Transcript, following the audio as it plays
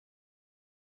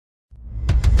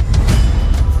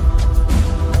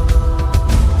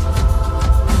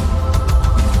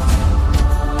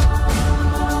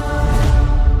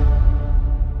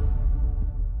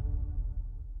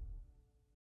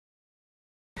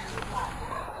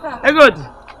Hey, good.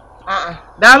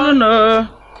 Darling,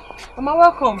 Mama,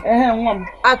 welcome. Mom.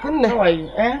 How are you?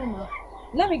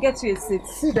 Let me get you a seat.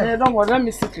 Sit down. Don't worry, let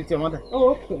me sit with your mother.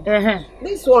 Oh, okay.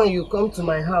 This one you come to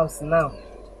my house now.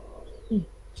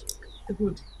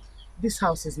 Good. This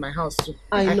house is my house too.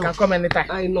 I know. Can come anytime.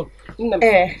 I know.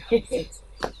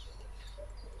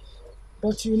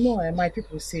 But you know, my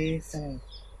people say,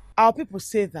 our people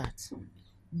say that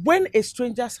when a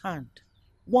stranger's hand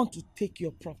want to take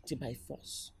your property by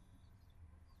force,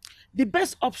 the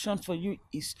best option for you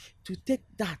is to take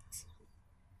that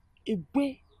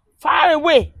away, far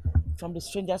away from the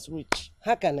stranger's reach.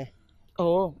 How can I?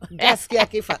 Oh,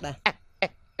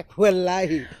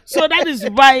 Wallahi. So that is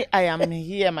why I am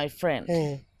here, my friend.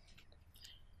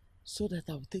 So that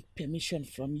I will take permission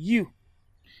from you.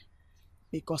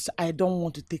 Because I don't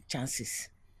want to take chances.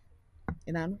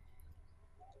 You know?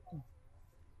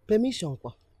 Permission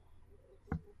quoi?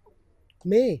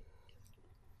 Me?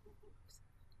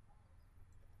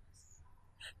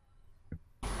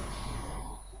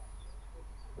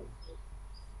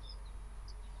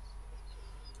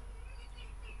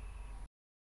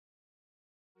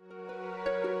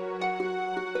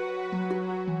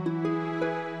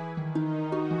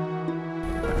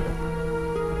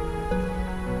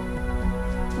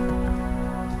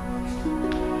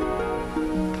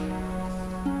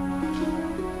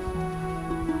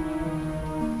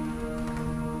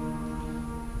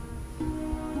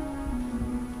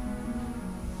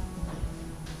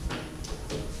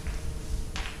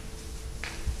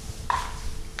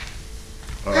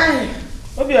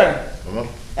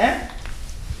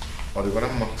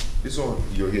 Mama. This one,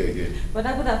 you're here again. But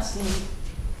I would have seen you.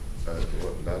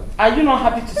 Are you not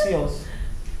happy to see us?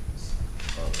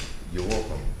 You're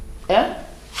welcome.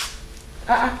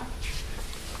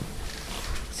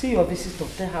 See your visitor,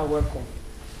 tell her welcome.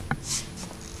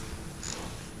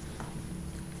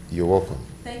 You're welcome.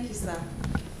 Thank you, sir.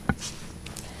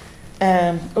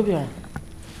 Obiora,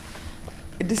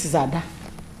 this is Ada.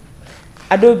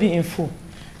 Adobe in full.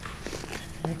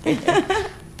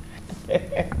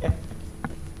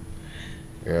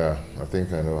 Yeah, I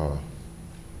think I know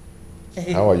her.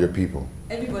 How are your people?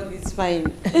 Everybody's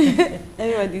fine.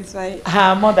 Everybody's fine.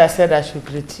 Her mother said I should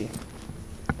greet you.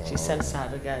 She sends her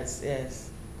regards, yes.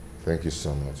 Thank you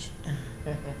so much.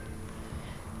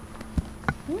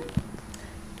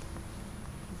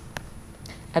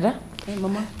 Ada? Hey,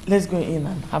 Mama. Let's go in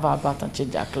and have our bath and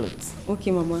change our clothes.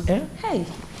 Okay, Mama. Eh? Hey.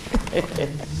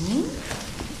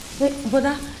 Hey,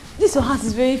 brother, this your house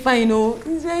is very fine, oh.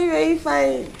 It's very, very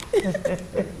fine.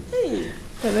 Hey.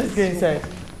 Let's go inside.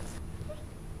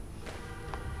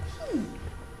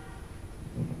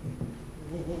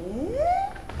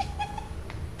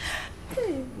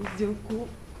 Hey, Joko.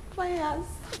 Fires.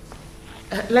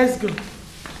 Let's go.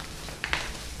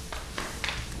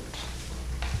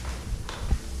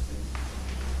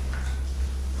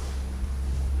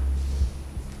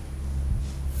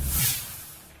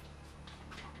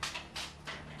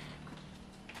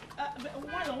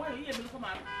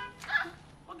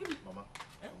 Mama,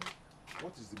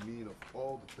 what is the meaning of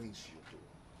all the things you're doing?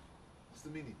 What's the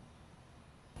meaning?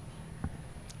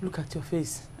 Look at your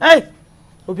face. Hey!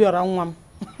 Obiora.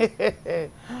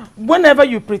 Whenever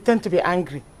you pretend to be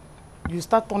angry, you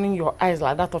start turning your eyes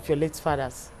like that of your late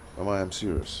fathers. Mama, I'm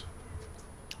serious.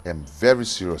 I'm very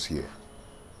serious here.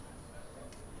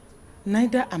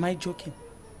 Neither am I joking.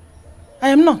 I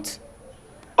am not.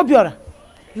 Obiora,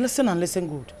 listen and listen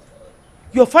good.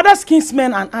 Your father's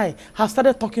kinsmen and I have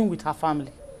started talking with her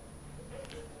family.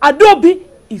 Adobe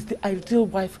is the ideal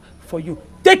wife for you.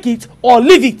 Take it or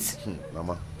leave it.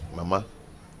 Mama.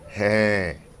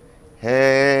 Hey.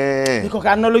 Because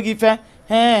I no look if you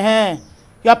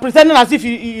are pretending as if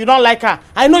you don't like her.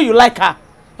 I know you like her.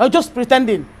 You're just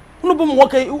pretending. I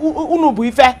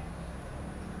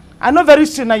know very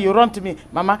soon now you run to me.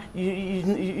 Mama,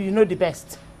 you know the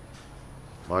best.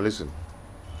 Ma, listen.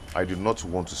 I do not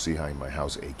want to see her in my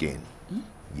house again.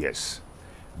 Yes.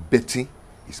 Betty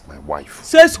is my wife.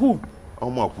 Says who?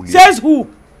 Says who?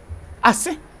 I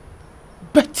say,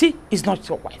 Betty is not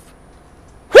your wife.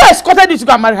 Who escorted you to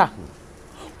go and marry her?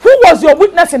 Who was your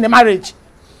witness in the marriage?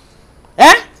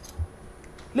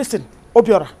 Listen,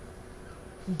 Obiora,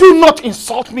 do not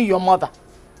insult me, your mother.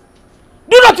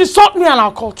 Do not insult me and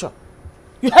our culture.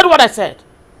 You heard what I said?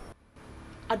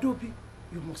 Adobe,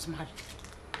 you must marry,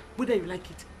 whether you like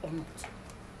it or not.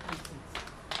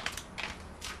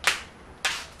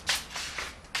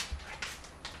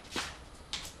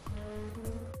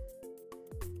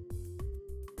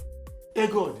 Hey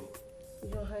God,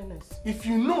 Your Highness. if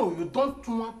you know you don't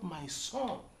want my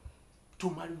son to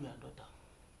marry your daughter,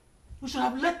 you should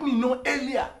have let me know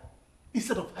earlier.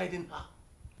 instead of hiding her.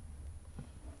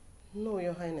 No,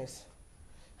 Your Highness.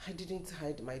 I didn't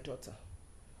hide my daughter.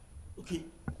 Okay,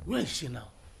 where is she now?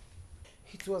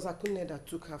 It was Akunne that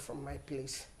took her from my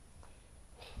place.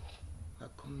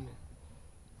 Akunne.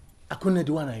 Akunne,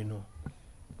 the one I know.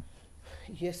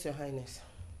 Yes, Your Highness.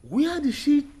 Where did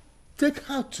she take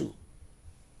her to?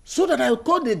 So that I'll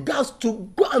call the guards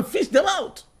to go and fish them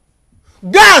out.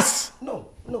 Gas! No,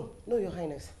 Your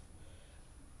Highness.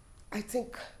 I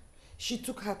think she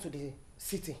took her to the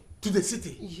city. To the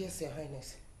city? Yes, Your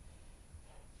Highness.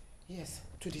 Yes,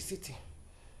 to the city.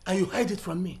 And you hide it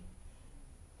from me?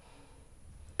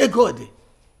 Egode.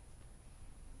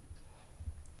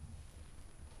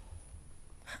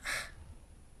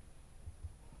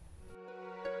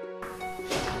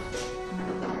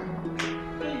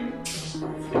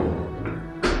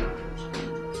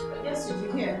 Yes, you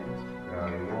do here.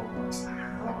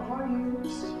 How are you?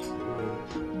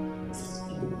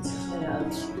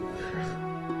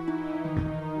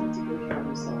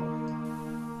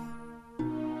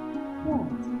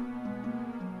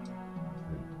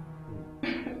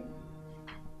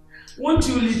 Won't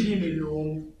you leave him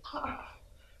alone?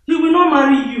 He will not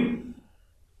marry you.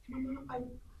 Mama, I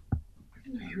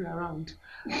didn't know you were around.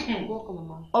 Welcome,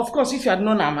 Mama. Of course, if you had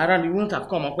known I'm around, you wouldn't have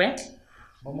come up, eh?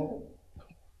 Mama,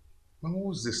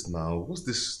 what's this now? What's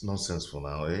this nonsense for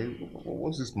now, eh?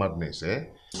 What's this madness, eh?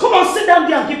 Come on, sit down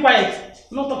there and keep quiet.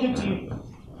 I'm not talking to you.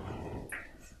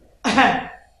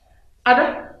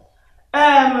 Ada,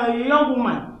 young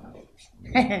woman.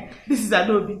 This is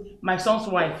Adobe, my son's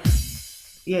wife.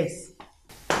 Yes.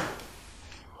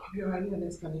 We are having an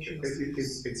escalation.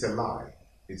 It's a lie.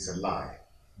 It's a lie.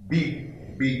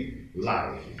 Big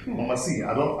lie. Mama, see,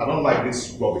 I don't like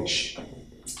this rubbish.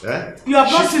 Eh? You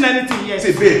have not seen anything yet.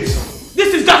 Say, babes.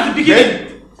 This is just the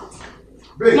beginning.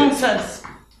 Babe. Nonsense.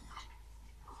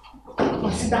 Come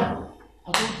on, sit down.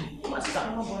 I told you. Come on, sit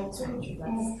down. Mama, I told you that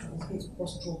it's going to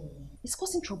cause trouble. It's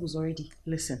causing troubles already.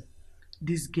 Listen,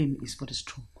 this game is for the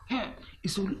strong.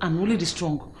 It's only the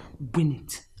strong win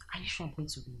it. Are you sure I'm going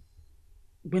to win?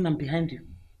 When I'm behind you.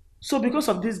 So because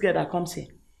of this girl that comes here,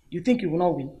 you think you will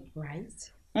not win?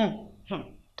 Right?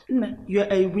 You're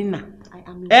a winner. I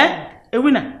am a winner. A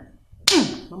winner.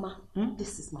 Mama,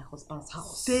 this is my husband's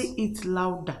house. Say it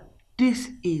louder. This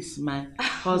is my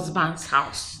husband's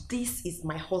house. This is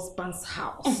my husband's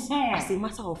house. As a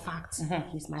matter of fact,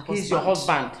 he's my husband. He's your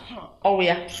husband. Oh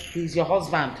yeah, he's your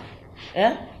husband.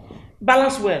 Eh?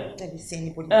 Balance well. Let me see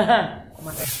anybody.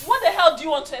 What the hell do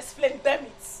you want to explain, damn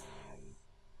it?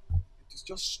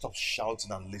 Just stop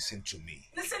shouting and listen to me.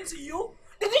 Listen to you?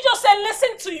 Did you just say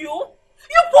listen to you?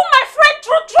 You put my friend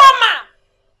through trauma!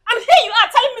 And here you are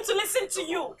telling me to listen to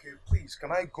you. Okay, please,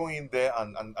 can I go in there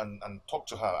and talk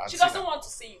to her? She doesn't want to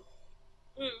see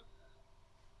you.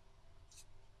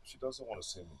 She doesn't want to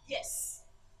see me? Yes.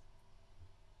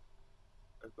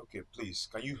 Okay, please,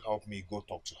 can you help me go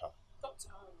talk to her? Talk to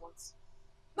her what?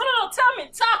 No, tell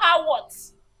me. Tell her what?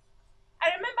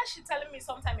 I remember she telling me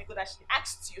some time ago that she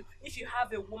asked you if you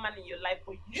have a woman in your life,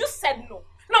 but you said no.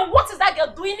 Now, what is that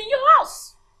girl doing in your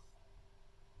house?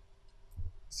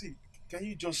 See, can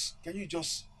you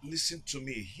just listen to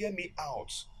me? Hear me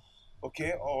out,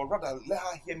 okay? Or rather, let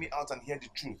her hear me out and hear the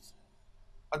truth.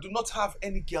 I do not have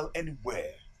any girl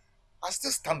anywhere. I still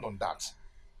stand on that.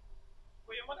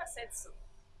 Well, your mother said so.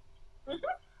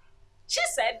 She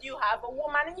said you have a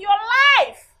woman in your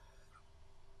life.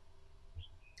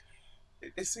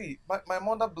 You see, my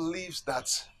mother believes that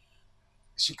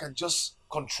she can just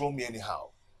control me anyhow.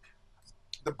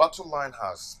 The battle line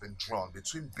has been drawn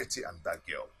between Betty and that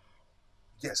girl.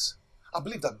 Yes, I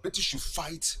believe that Betty should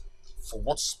fight for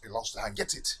what belongs to her and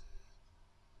get it.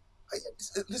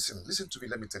 Listen to me,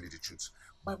 let me tell you the truth.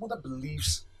 My mother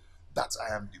believes that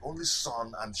I am the only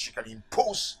son and she can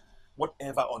impose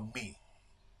whatever on me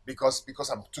because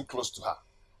I'm too close to her.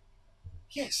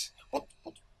 Yes, but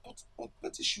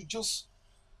Betty should just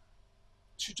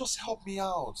help me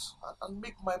out and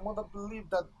make my mother believe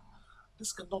that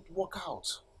this cannot work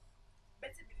out.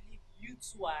 Betty believes you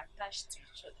two are attached to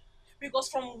each other. Because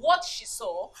from what she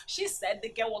saw, she said the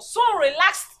girl was so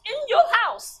relaxed in your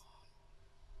house.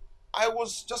 I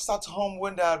was just at home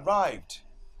when they arrived.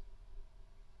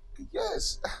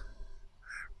 Yes.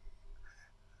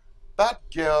 That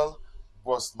girl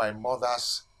was my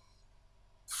mother's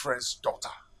friend's daughter.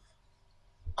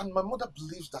 And my mother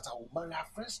believes that I will marry her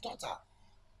friend's daughter.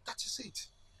 That is it.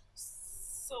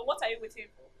 So what are you waiting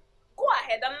for? Go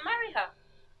ahead and marry her.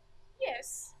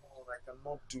 Yes. Oh, I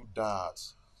cannot do that.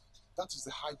 That is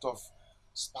the height of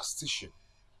superstition.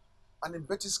 And in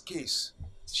Betty's case,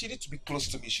 she needs to be close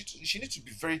to me. She needs to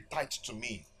be very tight to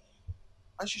me.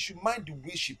 And she should mind the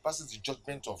way she passes the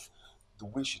judgment of the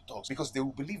way she talks, because they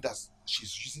will believe that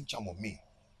she's using charm on me.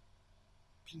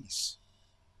 Please,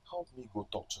 help me go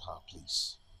talk to her,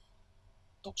 please.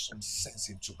 Talk some sense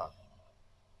into her.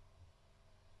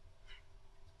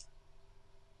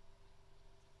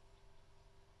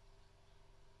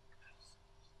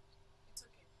 It's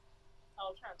okay.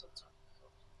 I'll try and talk to her.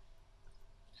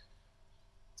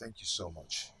 Thank you so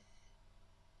much.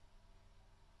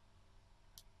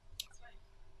 It's fine.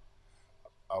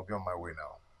 I'll be on my way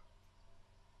now.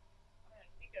 Alright,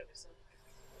 take care of yourself.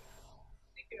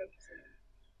 Take care of yourself.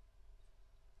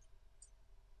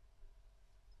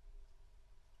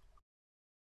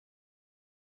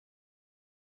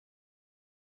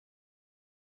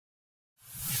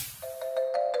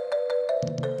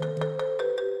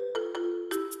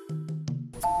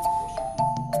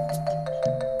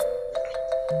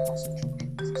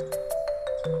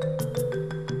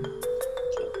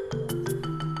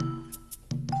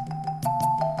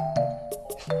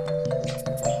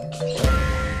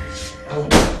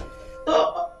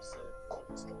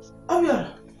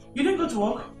 Abia, you didn't go to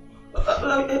work?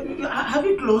 Have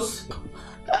you closed?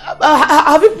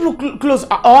 Have you closed?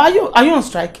 Or are you on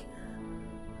strike?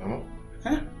 Mama?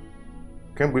 Huh?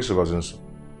 Can't be so.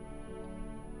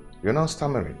 You're not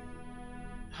stammering.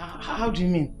 How do you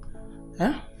mean?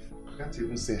 Huh? I can't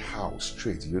even say how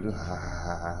straight. You do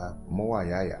more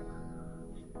yaya.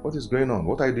 What is going on?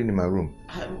 What are you doing in my room?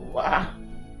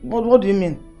 What do you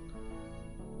mean?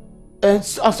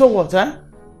 So what, huh?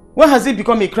 When has it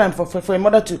become a crime for a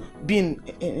mother to be in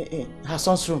her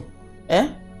son's room?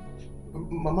 Eh?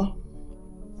 Mama,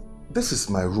 this is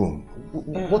my room.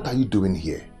 What are you doing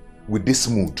here with this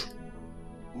mood?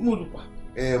 Mood?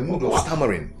 Mood of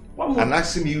stammering. What mood? And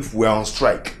asking me if we're on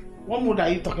strike. What mood are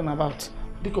you talking about?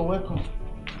 Biko, welcome.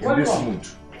 In this mood.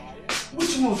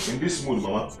 Which mood? In this mood,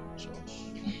 Mama.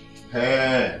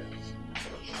 Hey.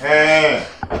 Hey.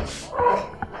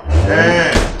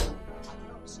 Hey.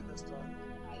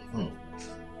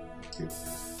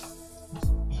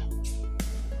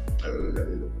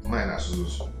 Mine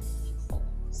is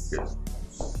yes.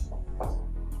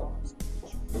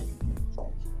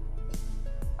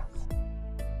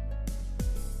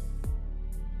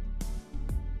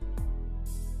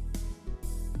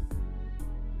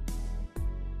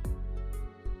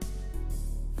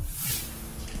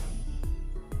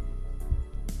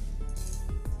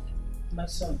 My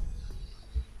son,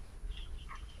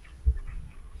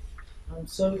 I'm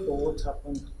sorry for what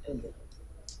happened earlier.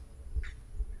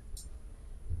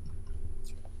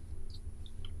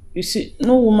 You see,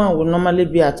 no woman would normally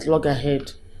be at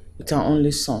loggerhead with her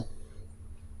only son.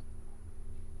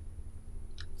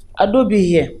 Adobe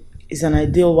here is an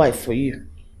ideal wife for you.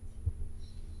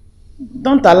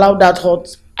 Don't allow that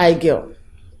hot eye girl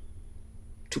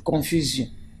to confuse you.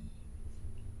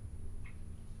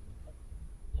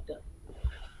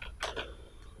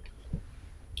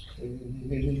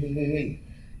 Hey.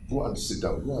 Go and sit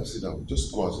down. Go and sit down.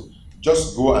 Just go and sit.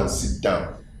 Just go and sit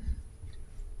down.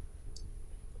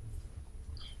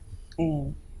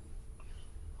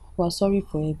 We're sorry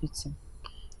for everything.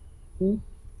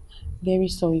 Very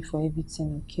sorry for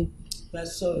everything, okay? We're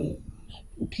sorry.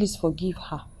 Please forgive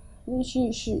her.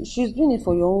 She's doing it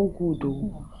for your own good,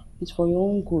 oh. It's for your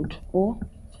own good, oh?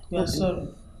 We're sorry.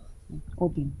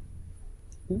 Obi.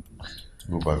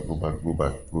 Go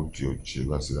back. Go to your chair.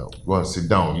 Go and sit down. Go and sit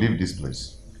down. Leave this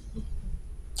place.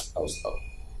 I'll stop.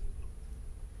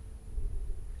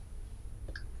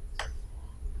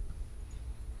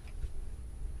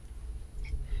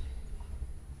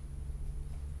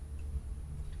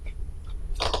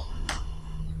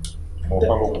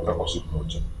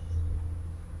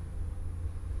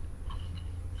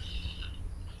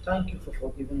 Thank you for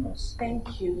forgiving us.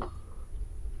 Thank you.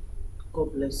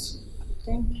 God bless you.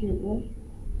 Thank you, oh.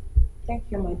 Thank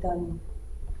you, my darling.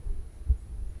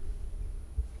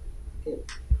 Okay.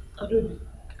 Adobe,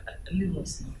 leave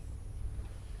us now.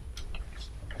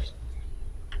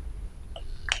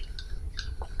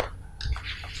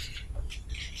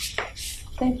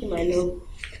 Thank you, my love.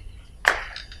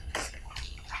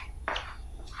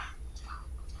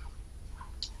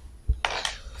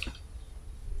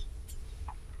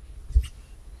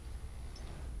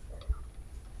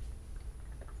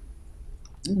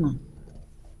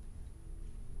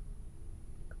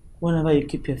 Whenever you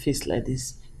keep your face like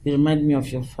this, you remind me of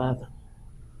your father.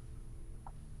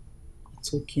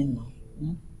 It's okay now.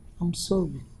 I'm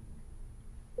sorry.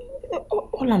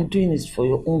 All I'm doing is for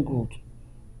your own good.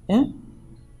 I'm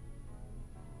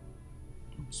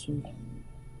sorry.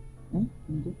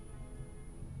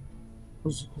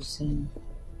 What's you saying?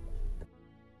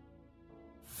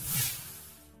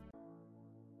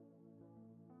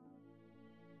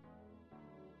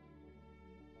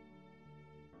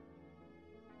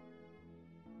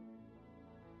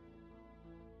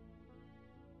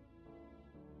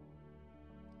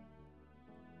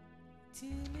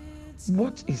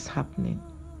 What is happening?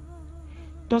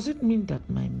 Does it mean that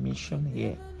my mission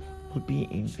here will be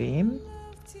in vain?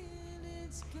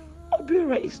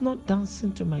 Obiora is not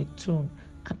dancing to my tune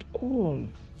at all.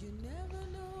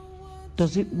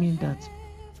 Does it mean that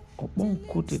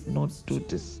Obonko did not do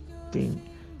this thing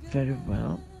very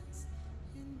well?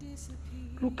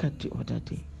 Look at the other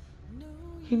day.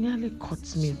 He nearly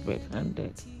caught me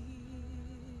red-handed.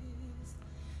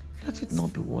 Let it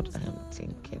not be what I am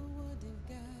thinking.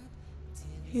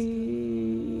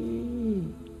 Hey,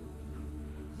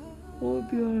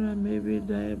 Obiora may be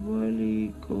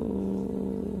diabolical.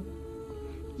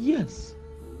 Yes,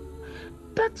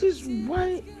 that is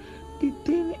why the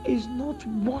thing is not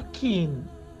working.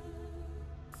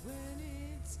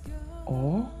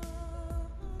 Or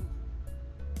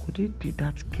could it be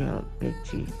that girl,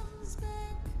 Betty?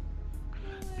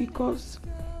 Because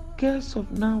girls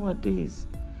of nowadays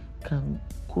can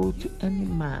go to any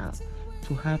mile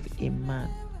to have a man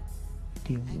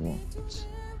they want.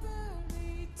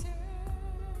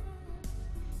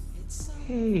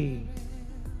 Hey,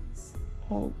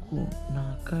 Ogo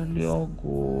Nakali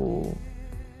Ogo.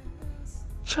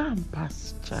 Charm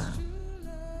pass charm.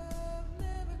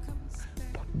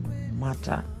 But no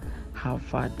matter how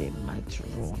far they might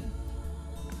run,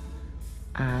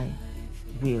 I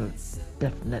will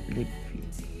definitely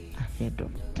be ahead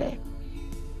of them.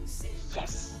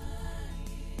 Yes.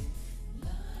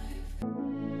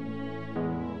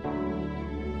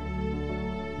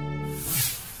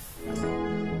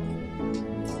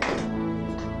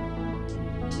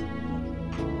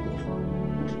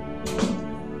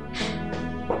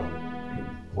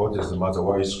 What is the matter?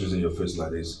 Why are you squeezing your face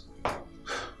like this?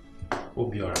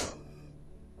 Obiora.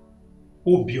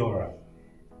 Obiora.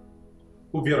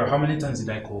 Obiora, how many times did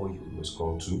I call you? It was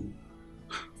called too.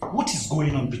 What is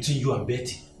going on between you and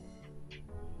Betty?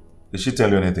 Did she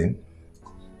tell you anything?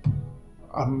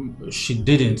 She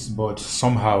didn't, but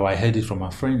somehow I heard it from a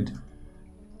friend.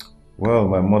 Well,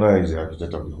 my mother is the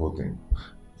architect of the whole thing.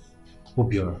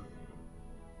 Obiora,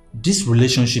 this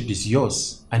relationship is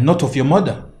yours and not of your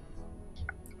mother.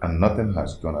 And nothing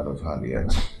has gone out of hand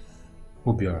yet.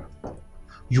 Obiora,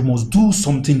 you must do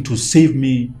something to save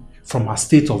me from a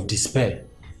state of despair.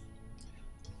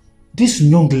 This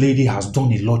young lady has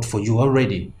done a lot for you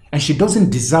already, and she doesn't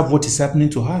deserve what is happening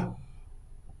to her.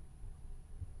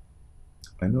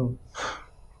 I know.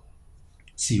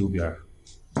 See, Obiora,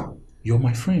 you're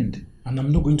my friend, and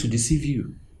I'm not going to deceive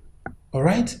you.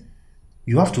 Alright?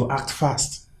 You have to act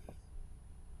fast.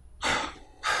 I'm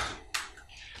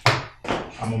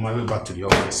on my way back to the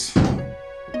office.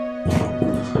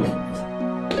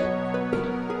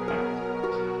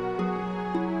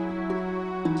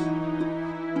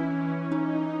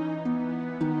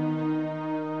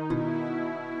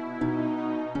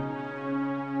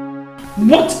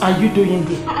 What are you doing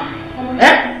here?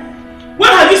 Eh? When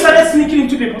have you started sneaking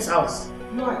into people's house?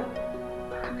 No, I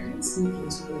didn't sneak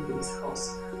into anybody's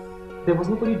house. There was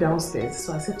nobody downstairs,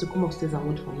 so I said to come upstairs and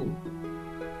wait for him.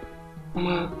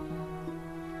 Mama,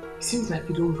 it seems like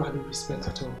you don't value respect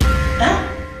at all. Eh?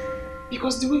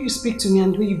 Because the way you speak to me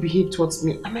and the way you behave towards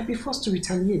me, I might be forced to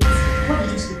retaliate. What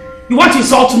did you say? You want to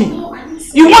insult me? No, I didn't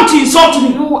say. You want to insult me?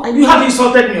 No, You have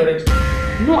insulted me already.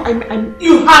 No,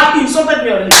 You have insulted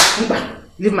me already.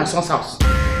 Leave my son's house.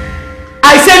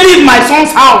 I say leave my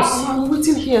son's house. I'm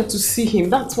waiting here to see him,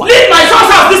 that's why. Leave my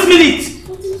son's house this minute.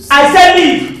 I said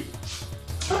leave.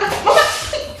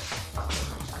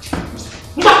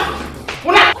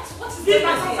 Leave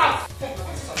my son's house.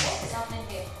 What is happening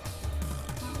here?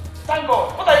 Thank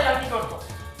God. What are you thanking God for?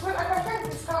 Well, I can find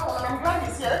this car and I'm glad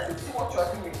he's here. Let's see what you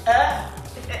are doing.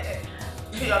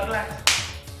 You are glad.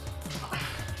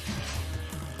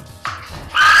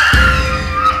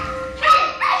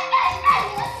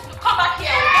 Come back here.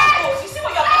 Don't go. You see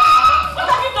what you're doing? What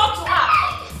have you done to her?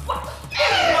 What?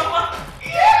 Mama.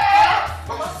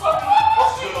 Mama, sorry.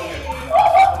 What's going on here? What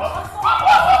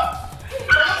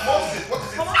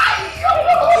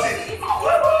is it? What is it? What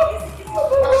is it?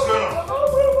 What is going on?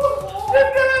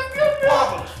 What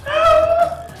happened?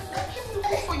 I keep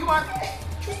looking for you and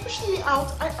she was pushing me out.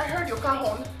 I heard your car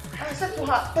horn and I said to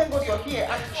her, thank God you're here.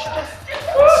 And she just...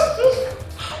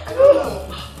 I don't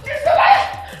know. She's a liar.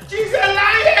 She's a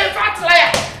liar, a fat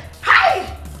liar.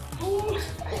 Hi.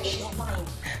 You're lying.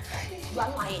 You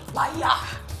are lying. Liar.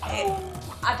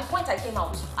 At the point I came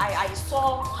out, I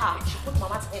saw her. She put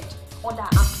Mama's head under her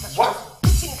arm. What?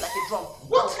 Beating it like a drum.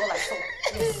 What? That was all I saw.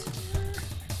 Yes.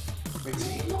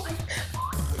 Betty?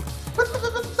 But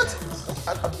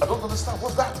I don't understand.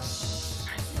 What's that?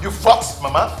 You fucked,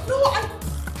 Mama? No,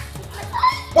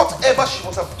 Whatever she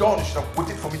must have done, she should have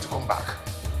waited for me to come back.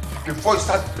 before you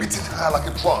start beating her like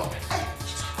a drum.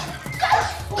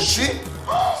 You see?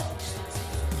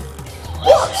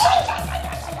 What?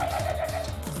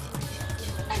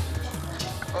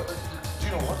 Do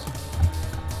you know what?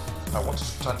 I want to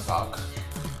stand back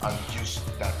and use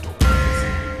that door.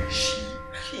 She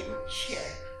came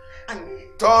here and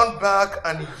Turn back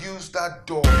and use that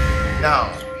door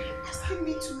now. asking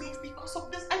me to leave because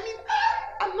of this. I mean,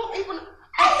 I'm not even.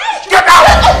 Get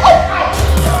out!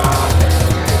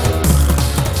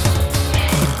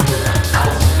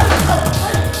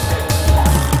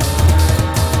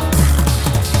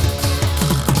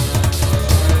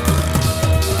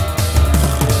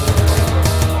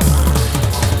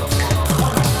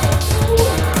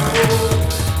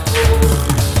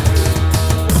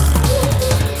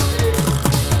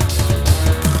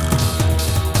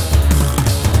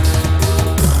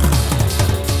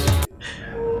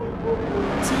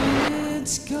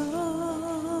 It's gone.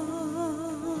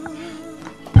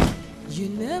 You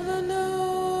never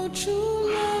know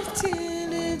true love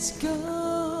till it's gone.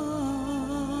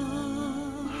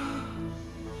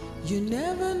 You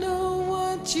never know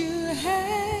what you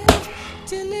have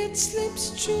till it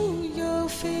slips through your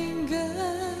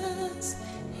fingers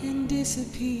and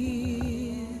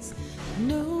disappears.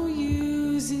 No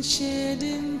use in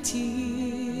shedding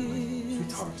tears.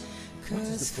 Sweetheart, what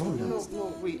is the problem?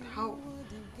 No, wait.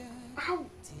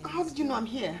 How did you know I'm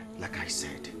here? Like I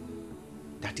said,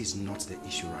 that is not the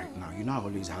issue right now. You know I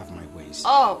always have my ways.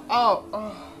 Oh.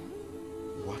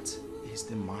 What is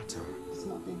the matter? It's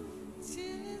nothing.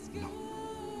 No,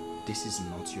 this is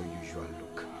not your usual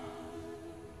look.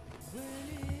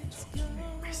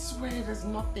 I swear there's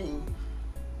nothing.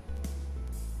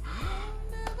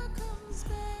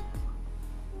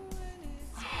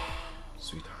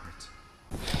 Sweetheart.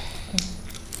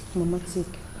 Mama,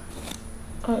 take.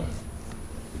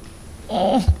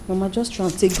 Mama, just try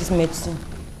and take this medicine.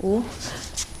 Oh?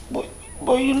 But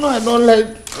you know I don't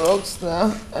like drugs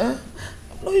now. I'm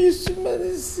not used to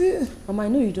medicine. Mama, I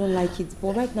know you don't like it,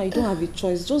 but right now you don't have a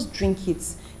choice. Just drink it.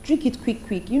 Drink it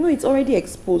quick. You know it's already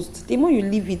exposed. The more you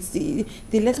leave it, the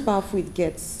less powerful it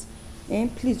gets.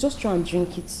 Please, just try and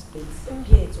drink it. It's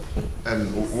okay.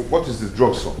 And what is the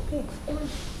drugs for?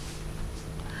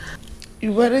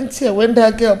 You weren't here when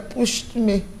that girl pushed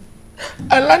me.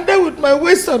 I landed with my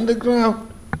waist on the ground.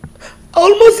 I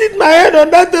almost hit my head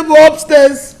on that table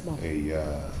upstairs. Hey,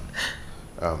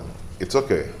 it's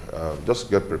okay. Just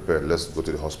get prepared. Let's go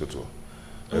to the hospital.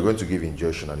 They're going to give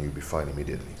injection and you'll be fine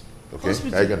immediately. Okay?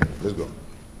 Hospital? Again, let's go.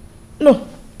 No,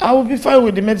 I will be fine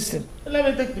with the medicine. Let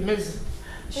me take the medicine.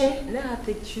 Let her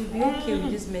take. She'll be okay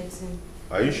with this medicine.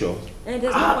 Are you sure? There's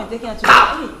no point taking her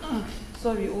to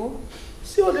Sorry, oh.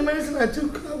 See all the medicine I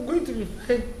took. I'm going to be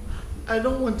fine. I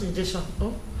don't want injection.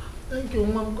 Oh, thank you,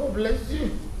 Mom. God bless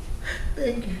you.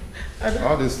 Thank you.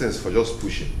 All these things for just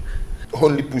pushing.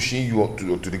 Only pushing you up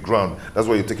to the ground. That's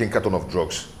why you're taking carton of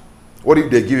drugs. What if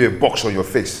they give you a box on your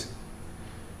face?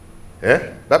 Eh?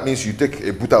 That means you take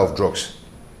a butter of drugs.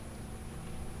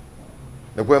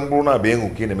 Obiora,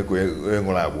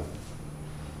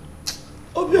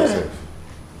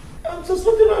 I'm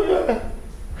suspecting Obiora.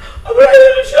 Obiora,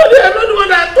 you surely I'm not the one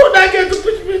that told that girl to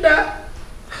push me down.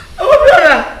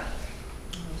 Obiora!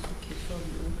 Okay,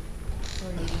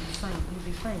 sorry, you'll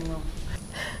be fine now.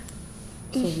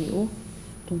 Sorry, oh.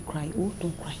 Don't cry,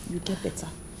 don't cry. You get better.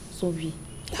 Sorry.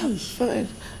 I'm fine.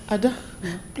 Ada,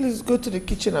 please go to the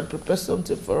kitchen and prepare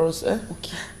something for us, eh?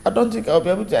 Okay. I don't think I'll be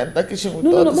able to enter the kitchen with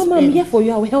all No, this Mama, pain. I'm here for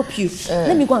you. I will help you.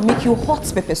 Let me go and make you hot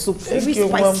pepper soup. Very you,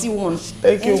 spicy Mom. one.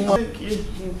 Thank you, Mom. Thank you.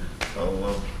 Oh,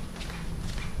 Mom.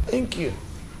 Thank you.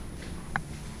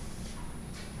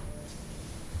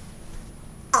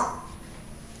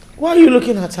 Why are you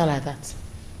looking at her like that?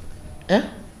 Eh?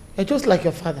 You're just like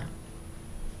your father.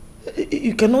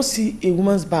 You cannot see a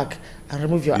woman's back and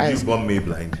remove your eyes. Did you born me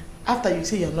blind? After you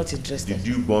say you're not interested. Did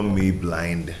you born me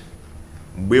blind?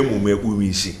 Did you born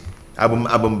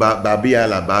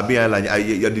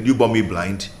me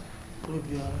blind?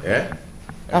 Yeah?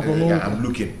 I'm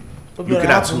looking. Looking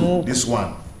at who? This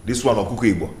one of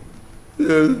Kukuibo.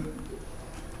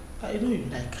 I know you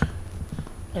like her.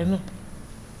 I know.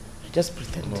 I just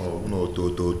pretend. No,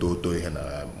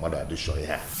 mother, do show you.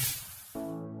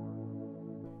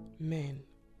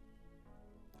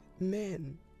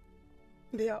 Men,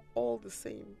 they are all the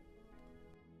same.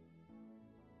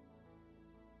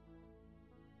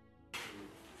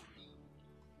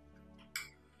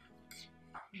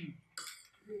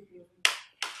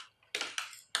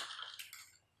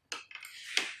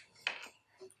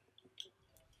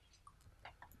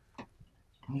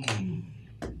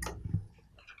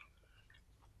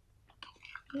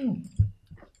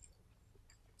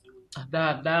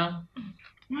 Dada.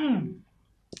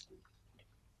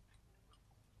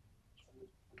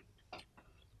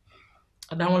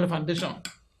 Ada nwere foundation.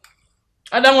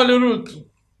 Ada nwere root.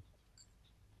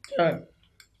 Yeah.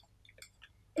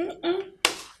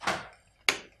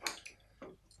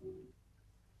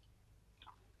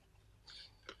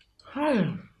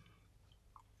 Hi.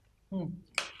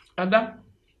 Ada.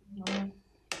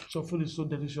 Your food is so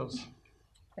delicious.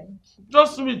 Thank you.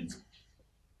 Just sweet.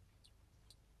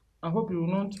 I hope you will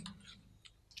not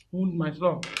wound my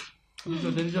stomach. This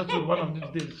is delicious food one of these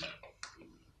days.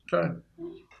 Try.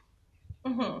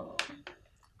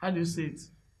 How do you say it?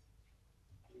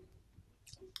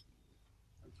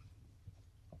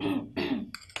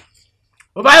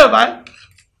 Obai, Obai.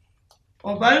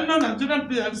 Obai, no Nigerian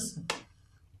PLC.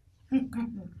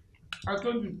 I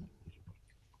told you,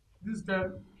 this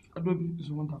girl, Adobe, is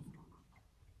wonderful.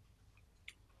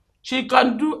 She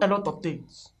can do a lot of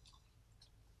things.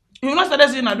 You not started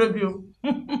seeing Adobe.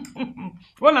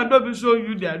 When Adobe show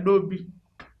you the Adobe,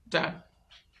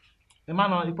 the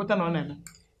man he put it on him.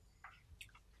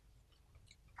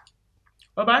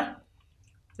 Bye-bye.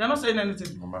 You're not saying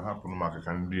anything. Mama, how come I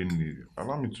can do anything?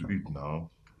 Allow me to eat now.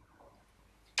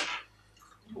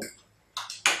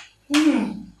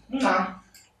 Nah.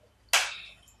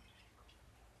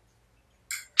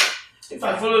 If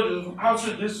I follow the how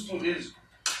sweet this food is,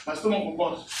 my stomach will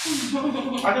burst.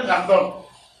 I think I'm done.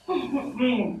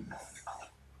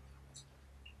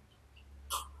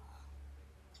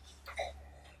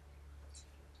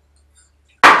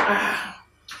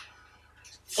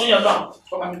 When you're done,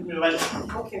 come and meet me later.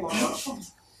 Okay, Mama.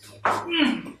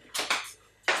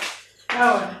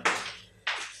 Oh.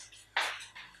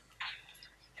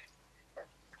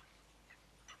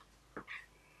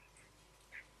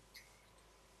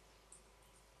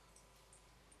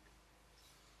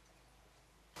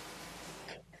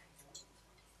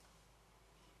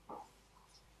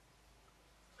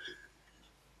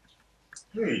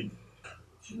 Hey.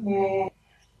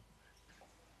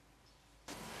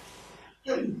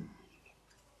 Hey.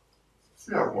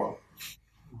 Fear what?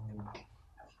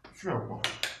 Fear what?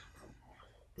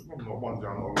 I'm not one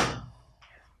down over.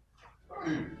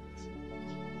 Hey.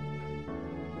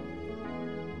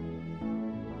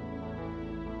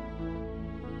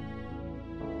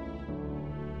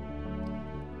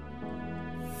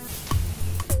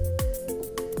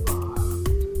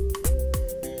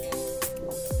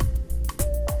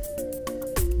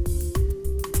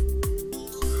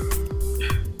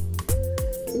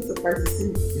 Surprised to see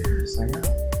me. Yes, I am.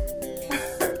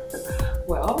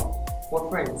 Well, we're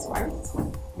friends, right?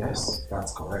 Yes,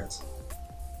 that's correct.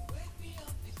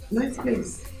 Nice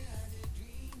place.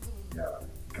 Yeah,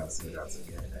 you can say that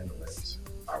again. Anyways,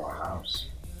 our house.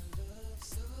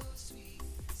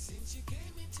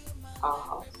 Our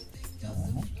house.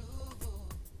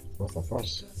 Both of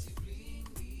us.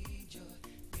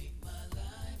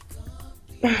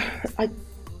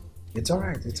 It's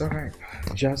alright, it's alright.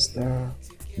 Just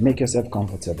make yourself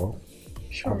comfortable.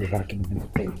 I'll be back in a minute.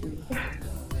 Thank you.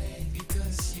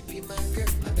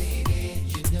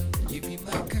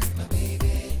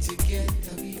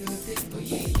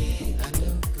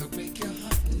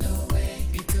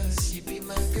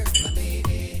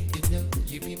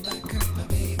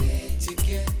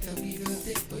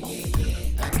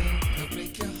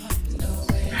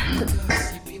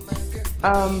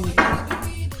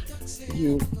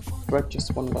 You brought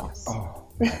just one glass. Oh,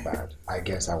 not bad. I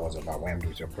guess I was overwhelmed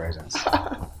with your presence.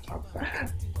 I'll be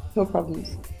back. No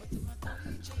problems.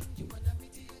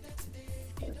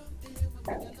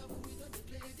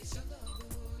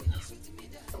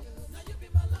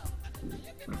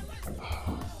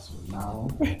 So now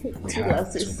we Two have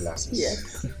glasses. 2 glasses.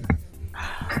 Yes.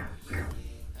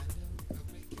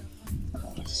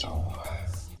 So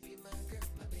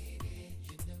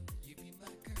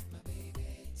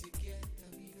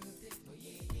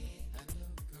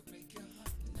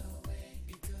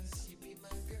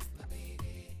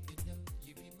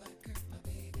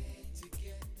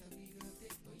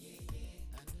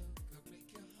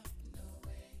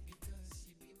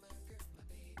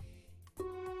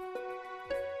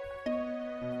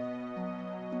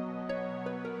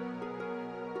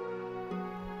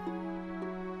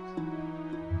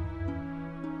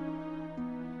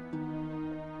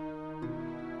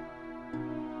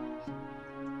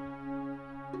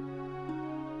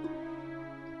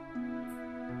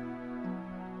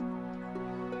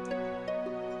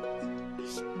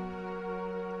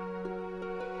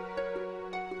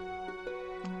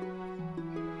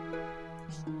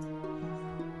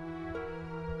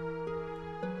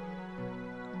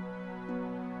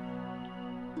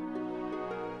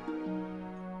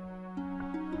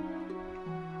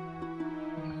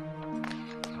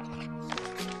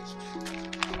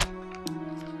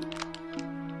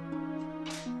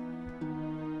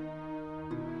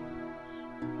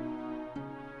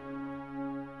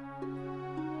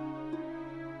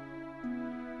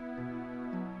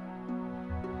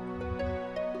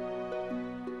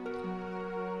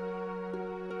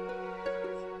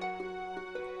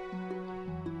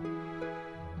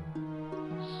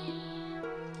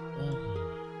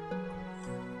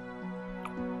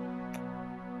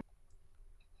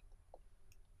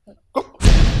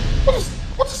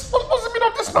What's the meaning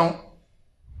of this now?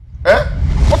 Eh?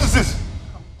 What is this?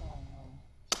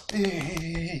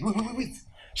 Hey, wait.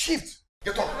 Shift.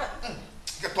 Get up.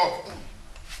 Get up.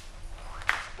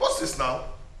 What's this now?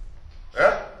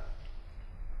 Eh?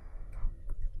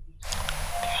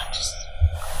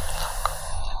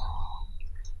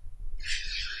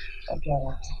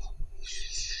 Obiora,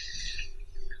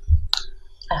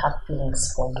 I have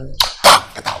feelings for you.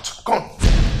 Get out. Come on.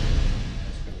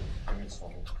 Feelings for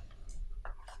me.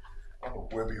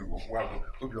 Wherever you go,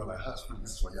 Obiora, I have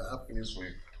feelings for you. I have feelings for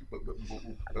you.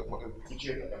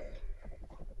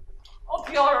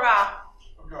 Obiora!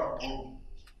 Obiora, bro.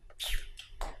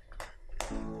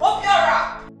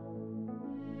 Obiora!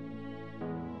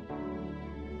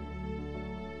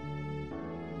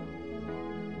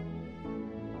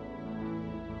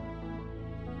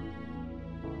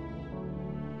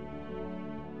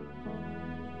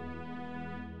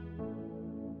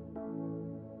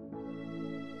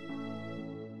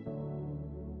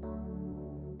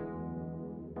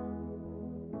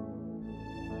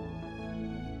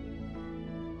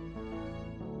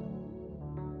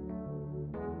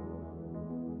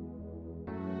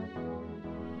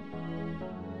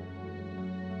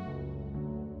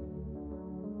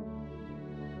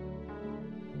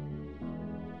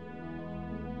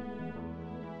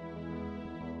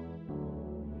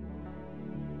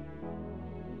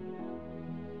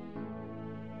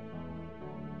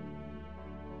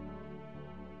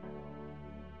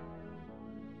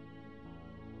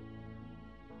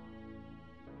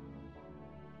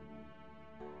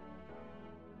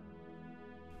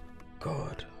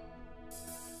 God,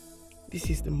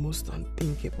 this is the most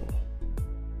unthinkable.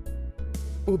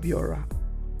 Obiora,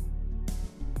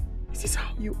 this is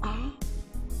how you are?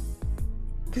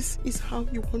 This is how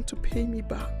you want to pay me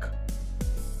back?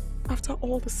 After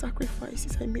all the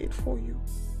sacrifices I made for you,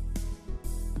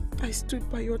 I stood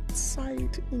by your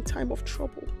side in time of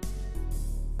trouble.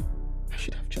 I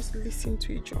should have just listened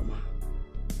to Ijoma.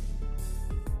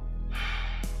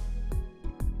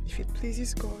 If it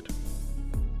pleases God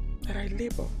that I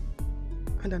labor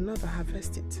and another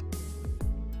harvest it,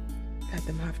 let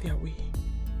them have their way.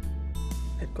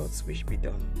 Let God's wish be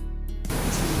done.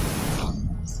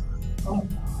 Oh,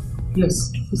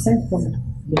 yes, you sent for me.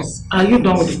 Yes. Are you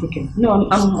done with the cooking? No,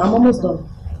 I'm almost done.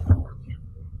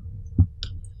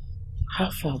 How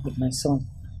far with my son?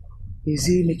 Is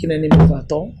he making any move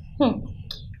at all?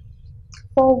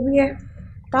 For where?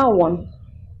 That one.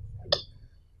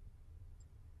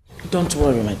 Don't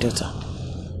worry, my daughter.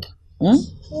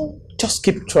 Just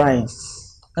keep trying.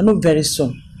 I know very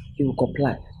soon he will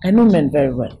comply. I know men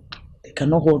very well. They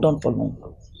cannot hold on for long.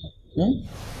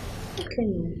 Okay,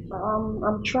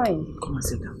 I'm trying. Come and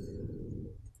sit down.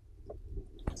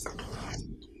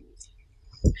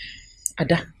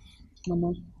 Ada.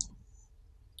 Mama.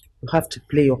 You have to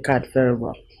play your card very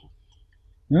well.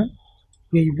 You're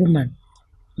a woman.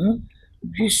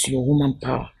 Use your woman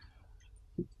power.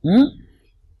 Use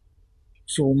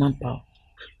your woman power.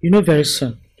 You know very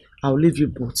soon I'll leave you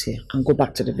both here and go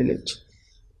back to the village.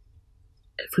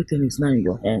 Everything is now in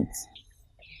your hands.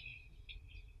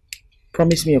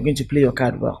 Promise me you're going to play your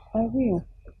card well. I will.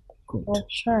 Good. I'll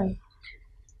try.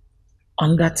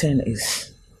 Another thing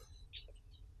is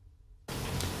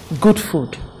good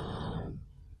food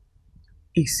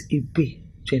is a way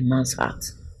to a man's heart.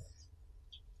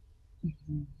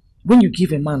 When you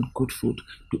give a man good food,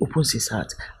 he opens his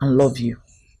heart and love you.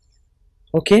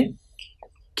 Okay?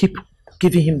 Keep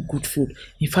giving him good food.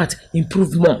 In fact,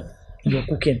 improve more in your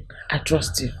cooking. I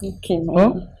trust you. Okay,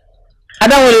 Mama. I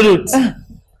don't want to root.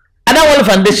 I don't want a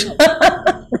foundation.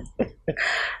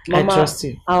 Mama, I trust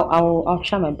you. I'll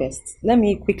try my best. Let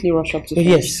me quickly rush up to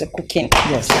finish the cooking.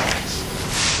 Yes.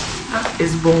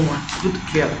 It's born one. Good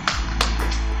girl.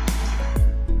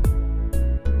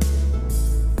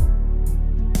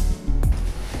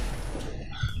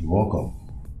 You're welcome.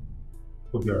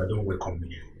 Obiora, don't welcome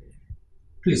me.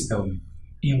 Please tell me,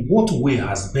 in what way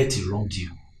has Betty wronged you?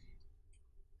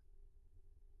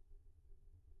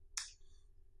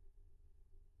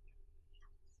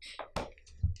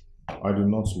 I do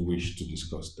not wish to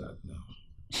discuss that now.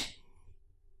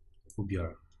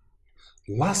 Obiora,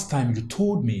 last time you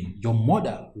told me your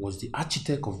mother was the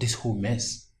architect of this whole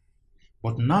mess.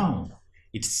 But now,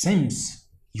 it seems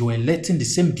you're electing the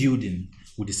same building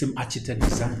with the same architect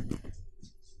design.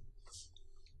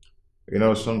 You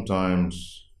know,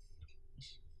 sometimes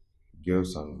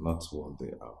girls are not what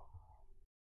they are.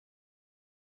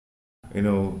 You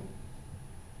know,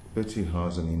 Betty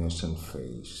has an innocent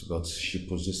face, but she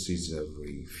possesses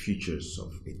every features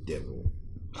of a devil.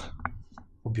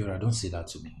 Obiora, don't say that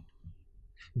to me.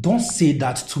 Don't say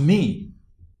that to me.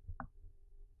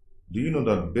 Do you know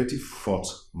that Betty fought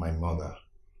my mother?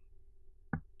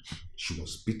 She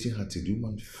was beating her till the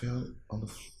woman fell on the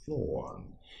floor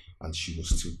and she was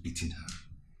still beating her.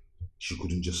 She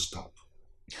couldn't just stop.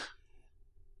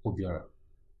 Obiora,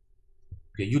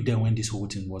 were you there when this whole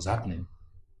thing was happening?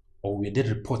 Or were they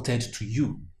reported to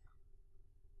you?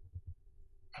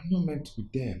 I'm not meant to be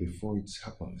there before it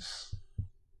happens.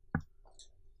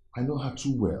 I know her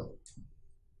too well.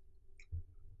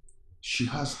 She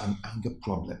has an anger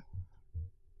problem.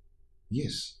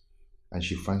 Yes, and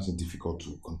she finds it difficult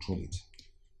to control it.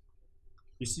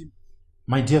 You see,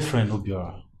 my dear friend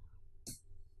Obiora,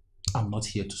 I'm not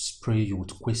here to spray you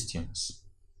with questions.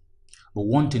 But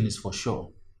one thing is for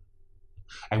sure.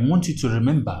 I want you to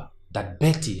remember that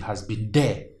Betty has been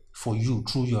there for you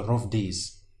through your rough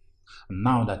days. And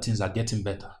now that things are getting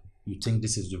better, you think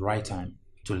this is the right time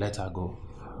to let her go.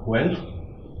 Well,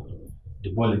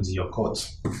 the ball is in your court.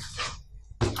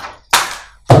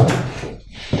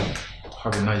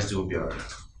 Have a nice day, Obiora.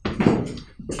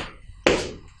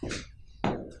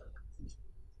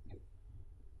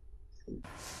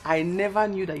 I never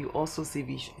knew that you also see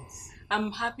visions.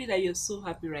 I'm happy that you're so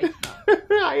happy right now.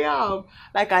 I am.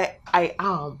 Like I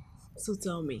am. So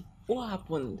tell me, what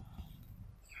happened?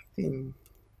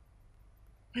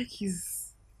 Mike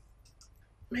is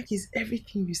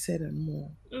everything you said and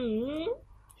more.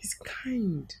 He's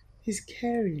kind. He's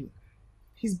caring.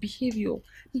 His behavior.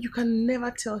 You can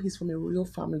never tell he's from a royal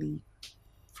family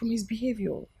from his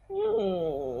behavior.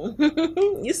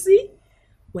 You see?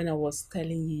 When I was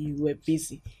telling you you were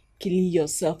busy killing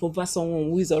yourself over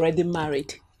someone who is already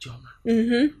married.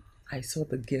 Joma. I saw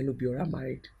the girl Obiora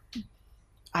married.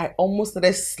 I almost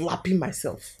started slapping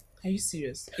myself. Are you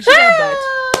serious? Is she that bad?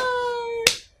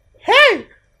 Hey!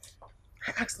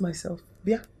 I asked myself,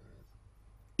 Bia,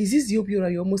 is this the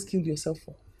Obiora you almost killed yourself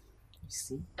for? You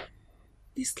see,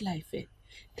 this life,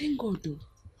 thank God though.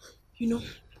 You know,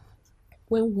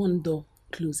 when one door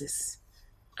closes,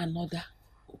 another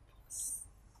opens.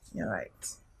 You're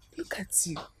right. Look at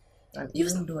you. And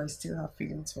even though I still have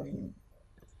feelings for him,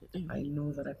 I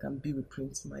know that I can be with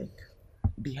Prince Mike,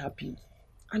 be happy,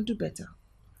 and do better.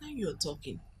 Now you're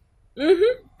talking.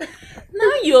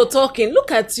 Now you're talking.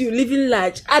 Look at you, living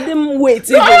large. Adam wait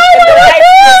even. I'm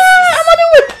only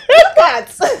waiting. Look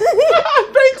at. I'm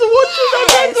trying to watch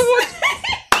it.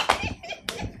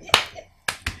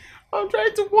 I'm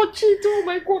trying to watch it. Oh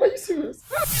my God, are you serious?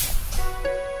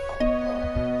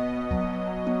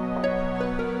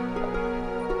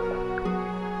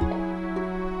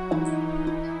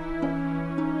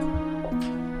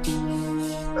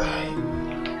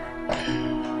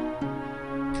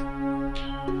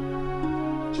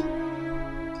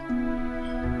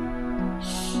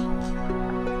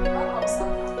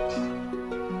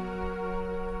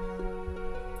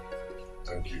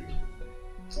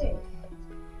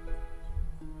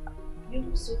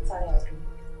 So tired.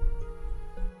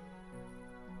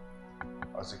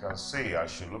 As you can see, I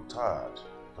should look tired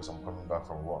because I'm coming back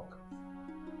from work.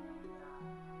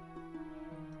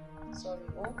 Sorry,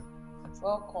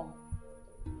 welcome.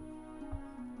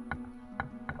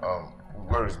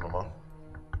 Where is Mama?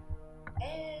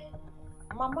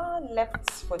 Mama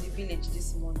left for the village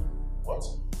this morning. What?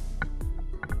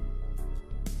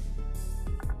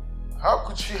 How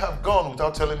could she have gone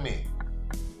without telling me?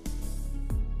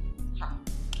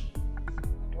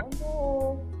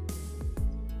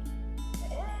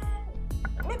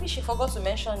 Maybe she forgot to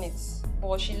mention it,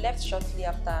 but she left shortly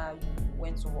after you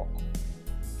went to work.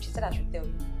 She said I should tell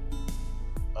you.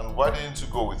 And why didn't you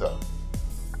go with her?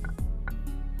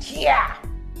 Here!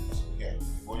 Here.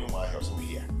 Go you my house over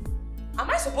here. Am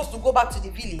I supposed to go back to the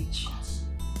village?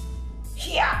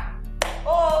 Here!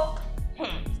 Oh!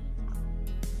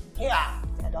 Here!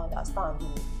 I don't understand.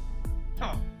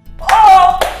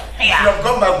 Oh! Here! You have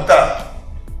gone back with her.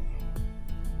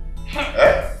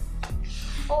 Eh?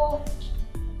 Oh!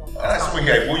 That's what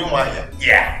here. Go you my here.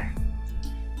 Yeah.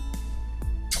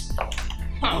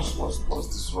 What's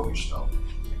this rubbish now?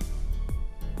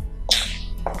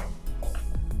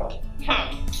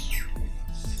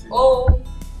 Oh,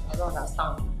 I don't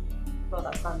understand. I don't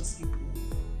understand this people.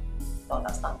 I don't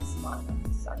understand this man.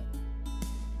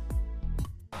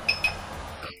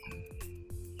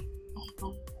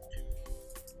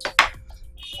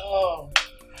 Oh,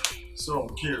 so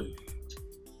Kiri,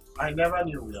 I never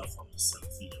knew we are from the same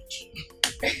village.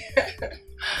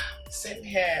 Same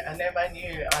here. I never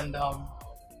knew, and I'm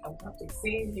happy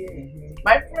seeing you,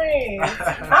 my friend.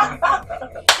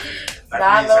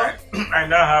 I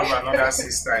now have another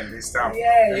sister in this town.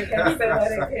 Yeah, you can say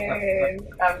that again.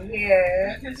 I'm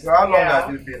here. So how long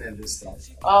have you been in this town?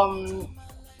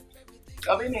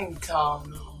 I've been in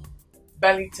town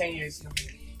barely 10 years now.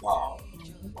 Wow.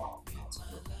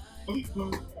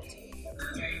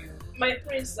 My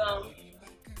prince,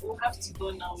 we'll have to go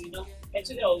now, you know.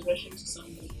 Actually, I was rushing to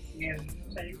somewhere. Yeah.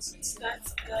 That's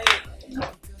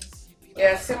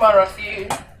Yeah, see more of you.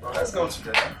 Well, let's go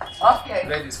together. Okay.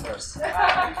 Ladies first.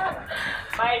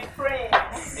 my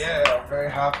prince. Yeah, I'm very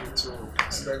happy to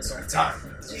spend some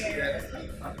time together.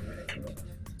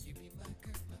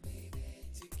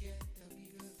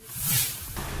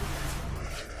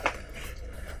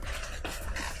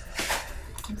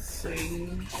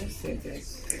 Let's see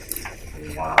this.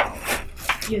 Wow.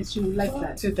 Yes, you will like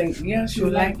that. Two things. Yeah, she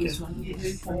will like this it. one.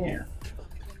 Yes. Yeah.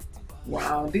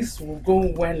 Wow, this will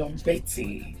go well on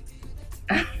Betty.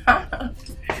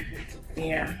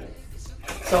 Yeah.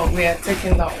 So we are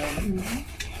taking that one.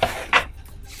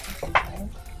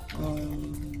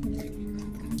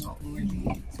 Not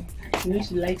really. You know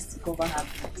she likes to cover her.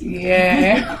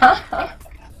 Yeah.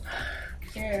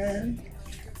 Yeah.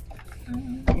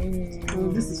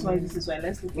 Oh, this is why. Let's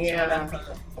look for Yeah. another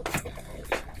color.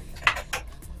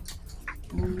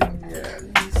 Yeah,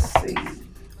 let's see.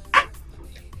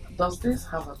 Does this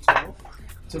have a top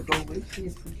to go with?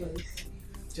 Yes, it does.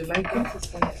 Do you like it?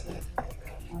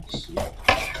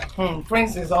 Oh,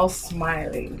 Prince is all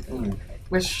smiling.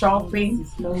 We're shopping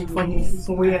for his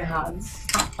sweethearts.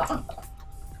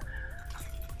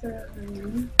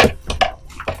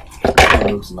 It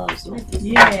looks nice though.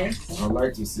 yes. I'd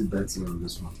like to see Betty on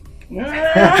this one. I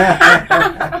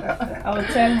will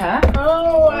tell her.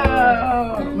 Oh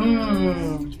wow!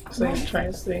 So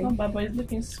interesting. Oh, Baba is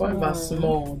looking small. What about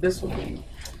small? This will be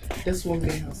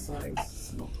her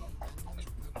size.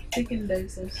 Taking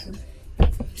legs also.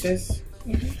 This.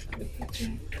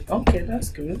 Okay, that's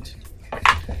good.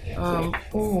 Oh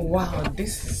wow,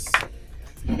 this is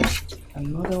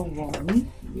another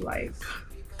one. Like,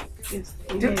 Yes.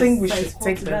 do you think we should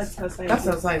take That's this? her size. That's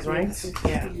her size, right? Yes.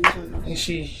 Yeah. And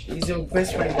she's your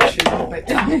best friend. She's not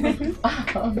better.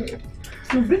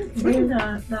 So bring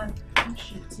her that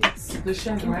shit. Yes. The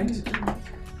shirt, right? Do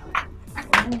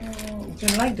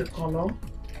you like the color?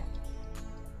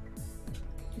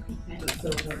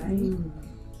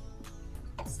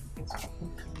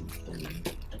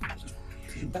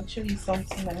 Actually,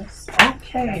 something else.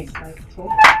 Okay. Okay.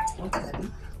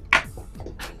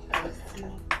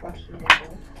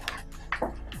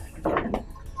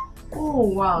 Oh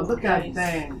wow! Look at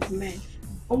that.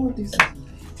 Oh, this is.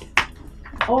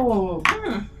 Oh.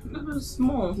 This is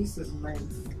small. This is nice.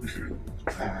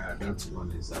 That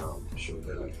one is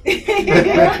shoulder.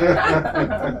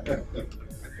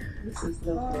 This is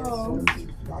the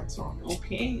That's on.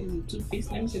 okay.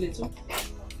 Two-piece. Let me see the two.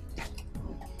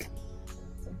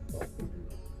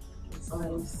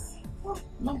 Nice. Oh,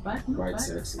 not bad. Not Quite bad.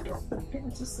 sexy though. Yeah,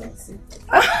 too sexy.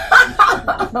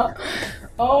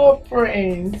 Oh,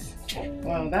 Prince.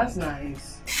 Wow, that's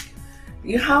nice.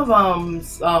 You have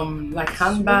like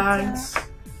handbags.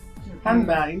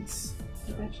 Handbags.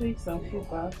 I can show you some few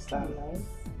bags that I like.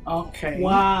 Okay.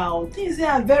 Wow, these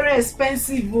are very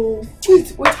expensive. Oh.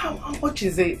 Wait, how much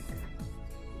is it?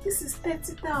 This is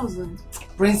 30,000.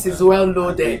 Prince is well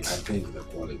loaded. I think the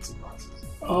quality matters.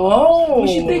 Oh. We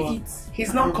should take it.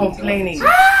 He's not complaining.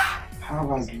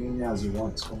 Have as many as you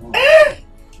want. Come on.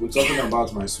 We're talking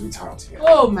about my sweetheart here.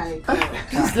 Oh my god.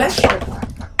 Please, let's show.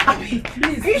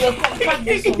 Please, you're compact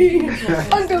this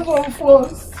one. On the phone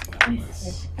first.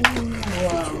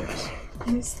 Wow.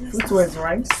 Yes, Footwear is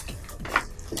right.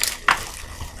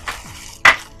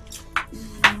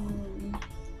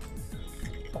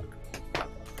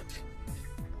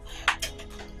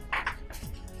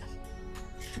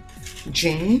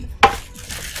 Jane.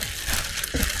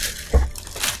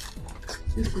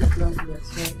 This is lovely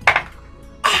as well.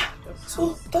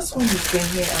 So that's when you've been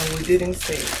here and we didn't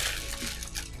say.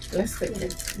 Let's take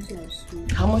it.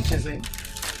 How much is it?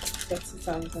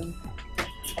 30,000.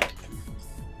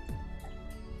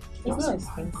 It's That's not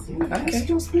expensive. Okay.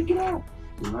 Just pick it up.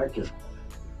 You like it?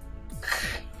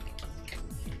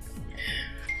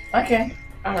 Okay.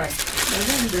 Alright.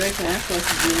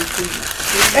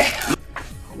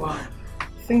 Wow.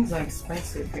 Things are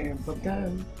expensive here, but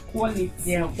then Quality.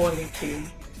 yeah, quality.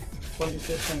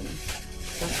 Qualification.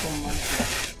 That's what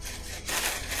matters.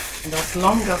 And as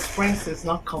long as Prince is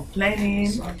not complaining,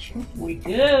 We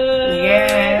good.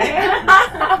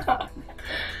 yeah.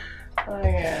 Oh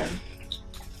yeah.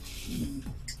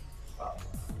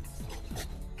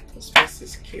 This place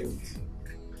is cute.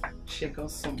 She got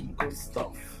some good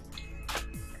stuff.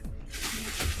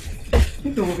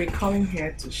 People will be coming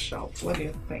here to shop. What do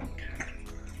you think?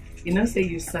 You know, say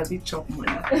you sabi chop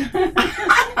money.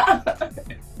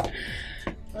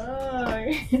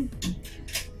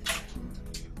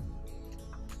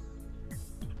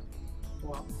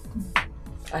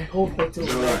 I hope it will.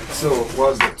 Alright, so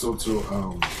what's the total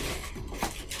amount?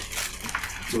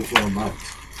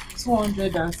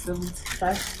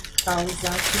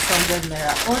 275,600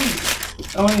 naira only.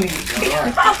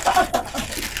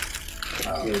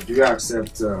 Alright. Do you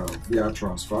accept via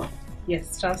transfer?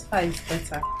 Yes, transfer is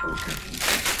better. Okay.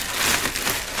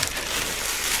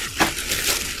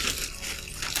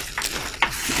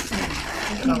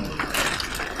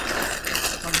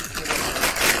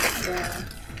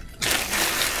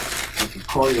 You can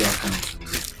call your account.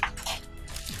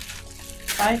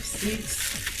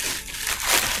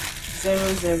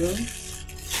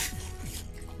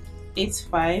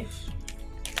 560085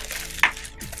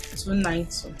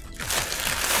 292.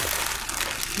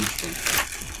 Which one?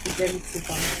 Fidelity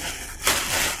Bank.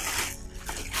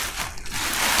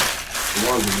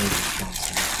 What's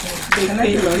the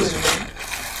name of the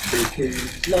Luxury.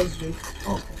 Luxury.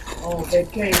 Okay. Oh,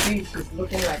 Beke, this is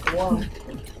looking like one.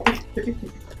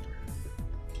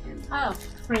 Ah,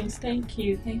 friends, thank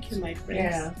you, my friends.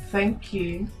 Yeah, thank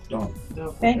you. Done.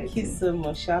 Thank you so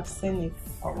much. I've seen it.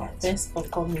 Alright. Thanks for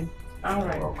coming.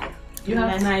 Alright. You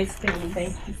have a nice day.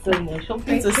 Thank you so much.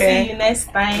 Hoping to see you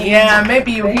next time. Yeah,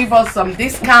 maybe you give us some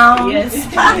discount. Yes.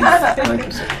 Thank you so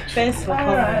much. Thanks for coming.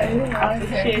 Alright. I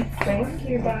appreciate it. Thank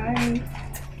you. Bye.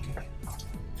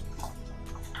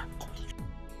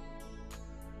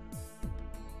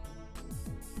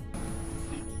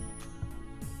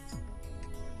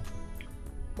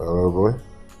 Hello, boy.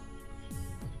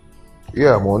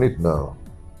 Yeah, I'm on it now.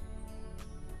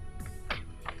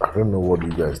 I don't know what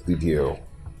you guys did here,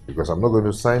 because I'm not going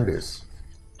to sign this.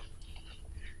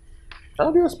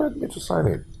 How do you expect me to sign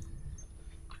it?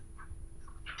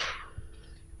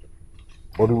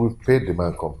 But we've paid the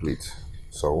man complete,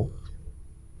 so.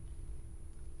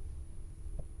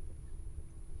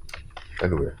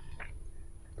 Anyway,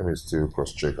 let me still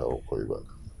cross-check. I will call you back.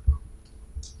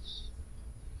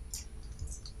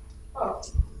 Oh.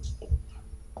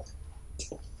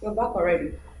 You're back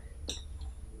already.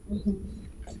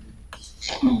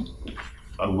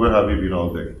 And where have you been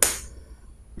all day?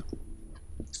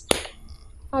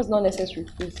 That's not necessary,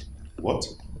 please. What?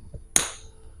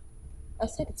 I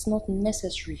said it's not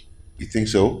necessary. You think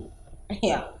so?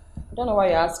 Yeah. I don't know why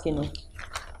you're asking.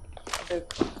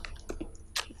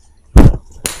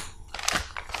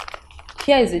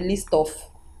 Here is a list of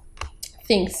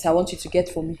things I want you to get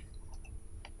for me.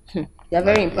 They are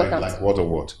very important. Like what or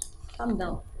what? Calm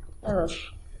down. Don't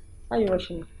rush. Why are you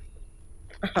rushing me?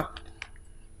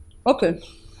 Okay.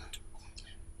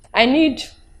 I need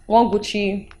one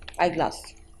Gucci eyeglass.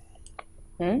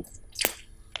 I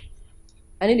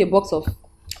need a box of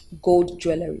gold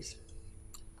jewelries.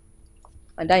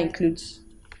 And that includes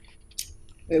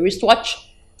a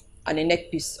wristwatch and a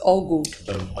neck piece, all gold.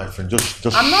 My friend, just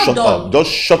I'm not shut done. up. Just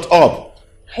shut up.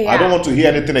 Yeah. I don't want to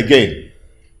hear anything again.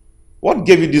 What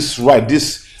gave you this right,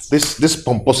 this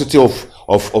pomposity of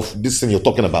this thing you're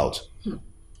talking about?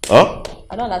 Huh?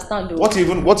 I don't understand though. What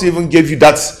even gave you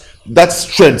that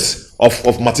strength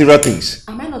of material things?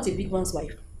 Am I not a big man's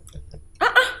wife?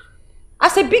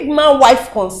 As a big man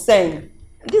wife concerned,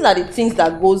 these are the things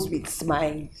that goes with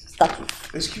my status.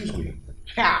 Excuse me.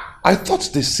 Yeah. I thought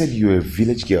they said you're a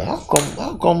village girl. How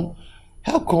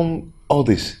come all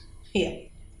this? Yeah.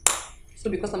 So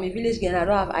because I'm a village girl, I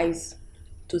don't have eyes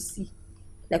to see.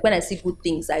 Like when I see good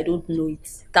things, I don't know it.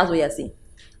 That's what you're saying.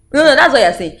 No, that's what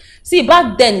you're saying. See,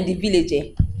 back then in the village,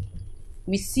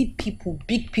 we see people,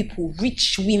 big people,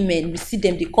 rich women, we see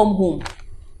them, they come home.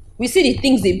 We see the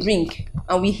things they bring,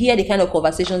 and we hear the kind of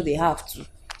conversations they have too.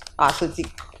 So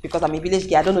because I'm a village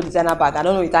girl, I don't know designer bag, I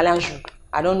don't know Italian shoe,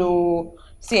 I don't know.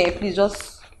 See, please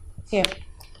just here.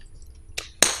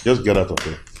 Just get out of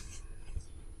here.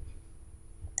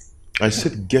 I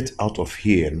said get out of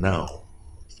here now.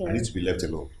 Sorry. I need to be left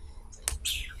alone.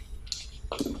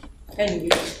 Anyway,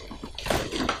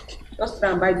 just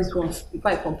try and buy this one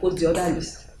before I compose the other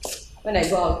list. When I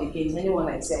go out again, anyone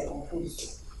I say I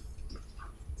compose.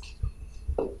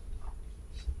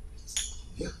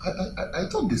 Yeah, I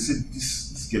thought they said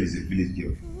this girl is a village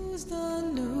girl. Who's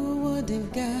don't know what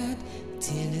they've got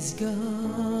till it's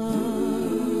gone.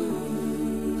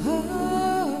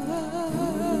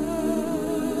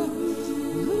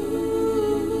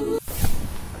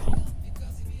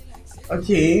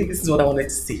 Okay, this is what I wanted to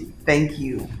say. Thank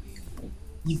you.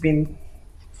 You've been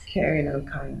caring and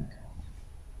kind.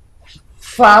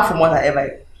 Far from what I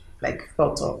ever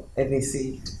thought of, ever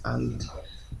said, and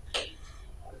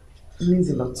it means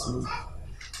a lot to me.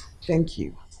 Thank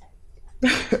you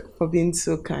for being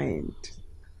so kind.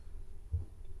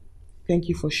 Thank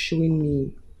you for showing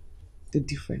me the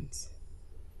difference.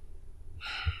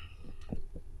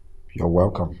 You're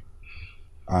welcome.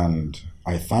 And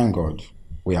I thank God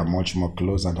we are much more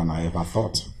closer than I ever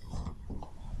thought.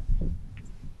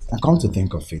 And come to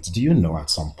think of it, do you know at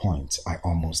some point I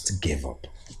almost gave up?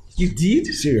 You did?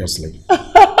 Seriously.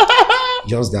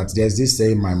 Just that there's this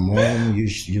saying my mom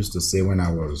used to say when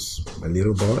I was a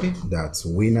little boy, that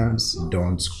winners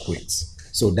don't quit.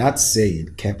 So that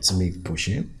saying kept me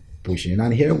pushing,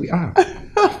 and here we are.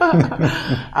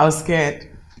 I was scared.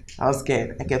 I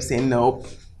kept saying nope,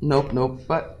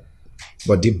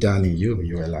 but deep down in you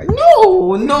were like,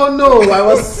 no. I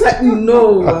was certain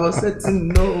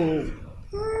no.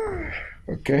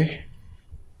 Okay.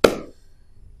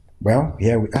 Well,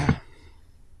 here we are.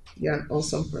 You're an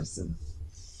awesome person.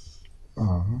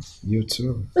 You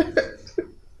too.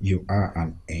 You are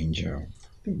an angel.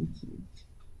 Thank you.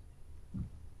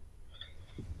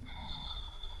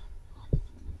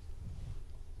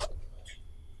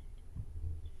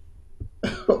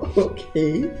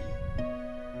 Okay.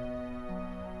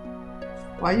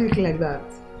 Why are you looking like that?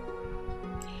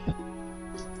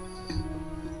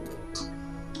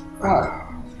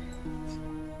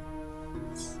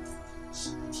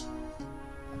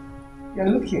 You're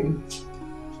looking.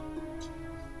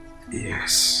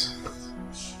 Yes.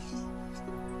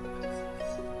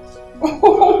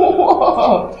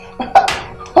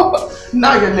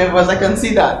 Now you're nervous, I can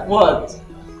see that. What?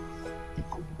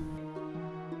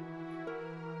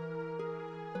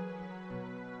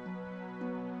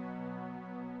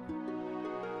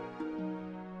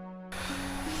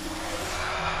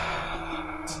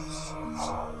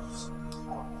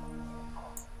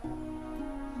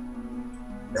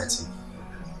 Betty.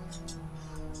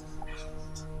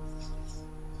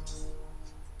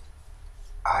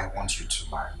 I want you to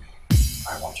marry me.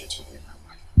 I want you to be my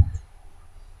wife.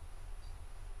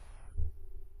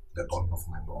 The bone of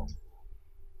my bone.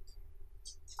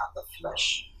 And the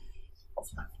flesh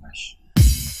of my flesh.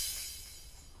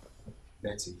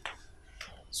 Betty.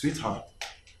 Sweetheart.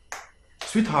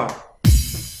 Sweetheart.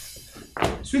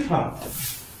 Sweetheart.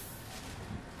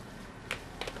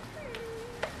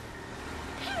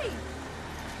 Hey!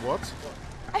 What?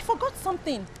 I forgot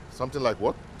something. Something like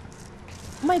what?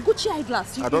 My Gucci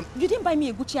eyeglass. You didn't buy me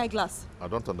a Gucci eyeglass. I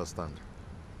don't understand.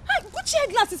 Hey, Gucci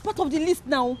eyeglass is part of the list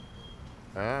now.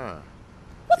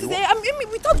 What is it? I mean,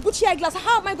 without Gucci eyeglass,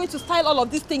 how am I going to style all of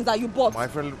these things that you bought? My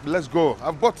friend, let's go.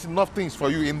 I've bought enough things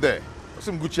for you in there.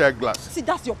 Some Gucci eyeglass. See,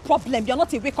 that's your problem. You're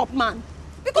not a wake-up man.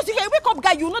 Because if you're a wake-up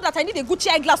guy, you know that I need a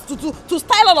Gucci eyeglass to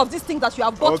style all of these things that you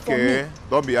have bought for me. Okay,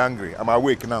 don't be angry. I'm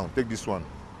awake now. Take this one.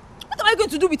 What am I going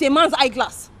to do with a man's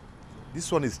eyeglass?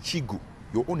 This one is Chigu.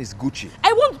 Your own is Gucci.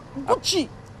 I want Gucci.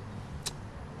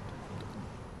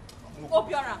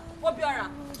 Obiora.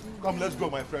 Come, let's go,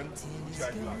 my friend. Gucci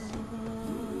eyeglass.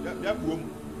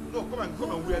 No, come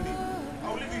and wear me.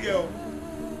 I'll leave you here.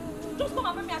 Just come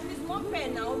and buy me at least one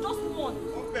pen now. Just one.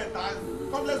 One pen,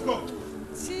 come, let's go.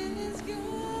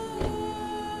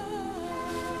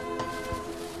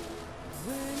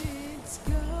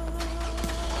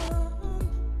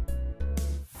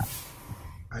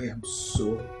 I am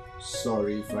so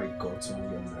sorry if I got on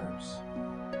your nerves.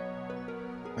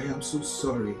 I am so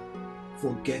sorry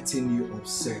for getting you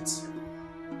upset.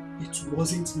 It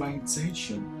wasn't my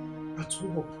intention at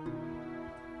all.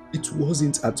 It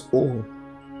wasn't at all.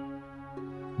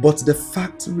 But the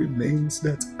fact remains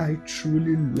that I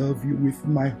truly love you with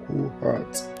my whole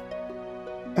heart.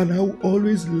 And I will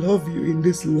always love you in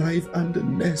this life and the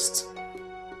next.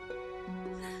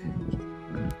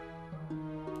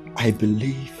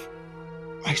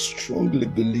 I strongly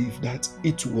believe that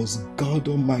it was God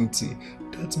Almighty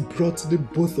that brought the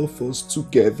both of us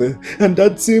together. And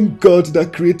that same God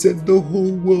that created the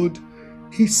whole world,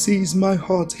 He sees my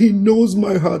heart. He knows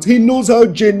my heart. He knows how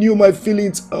genuine my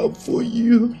feelings are for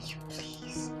you.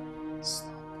 Please,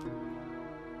 stop.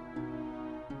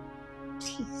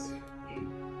 Please.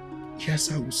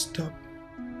 Yes, I will stop.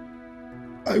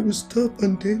 I will stop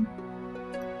and then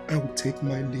I will take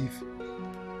my leave.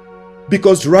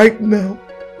 Because right now,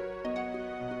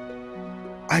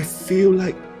 I feel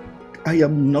like I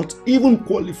am not even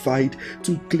qualified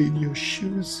to clean your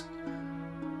shoes.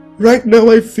 Right now,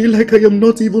 I feel like I am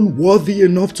not even worthy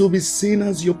enough to be seen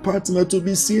as your partner, to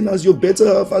be seen as your better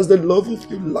half, as the love of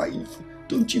your life.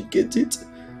 Don't you get it?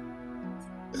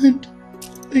 And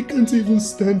I can't even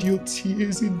stand your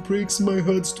tears. It breaks my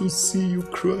heart to see you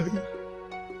cry.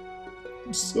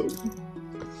 I'm sorry.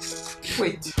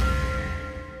 Wait.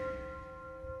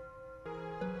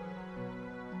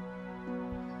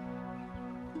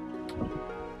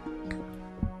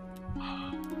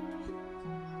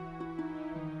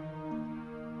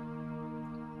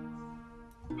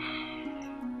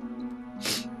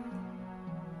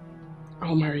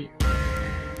 I'll marry you.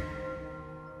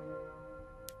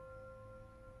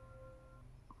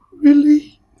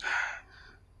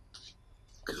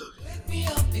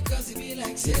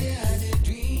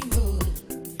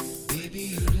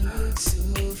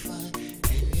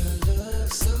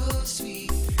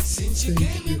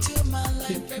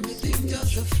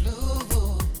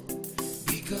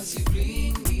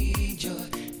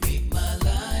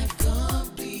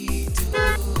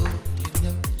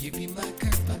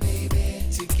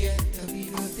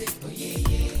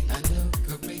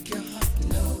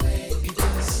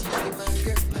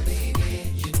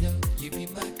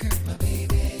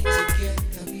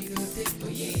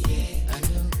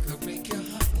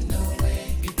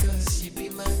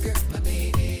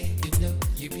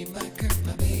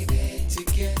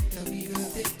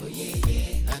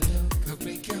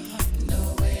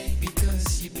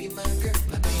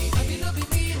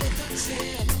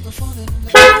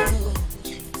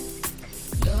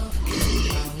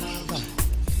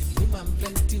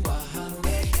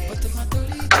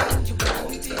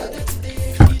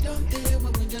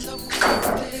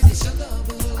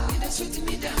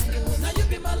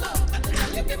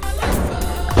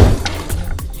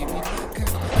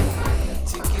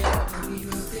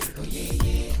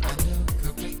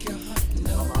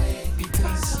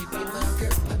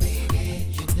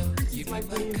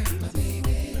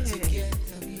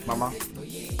 Mama,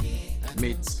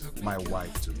 meet my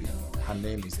wife to be. Her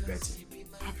name is Betty.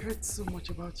 I've heard so much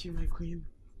about you, my queen.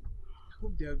 I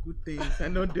hope they are good things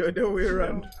and not the other way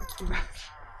around.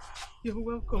 You're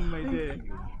welcome, my dear.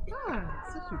 Ah,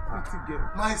 such a pretty girl.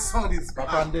 My son is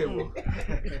Papa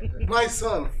back. My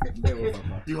son.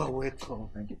 Papa. You are welcome.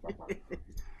 Thank you, Papa.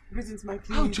 Greetings, my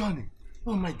queen. How, Johnny?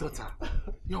 Oh, my daughter.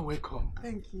 You're welcome.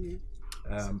 Thank you.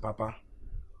 Papa,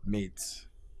 meet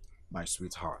my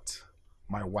sweetheart,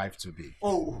 my wife to be.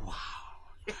 Oh, wow.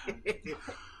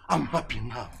 I'm happy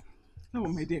now. No,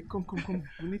 my dear, come.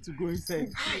 We need to go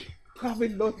inside. I have a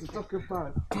lot to talk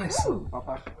about. My son.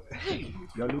 Papa,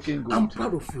 you're looking good. I'm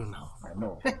proud of you now. I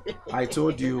know. I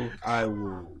told you I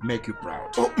will make you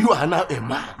proud. Oh, you are now a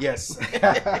man. Yes.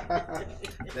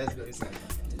 Let's go inside.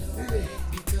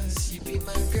 Because you be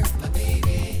my girl, my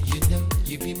baby. You know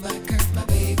you be my girl, my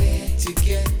baby.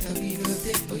 Together we know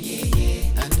that, oh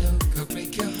yeah. I know, go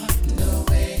break your heart, no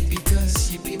way.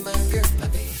 Because you be my girl, my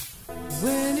baby.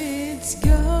 When it's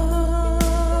gone,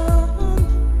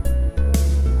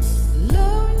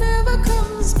 love never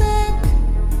comes back.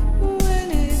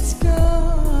 When it's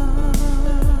gone,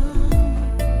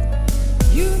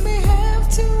 you may have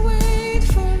to wait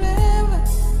forever,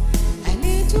 and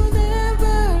it will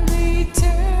never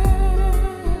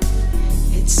return.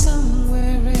 It's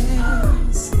somewhere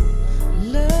else,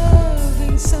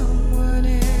 loving someone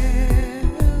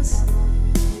else.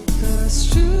 'Cause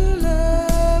true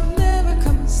love never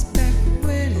comes back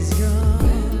when it's gone.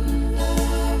 When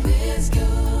love is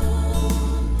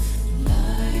gone,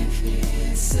 life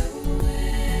is so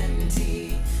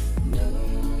empty. No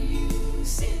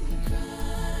use in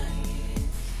crying.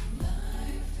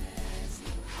 Life has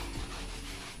no.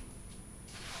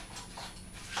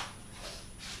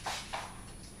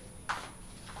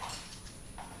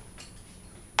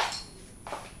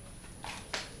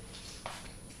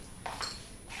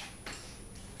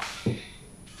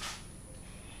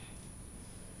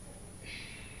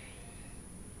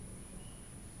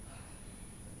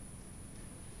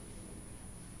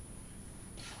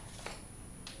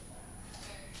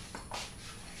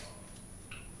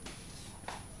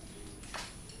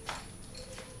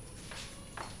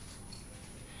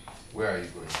 Where are you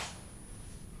going to?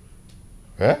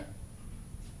 Eh?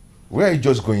 Where are you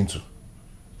just going to?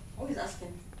 Who is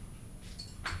asking?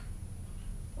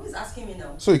 Who is asking me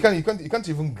now? So you can't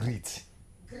even greet.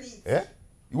 Greet. Eh?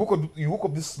 You woke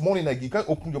up this morning like you can't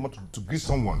open your mouth to greet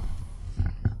someone.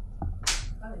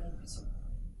 Why would I greet you?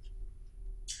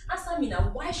 Answer me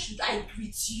now. Why should I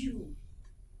greet you?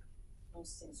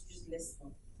 Nonsense. Useless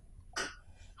one.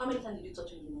 How many times did you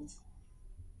touch me in the night?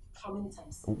 How many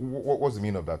times? What's the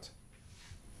meaning of that?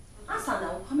 Answer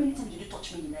now. How many times did you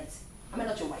touch me in the night? Am I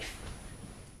not your wife?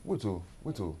 Wait.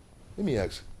 Let me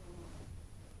ask.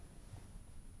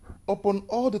 Upon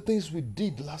all the things we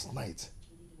did last night,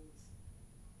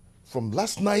 from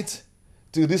last night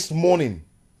till this morning,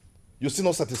 you're still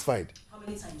not satisfied. How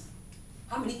many times?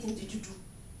 How many things did you do?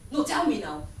 No, tell me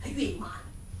now. Are you a man?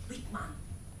 Weak man?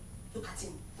 Look at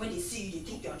him. When they see you, they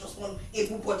think you are just one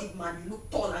able-bodied man. You look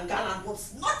tall and gallant, but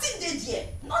nothing there, dear.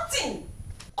 Nothing.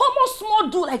 Common small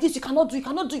do like this, you cannot do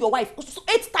your wife.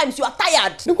 8 times you are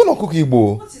tired. They're gonna cook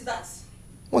Igbo. What is that?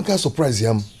 One can't surprise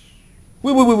him.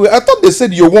 Wait. I thought they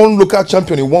said you're one local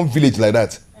champion in one village like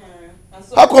that.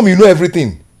 So how come you know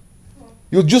everything?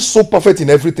 You're just so perfect in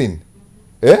everything.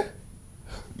 Eh?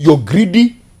 You're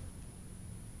greedy.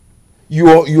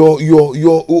 You're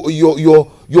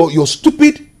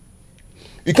stupid.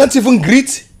 You can't even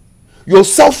greet. You're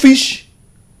selfish.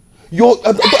 I don't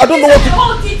know what to...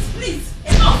 Hold it, please.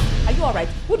 Enough. Are you alright?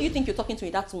 Who do you think you're talking to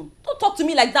in that room? Don't talk to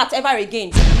me like that ever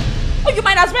again. Oh, you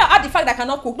might as well add the fact that I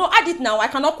cannot cook. No, add it now. I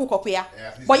cannot cook up here.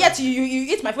 Yeah, but yet you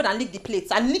eat my food and lick the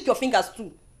plates and lick your fingers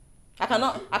too. I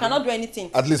cannot do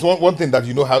anything. At least one thing that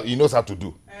he knows how to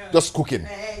do. Just cooking.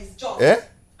 It's just. Eh?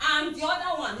 And the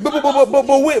other one. But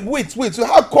wait. So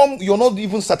how come you're not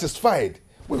even satisfied?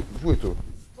 Wait. What do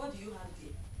you have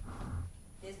there?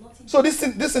 There's nothing. So this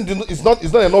thing is not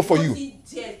enough for you.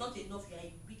 There is not enough. You are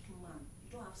a weak man.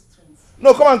 You don't have strength.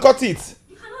 No, come and cut it.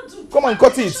 You cannot do. Come and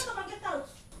cut it. Shut up and get out.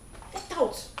 Get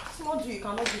out. Small do you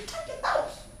cannot do. Get out.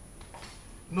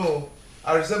 No,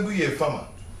 I resemble you a farmer.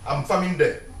 I'm farming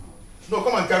there. No,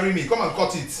 come and carry me. Come and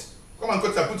cut it. Come and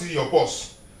cut it and put it in your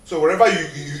purse. So wherever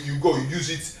you go, you use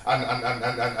it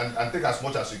and take as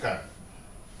much as you can.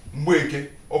 Mweke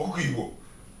or Kuku Igbo.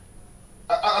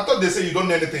 I thought they say you don't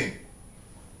know anything.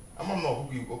 I'm not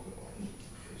Kuku Igbo.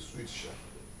 Sweet shit.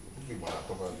 Kuku Igbo, I talk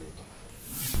about you.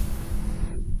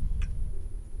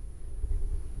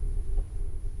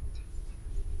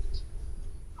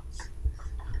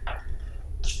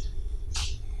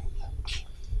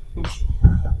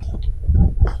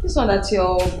 This one that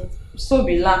you're so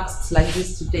relaxed like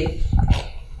this today.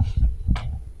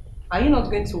 Are you not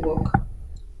going to work?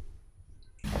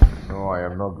 No, I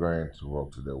am not going to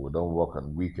work today. We don't work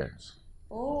on weekends.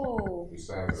 Oh.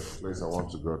 Besides, the place I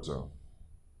want to go to.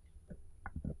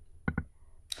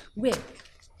 Where?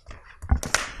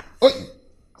 Oh,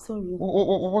 sorry.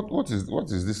 What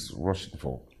is this rushing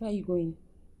for? Where are you going?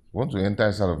 You want to enter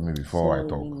inside of me before I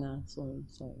talk? Nah, sorry.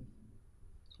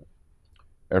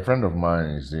 A friend of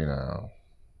mine is doing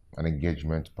an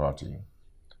engagement party,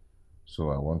 so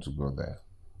I want to go there.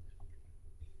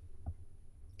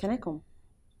 Can I come?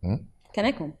 Hmm? Can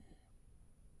I come?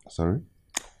 Sorry?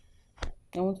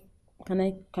 Can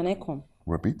I come?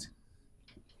 Repeat?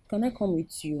 Can I come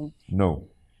with you? No.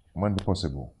 When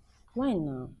possible. Why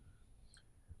now?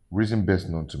 Reason best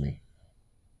known to me.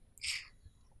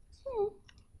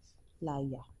 Liar.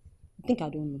 You think I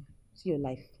don't know? See your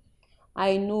life.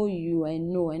 I know you. I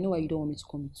know why you don't want me to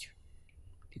come with you.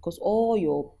 Because all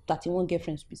your 31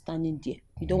 girlfriends will be standing there.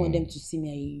 You don't want them to see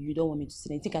me. You don't want me to see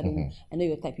them. You think I don't know? I know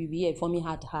your type. You'll be here for me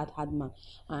hard man.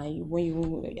 And when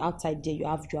you outside there, you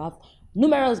have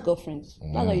numerous girlfriends.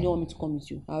 That's why you don't want me to come with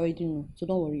you. I already know. So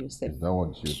don't worry yourself. Is that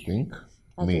what you think?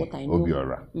 That's me, what I know.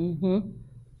 Obiora. I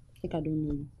think I don't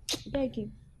know you.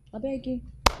 I beg you.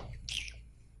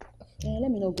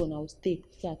 Let me not go now. Stay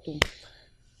at home.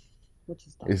 What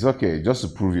is that? It's okay. Just to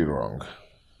prove you wrong,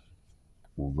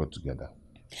 we'll go together.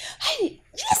 Hey,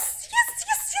 yes.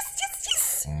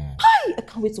 Hi, I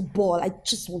can't wait to ball. I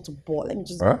just want to ball. Let me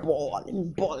just ball. Let me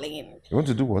ball in. You want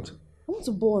to do what? I want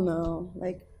to ball now.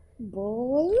 Like,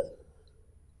 ball?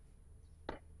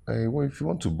 Hey, well, if you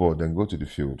want to ball, then go to the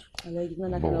field. Like, it's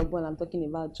not that kind of ball I'm talking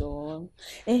about, John.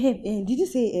 Did you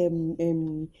say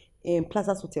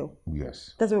Plaza's Hotel?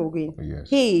 Yes. That's where we're going? Yes.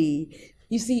 Hey,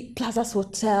 you see Plaza's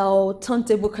Hotel,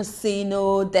 Turntable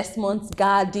Casino, Desmond's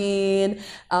Garden,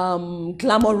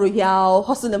 Glamour Royale,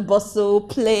 Hustle and Bustle,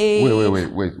 Play.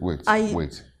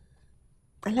 Wait.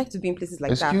 I like to be in places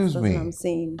like Excuse that. me. That's what I'm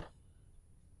saying.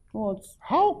 What?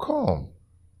 How come?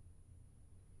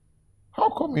 How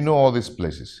come you know all these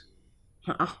places?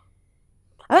 I've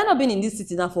not been in this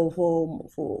city now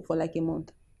for like a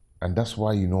month. And that's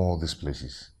why you know all these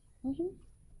places? Mm-hmm.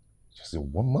 Just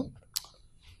in 1 month?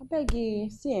 I beg you,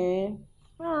 see,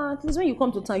 at least when you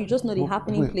come to town, you just know the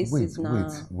happening places now.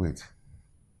 Wait.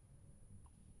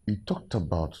 You talked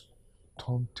about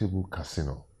Turntable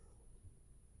Casino.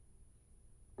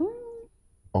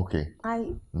 Okay.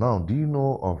 Now, do you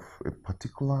know of a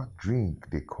particular drink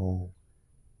they call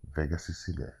Vega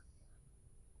Sicilia?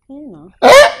 No.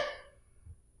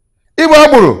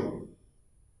 Ibu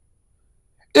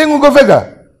Ingugo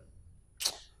Vega.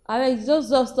 Just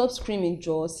stop screaming,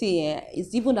 Joe. See,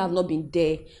 it's even that I've not been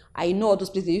there. I know all those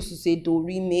places they used to say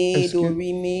Dorime.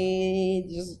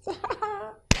 Just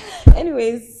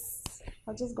anyways,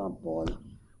 I'll just go and ball.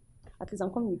 At least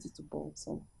I'm coming with you to ball,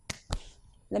 so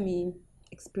let me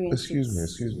experience. Excuse me.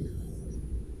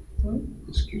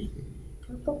 Excuse me.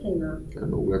 I'm talking now. I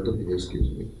know we are talking. Excuse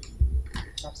me.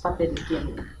 I've started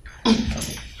again.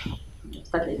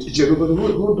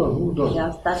 Hold on. Yeah,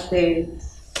 I've started.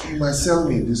 You might sell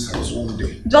me this house one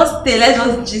day. Just stay. Let's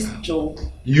just gist, Joe.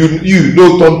 You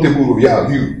know Turntable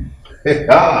Royale, you. Hey.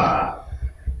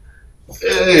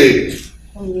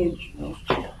 I'm here, Joe.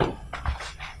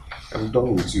 I'm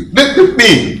done with you. Let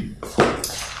me.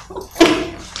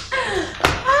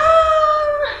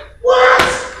 What?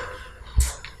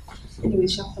 Anyway,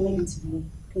 Shaq, let me to me.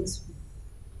 Please.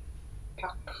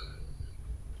 Pack.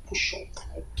 Push up.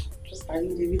 Just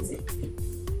arrange everything.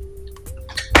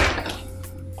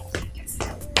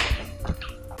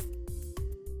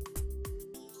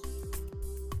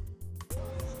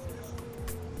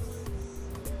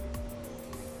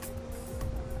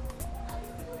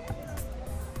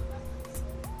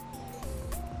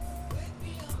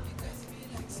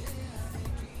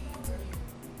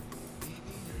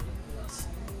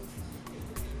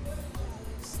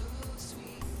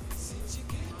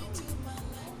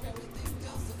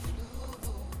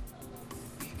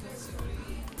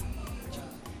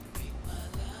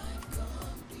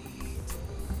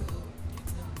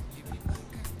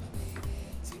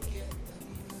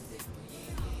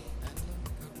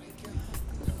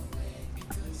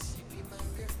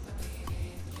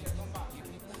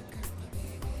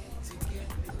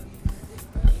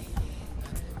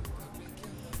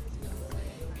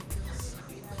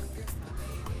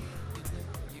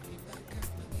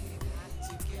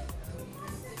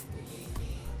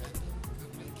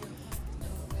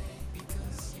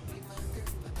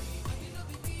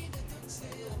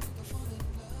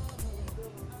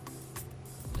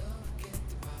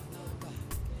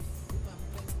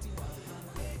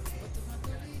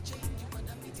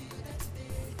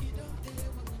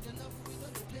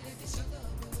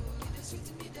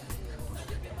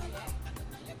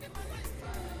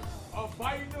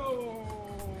 albino.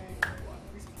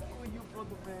 You brother,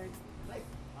 man.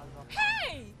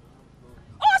 Hey!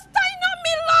 Ostaino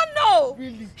Milano!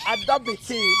 Really?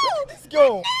 Adabeke. Let's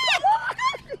go.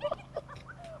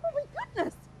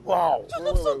 Wow. You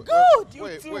look so good! You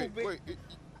Wait, too, wait, babe. wait.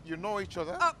 You know each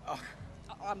other?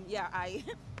 Yeah, I.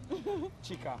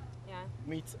 Chica, Yeah.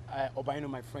 meet Obino,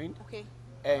 my friend. Okay.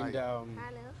 And Hello.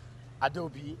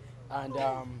 Adobe and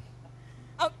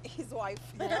His wife.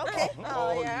 Yeah. Okay.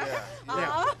 Oh, yeah.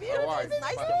 yeah. Beautiful. My wife.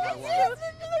 Nice My to meet wife. you. You look so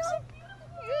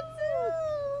beautiful. You too.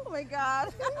 Oh my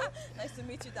God. Nice to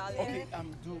meet you, darling. Okay,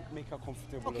 do make her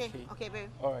comfortable, Okay, okay? okay, babe.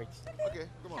 All right. Okay,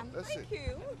 come on, let's Thank see.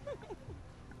 you.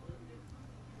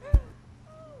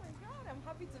 Oh my God, I'm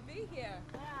happy to be here.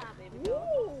 Yeah, baby.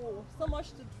 Ooh, so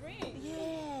much to drink.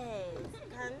 Yes.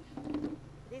 Can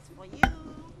this for you.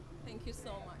 Thank you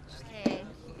so much. Okay.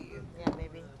 Thank you. Yeah,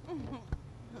 baby.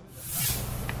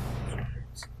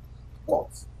 What?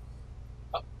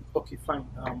 Okay, fine.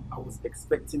 I was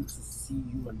expecting to see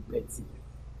you and Betty.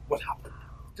 What happened?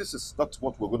 This is not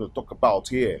what we're going to talk about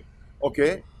here.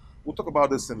 Okay? We'll talk about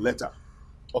this in later.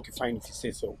 Okay, fine if you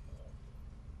say so.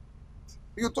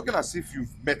 You're talking as if you've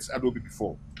met Adobe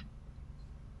before.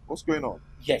 What's going on?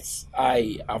 Yes,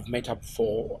 I have met her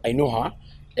before. I know her,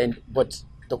 but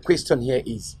the question here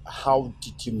is, how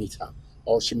did you meet her,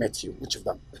 or she met you? Which of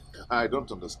them? I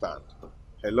don't understand.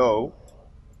 Hello?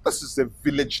 This is a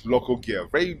village local girl,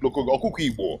 very local girl.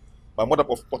 Okuku Igbo. My mother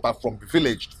brought her from the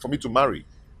village for me to marry.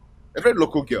 A very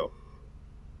local girl.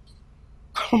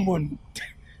 Come on,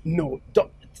 no,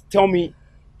 don't tell me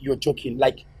you're joking.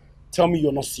 Like, tell me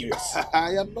you're not serious.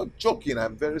 I am not joking.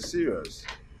 I'm very serious.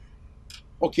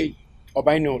 Okay,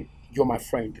 Obino, you're my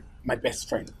friend, my best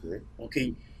friend.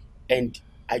 Okay, and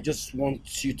I just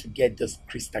want you to get this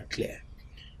crystal clear.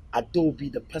 Adobe,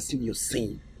 the person you're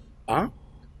seeing,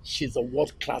 she's a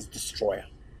world-class destroyer.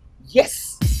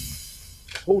 Yes.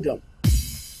 Hold on.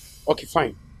 Okay,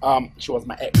 fine. She was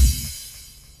my ex.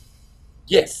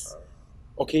 Yes.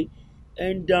 Okay,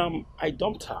 and I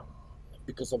dumped her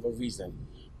because of a reason.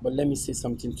 But let me say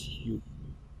something to you.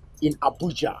 In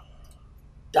Abuja,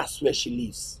 that's where she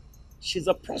lives. She's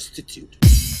a prostitute.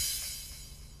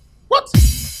 What?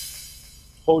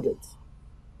 Hold it.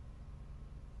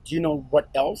 Do you know what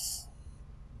else?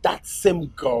 That same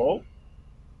girl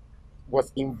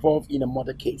was involved in a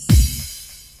murder case.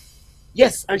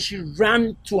 Yes, and she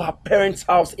ran to her parents'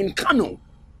 house in Kano.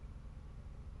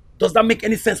 Does that make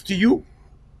any sense to you?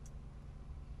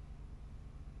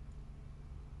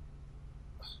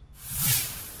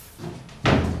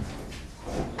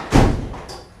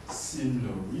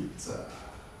 Senorita,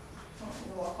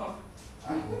 You're welcome.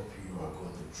 I hope you are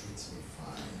going to treat me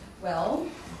fine. Well,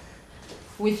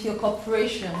 with your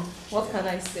cooperation, what can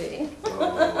I say?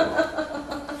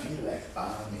 I feel like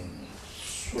I'm in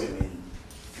swimming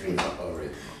river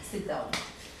already. Sit down.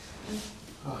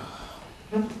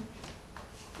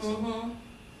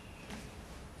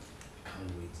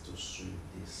 Can't wait to swim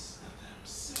this that I'm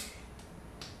saying.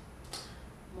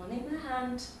 Money in the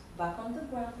hand, back on the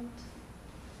ground.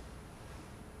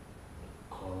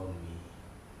 Call me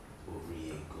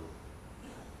Oriego.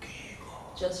 Okay.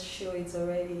 Just show it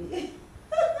already.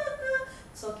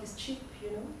 Talk is cheap,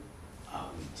 you know. I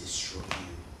will destroy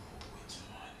you with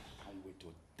money. I'm going to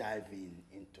dive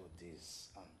into this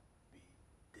and be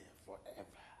there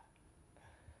forever.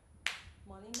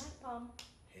 Money in my palm.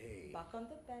 Hey. Back on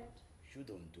the bed. You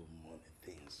don't do money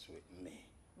things with me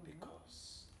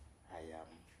because I am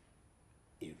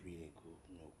a really good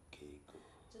no-kego.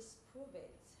 Just prove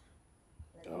it.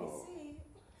 Let me Oh, see.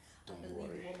 don't I believe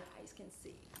worry. what my eyes can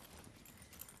see.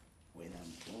 When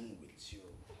I'm done with you,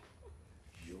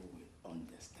 you will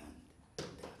understand that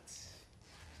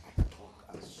I talk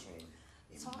and swim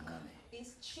in Talk money.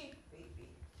 is cheap, baby.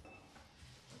 I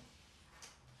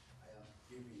am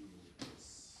giving you this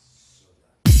so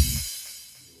that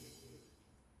you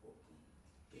will open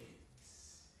gates.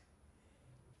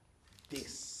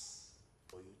 This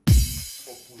for you to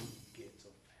open gates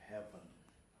of heaven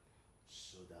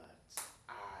so that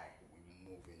I will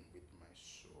move in with my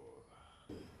soul.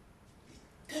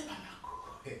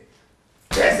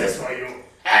 This is for you.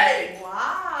 Hey!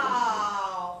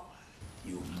 Wow!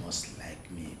 You must like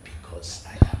me because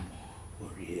I am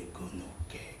Oriego no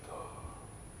Kego.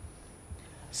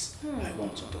 I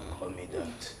want you to call me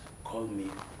that. Call me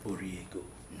Oriego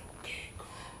no Kego.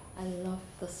 I love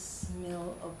the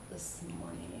smell of this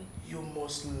money. You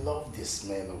must love the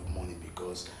smell of money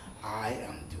because I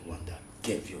am the one that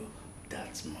gave you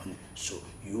that money. So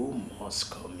you must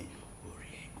call me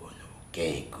Oriego no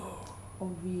Kego.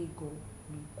 Oriego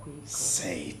Nukwego.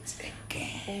 Say it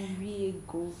again.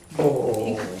 Oriego Oh,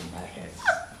 Nukwego. my head.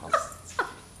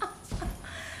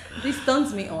 This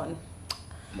turns me on.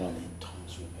 Money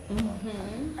turns women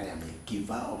on. I am a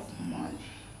giver of money.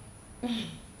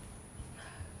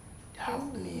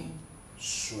 Help me,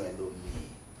 swallow me,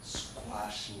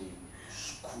 squash me,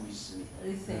 squeeze me.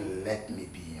 Listen. Let me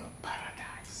be in your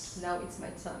paradise. Now it's my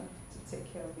turn to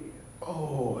take care of you.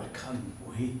 Oh, I can't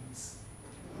wait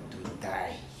to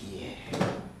die here.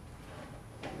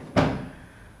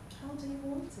 How do you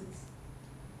want it?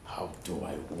 How do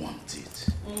I want it?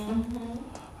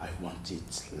 I want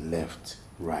it left,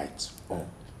 right, up,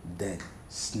 then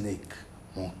snake,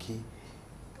 monkey,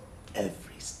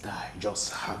 every style.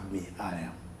 Just have me.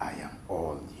 I am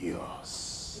all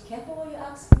yours. Be careful what you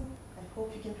ask for. I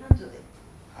hope you can handle it.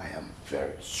 I am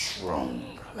very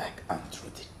strong, like Andrew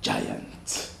the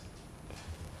Giant.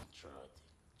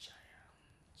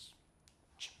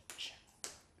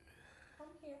 Come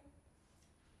here.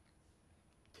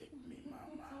 Take me,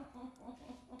 Mama.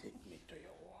 Take me to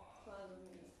your wall. Follow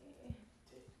me.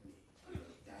 Take me to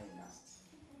your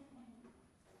dynasty.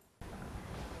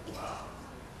 Wow,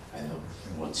 I love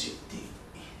what you did.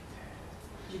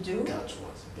 You do? That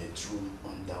was bedroom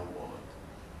underworld.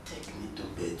 Take me to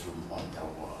bedroom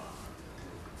underworld.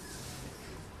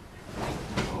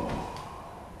 Oh,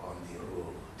 on the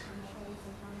road.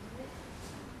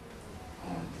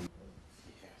 On the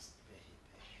yes, baby.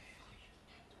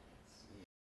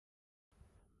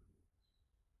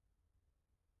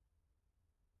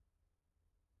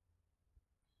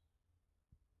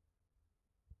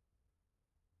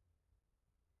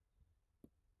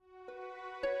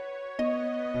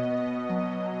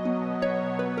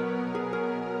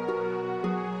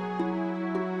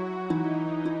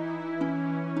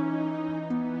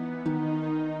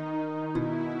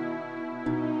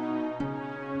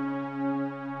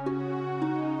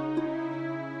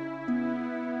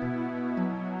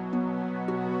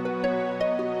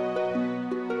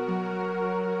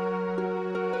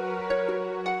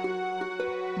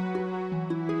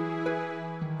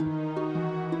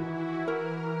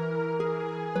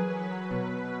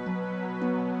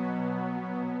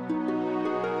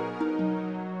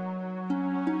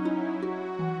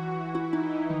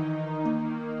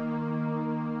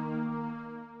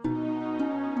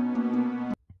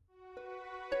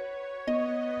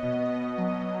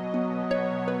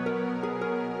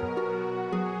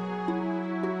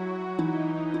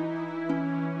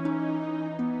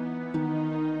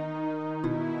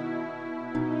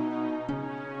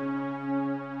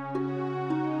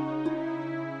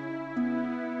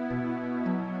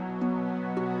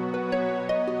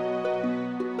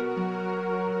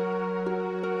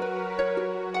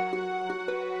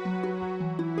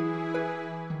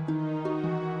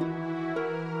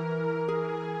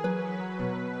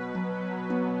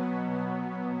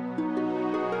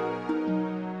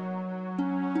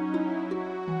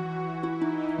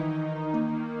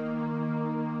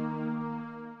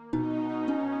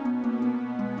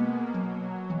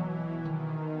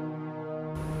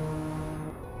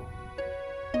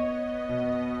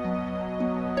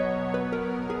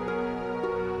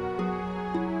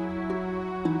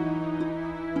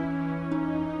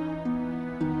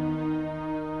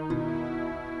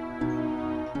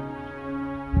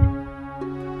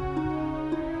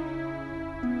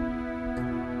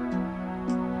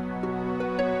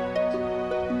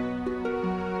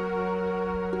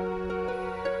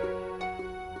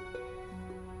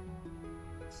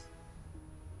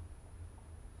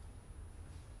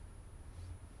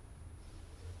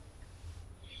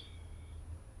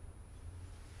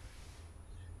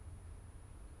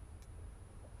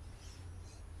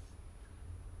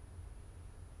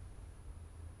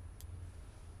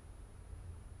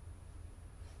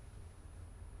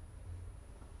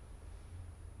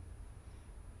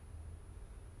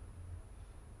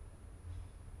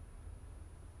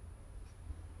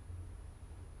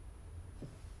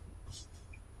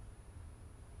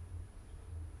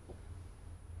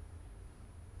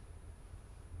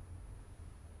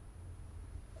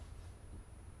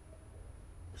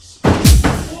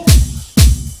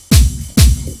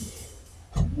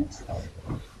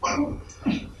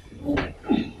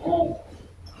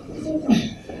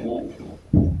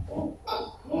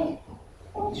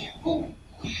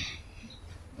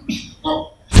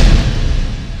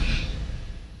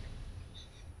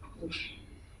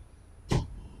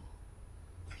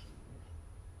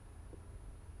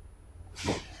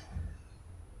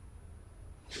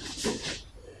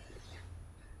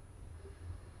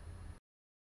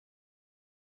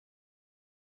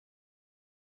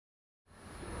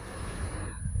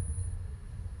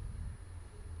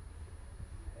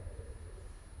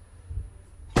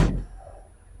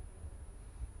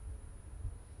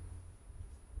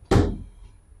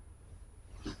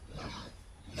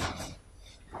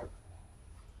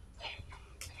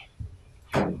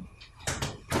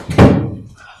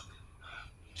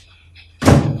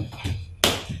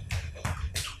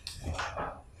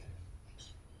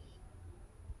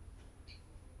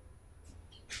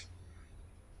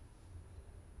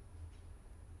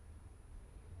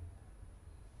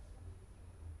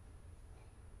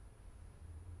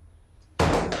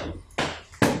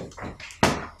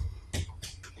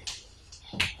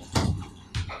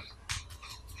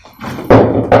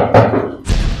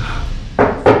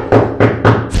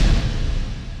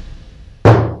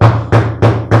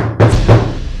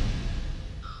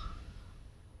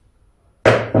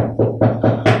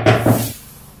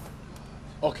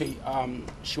 Okay,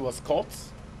 she was caught,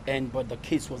 but the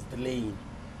case was delaying.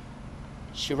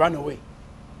 She ran away.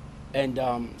 And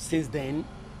since then,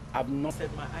 I've not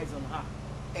set my eyes on her.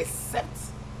 Except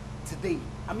today.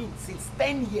 I mean, since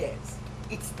 10 years.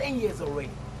 It's 10 years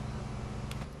already.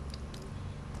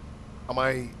 Am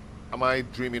I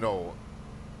dreaming or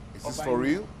is this for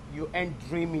real? You ain't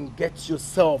dreaming. Get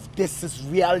yourself. This is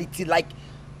reality. Like,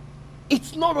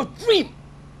 it's not a dream.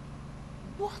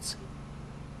 What?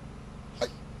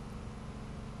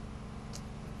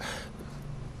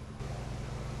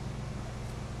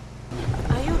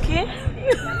 Are you okay?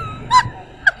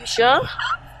 You sure?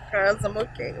 Yes, I'm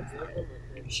okay.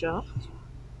 You sure?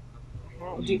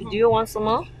 Do you want some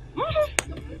more?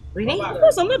 Really? Of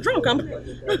course, I'm not drunk.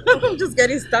 I'm just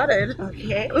getting started.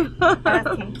 Okay. I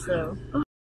think so.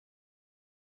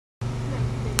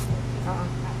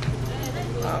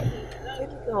 Take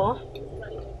it go.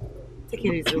 Take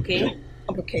it easy, okay?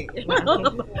 I'm okay.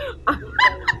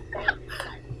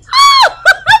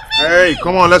 Hey,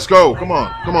 come on, let's go. Come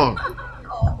on, come on.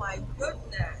 Oh my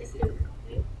goodness.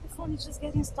 The phone is just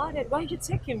getting started. Why are you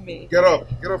taking me? Get up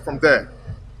from there.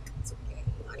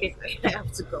 Okay, I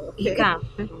have to go. Okay? you can.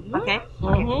 Okay?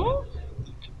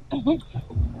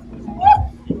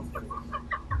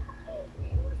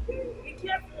 Be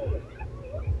careful.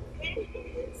 Okay?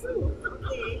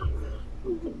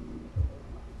 Okay.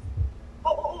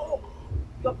 Oh.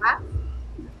 Your back?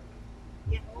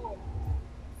 Yeah.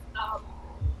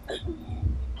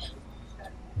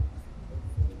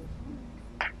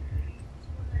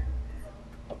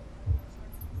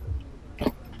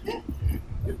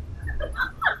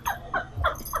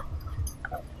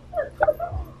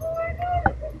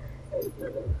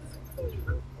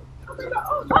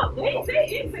 Easy.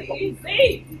 Take it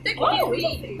easy.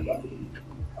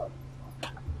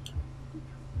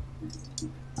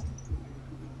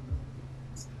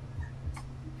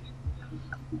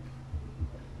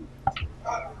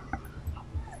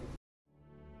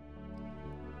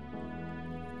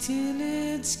 Till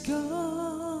it's gone,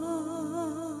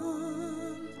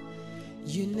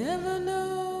 you never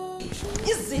know.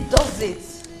 Easy does it.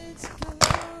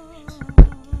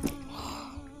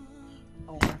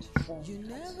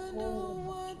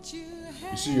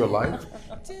 You see your life?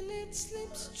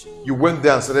 You went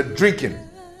there and started drinking.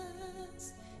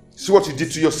 See what you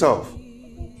did to yourself.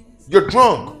 You're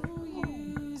drunk.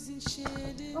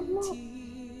 I'm not you.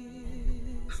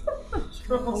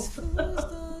 Come on.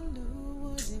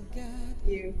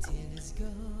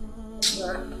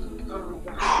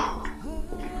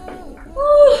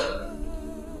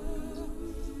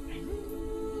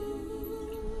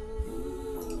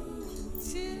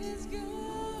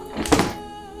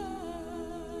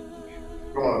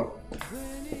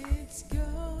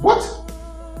 What?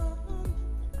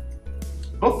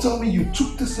 Don't tell me you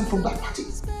took this thing from that party.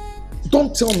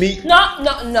 Don't tell me.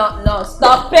 No.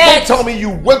 Stop it. Don't tell me you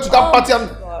went to that party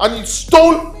and you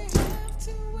stole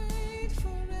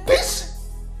this.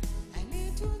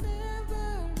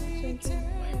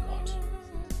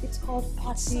 It's called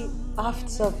party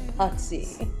after party.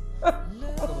 What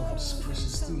kind of disgrace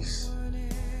is this?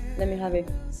 Let me have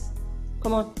it.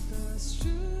 Come on.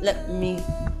 Let me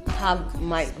have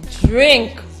my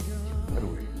drink.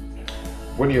 Anyway,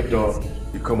 when you're done,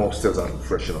 you come upstairs and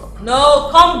freshen up. No,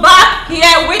 come back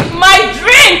here with my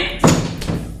drink.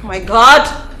 Oh my God.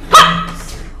 Ha!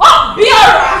 Oh,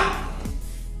 Biora!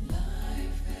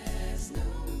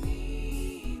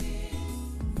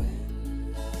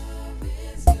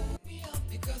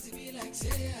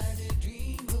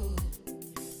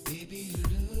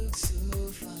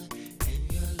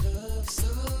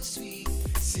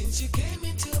 Since you came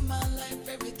into my life,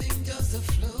 everything just a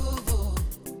flow.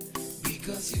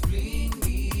 Because you bring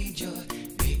me joy,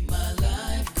 make my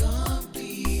life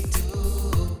complete.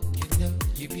 Oh, you know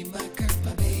you be my girl,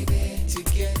 my baby.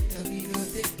 Together we go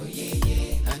there, oh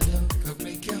yeah. I know go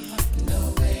break your heart,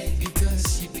 no way.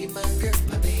 Because you be my girl,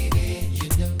 my baby. You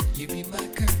know you be my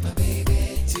girl, my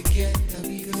baby. Together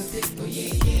we go there, oh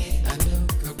yeah. I know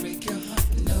go break your heart,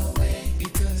 no way.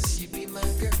 Because you be my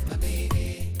girl, my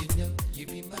baby. You know you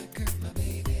be my girl, my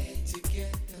baby.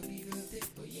 Together we go there,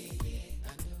 oh yeah.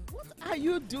 What are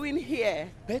you doing here?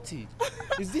 Betty,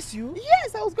 is this you?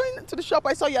 Yes, I was going to the shop.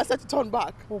 I saw you. I said to turn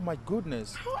back. Oh my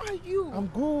goodness. How are you? I'm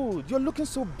good. You're looking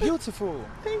so beautiful.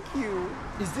 Thank you.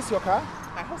 Is this your car?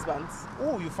 My husband's.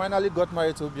 Oh, you finally got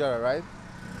married to Obiora, right?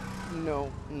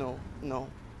 No,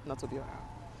 not Obiora.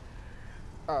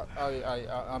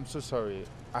 I'm so sorry.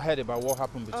 I heard about what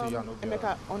happened between you and Obiora.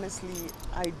 Emeka, honestly,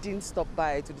 I didn't stop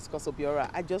by to discuss Obiora.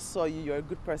 I just saw you. You're a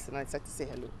good person. I decided to say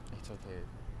hello. It's okay.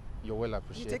 You're well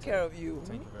appreciated. You take care of you.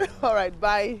 Thank you very much. All right,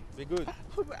 bye. Be good.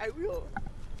 I will.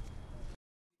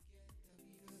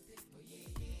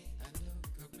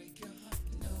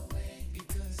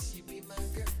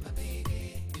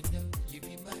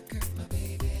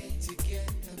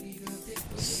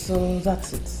 So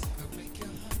that's it.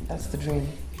 That's the dream.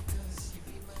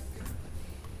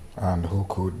 And who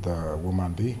could the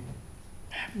woman be?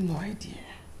 I have no idea.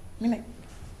 I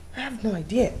have no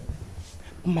idea.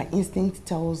 My instinct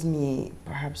tells me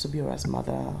perhaps Obiора's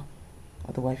mother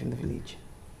or the wife in the village.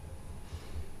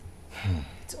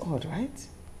 It's odd, right?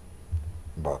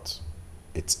 But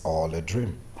it's all a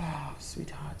dream. Oh,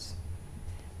 sweetheart.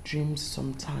 Dreams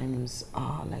sometimes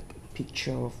are like a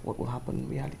picture of what will happen in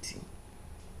reality.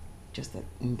 Just that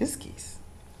in this case,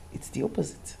 it's the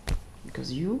opposite.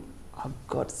 Because you are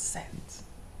God sent.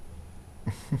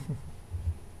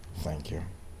 Thank you.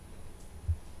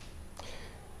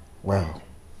 Well,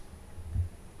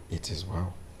 it is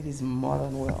well. It is more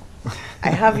than well. I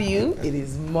have you, it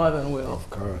is more than well. Of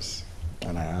course.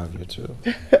 And I have you too.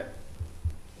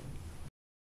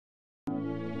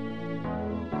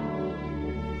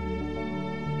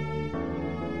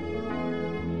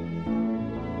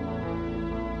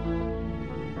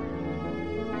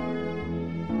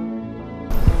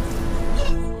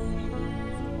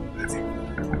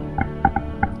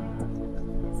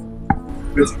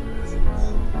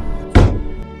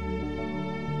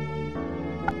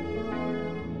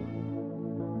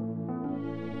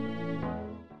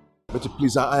 Betty,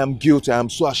 please, I am guilty. I am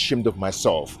so ashamed of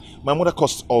myself. My mother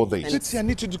caused all this. Betty, I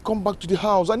need you to come back to the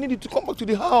house. I need you to come back to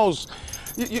the house.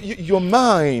 You're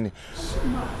mine.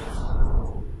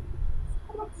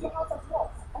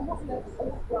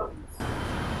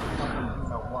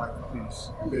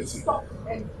 Betty.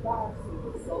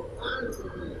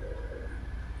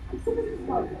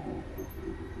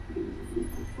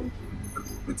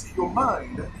 Betty, you're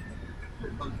mine. You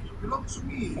belong to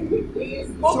me.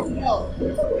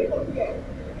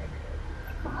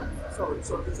 Sorry,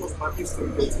 this was my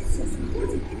mistake.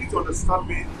 Betty, you need to understand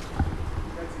me.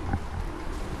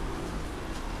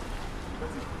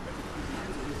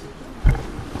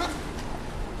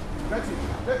 Betty.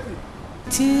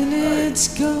 Till it's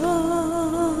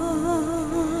gone,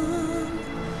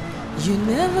 you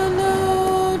never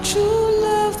know true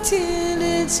love till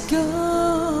it's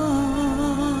gone.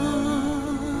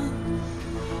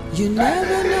 You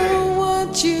never know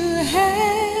what you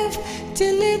have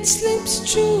till it slips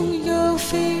through your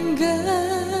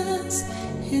fingers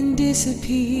and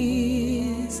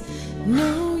disappears.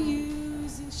 No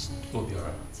use in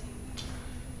Obiora,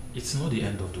 it's not the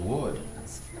end of the world.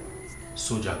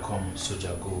 Soldier come,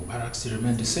 soldier go, barracks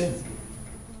remain the same.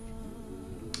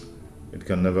 It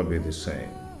can never be the same.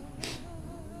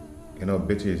 You know,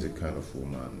 Betty is the kind of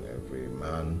woman every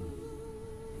man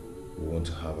will want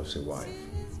to have as a wife.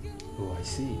 Oh, I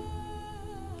see.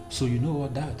 So you know all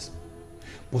that.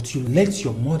 But you let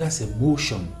your mother's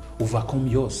emotion overcome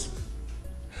yours.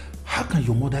 How can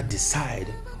your mother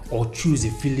decide or choose a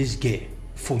village girl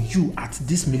for you at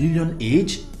this millennium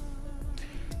age?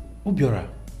 Obiora,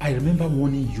 I remember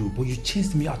warning you, but you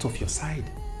chased me out of your side.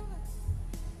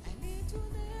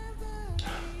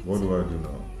 What do I do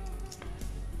now?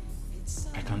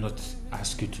 I cannot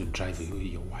ask you to drive away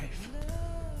your wife.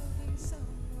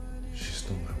 She's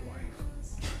not my wife.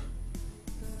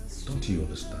 Don't you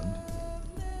understand?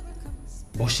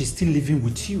 But she's still living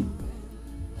with you.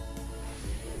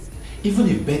 Even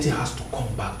if Betty has to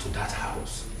come back to that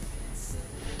house,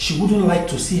 she wouldn't like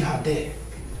to see her there.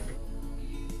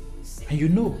 And you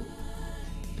know.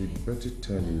 Did Betty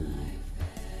tell you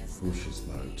who she's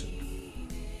married to?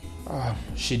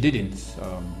 She didn't.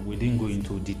 We didn't go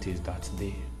into details that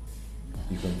day.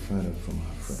 You can find out from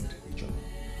her friend, John.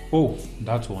 Oh,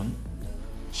 that one.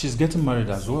 She's getting married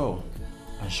as well.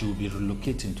 And she will be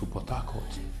relocating to Port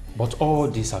Harcourt. But all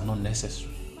these are not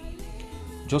necessary.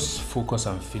 Just focus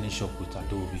and finish up with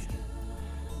Adobe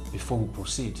before we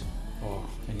proceed or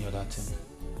any other thing.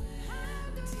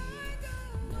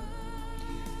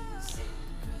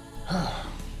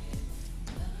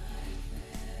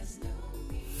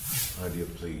 My dear,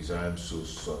 please, I am so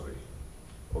sorry.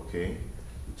 Okay?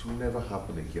 It will never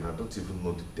happen again. I don't even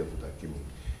know the devil that came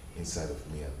inside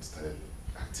of me and started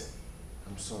acting.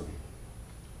 I'm sorry.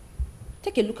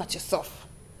 Take a look at yourself.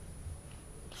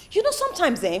 You know,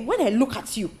 sometimes when I look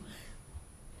at you,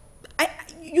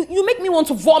 you make me want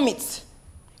to vomit.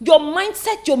 Your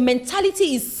mindset, your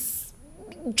mentality is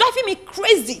driving me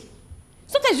crazy.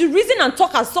 Sometimes you reason and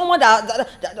talk as someone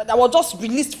that was just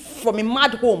released from a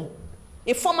mad home.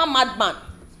 A former madman.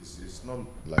 It's not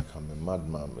like I'm a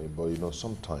madman, but you know,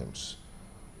 sometimes,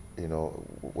 you know,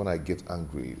 when I get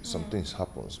angry, some things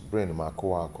happens. Brain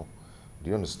do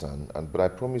you understand? But I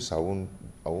promise I won't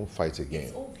fight again.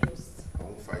 It's obvious. I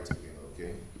won't fight again,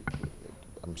 okay?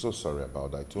 I'm so sorry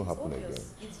about that. It won't happen obvious. again.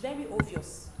 It's very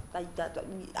obvious. That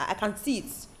I can see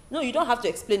it. No, you don't have to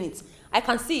explain it. I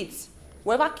can see it.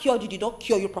 Whoever cured you did not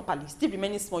cure you properly. Still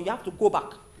remaining small. You have to go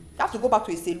back. You have to go back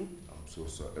to Eselu. I'm so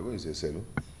sorry. Where is Eselu?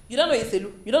 You don't know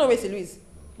Eselu. You don't know where Eselu is.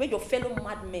 Where your fellow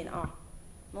madmen are.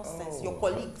 Nonsense. Your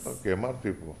colleagues. Okay, mad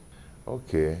people.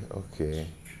 Okay.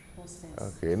 Nonsense.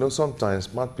 Okay. You know,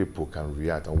 sometimes mad people can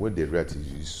react, and when they react,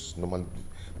 is normally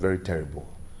very terrible.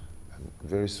 And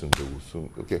very soon they will soon.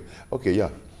 Okay, yeah.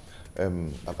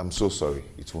 I'm so sorry.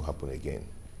 It won't happen again.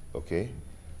 Okay.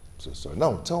 So sorry.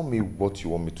 Now tell me what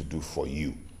you want me to do for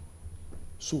you,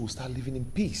 so we'll start living in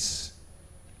peace.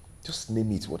 Just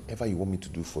name it, whatever you want me to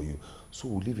do for you, so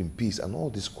we'll live in peace, and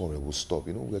all this quarrel will stop.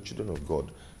 You know, we are children of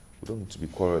God. We don't need to be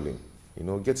quarreling. You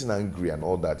know, getting angry and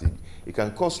all that. It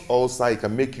can cause ulcer. It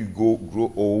can make you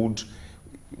grow old,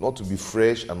 not to be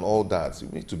fresh and all that. You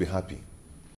need to be happy.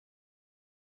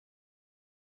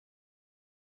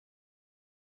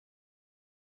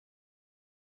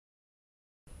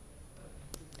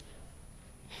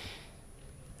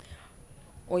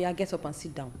 Oh yeah, get up and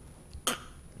sit down.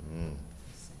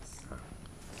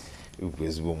 You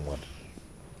please go mad.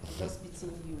 I'm just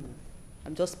pitying you.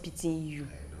 I'm just pitying you.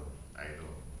 I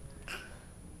know.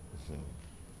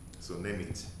 So name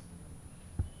it.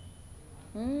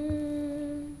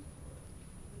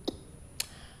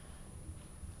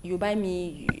 You buy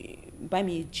me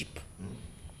a Jeep.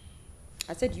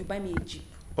 I said you buy me a Jeep.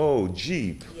 Oh,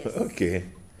 Jeep. Yes. Okay.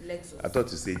 Lexus. I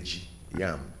thought you said G.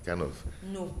 Yam, kind of.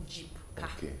 No, Jeep. Car.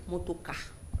 Okay. Motor car.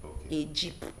 Okay. A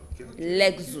Jeep. Okay.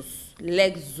 Lexus.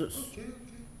 Okay.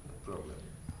 No problem.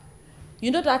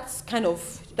 You know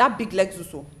that big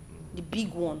Lexus, the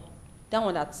big one, that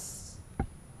one that's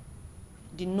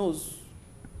the nose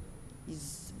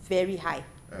is very high.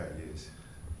 Yes.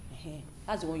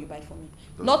 That's the one you buy for me.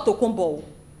 Not Tokumbo.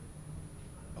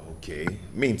 Okay.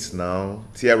 Mint now.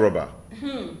 Tear rubber.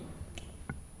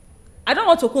 I don't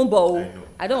want Tokumbo. I know.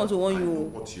 I don't want to warn you. I know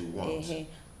what you want.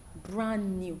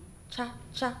 Brand new. Cha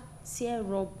tear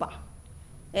rubber.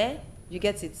 You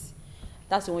get it?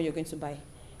 That's the one you're going to buy.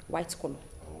 White color.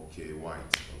 Okay, white.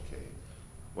 Okay.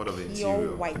 What of the Pure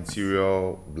interior? white.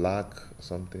 Interior black or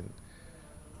something?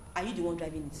 Are you the one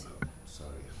driving it? Sorry.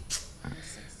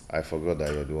 I forgot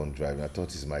that you're the one driving. I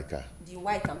thought it's my car. The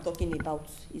white I'm talking about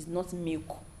is not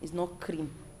milk. It's not cream.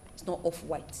 It's not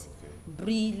off-white. Okay.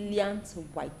 Brilliant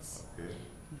white. Okay.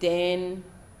 Then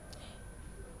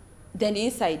the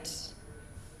inside.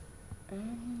 I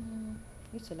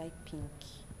used to like pink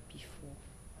before.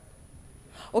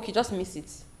 Okay, just mix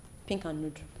it. Pink and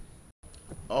nude.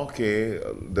 Okay,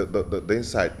 the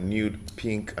inside nude,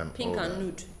 pink and Pink all and that.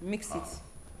 nude. Mix it.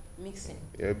 Mix it.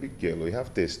 You're a big girl. You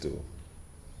have taste too.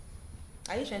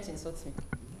 Are you trying to insult me?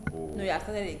 Oh. No, you have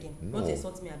started again. You want to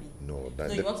insult me, Abi? No, No,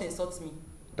 you want to insult me.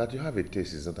 That you have a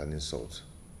taste is not an insult.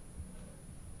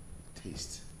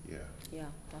 Taste, yeah. Yeah,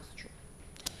 that's true.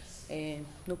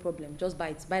 No problem. Just buy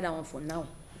it. Buy that one for now.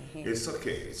 It's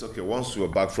okay. It's okay. Once you're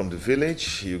back from the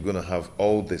village, you're gonna have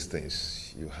all these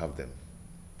things. You have them.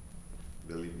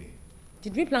 Believe me.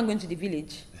 Did we plan going to the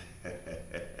village?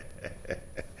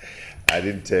 I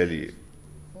didn't tell you.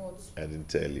 What? I didn't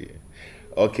tell you.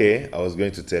 Okay, I was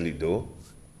going to tell you though.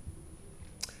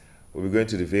 We'll be going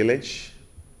to the village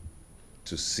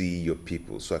to see your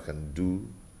people so I can do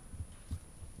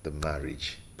the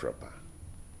marriage proper.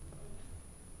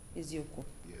 Is Yoko?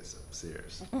 Yes, I'm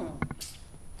serious.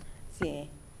 See,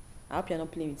 I hope you're not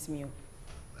playing with me.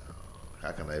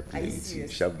 How can I play Are you with you?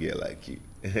 serious? Sharp girl like you.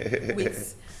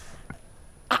 Wait.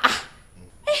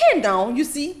 Now, you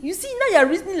see, now you're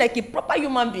reasoning like a proper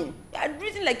human being. You're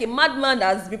reasoning like a madman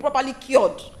that has been properly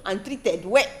cured and treated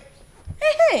well.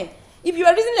 If you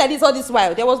were reasoning like this all this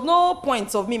while, there was no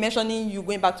point of me mentioning you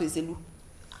going back to Iselu.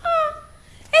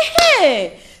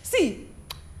 See,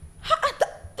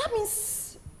 that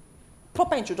means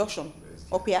proper introduction.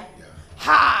 Okay? Yeah.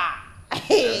 Ha!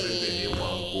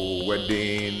 Everything,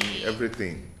 wedding,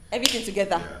 everything. Everything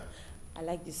together. Yeah. I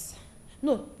like this.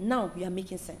 No, now you are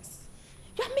making sense.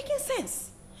 You are making sense.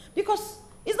 Because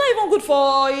it's not even good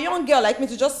for a young girl like me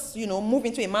to just, move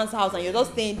into a man's house and you're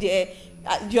just staying there.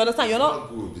 Do you understand? You're not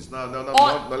good. It's not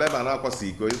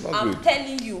it's not I'm good.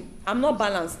 telling you, I'm not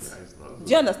balanced. Yeah, it's not good.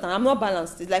 Do you understand? I'm not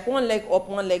balanced. It's like one leg up,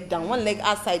 one leg down, one leg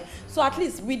outside. So at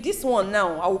least with this one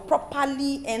now, I will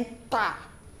properly enter.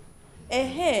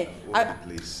 I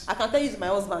can tell you it's my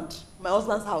husband's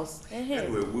house. Anyway,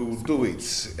 we will do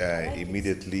it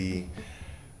immediately.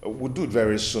 We'll do it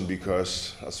very soon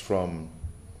because as from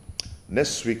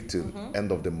next week till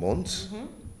end of the month,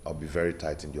 I'll be very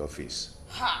tight in the office.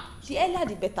 The earlier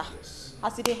the better. Yes.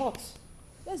 As it is hot.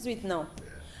 Let's do it now.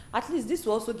 At least this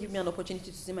will also give me an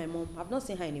opportunity to see my mom. I've not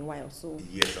seen her in a while, so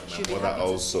Yes, and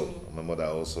my mother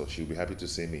also. She'll be happy to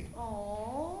see me.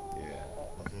 Aww. Yeah.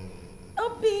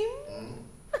 Obim.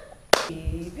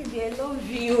 Hey, baby, I love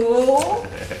you.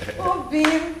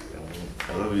 Obim.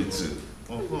 I love you too.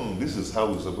 This is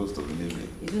how we're supposed to be living.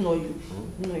 It's not you.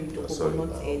 It's not you, Sorry not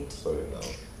now. Ed. Sorry now.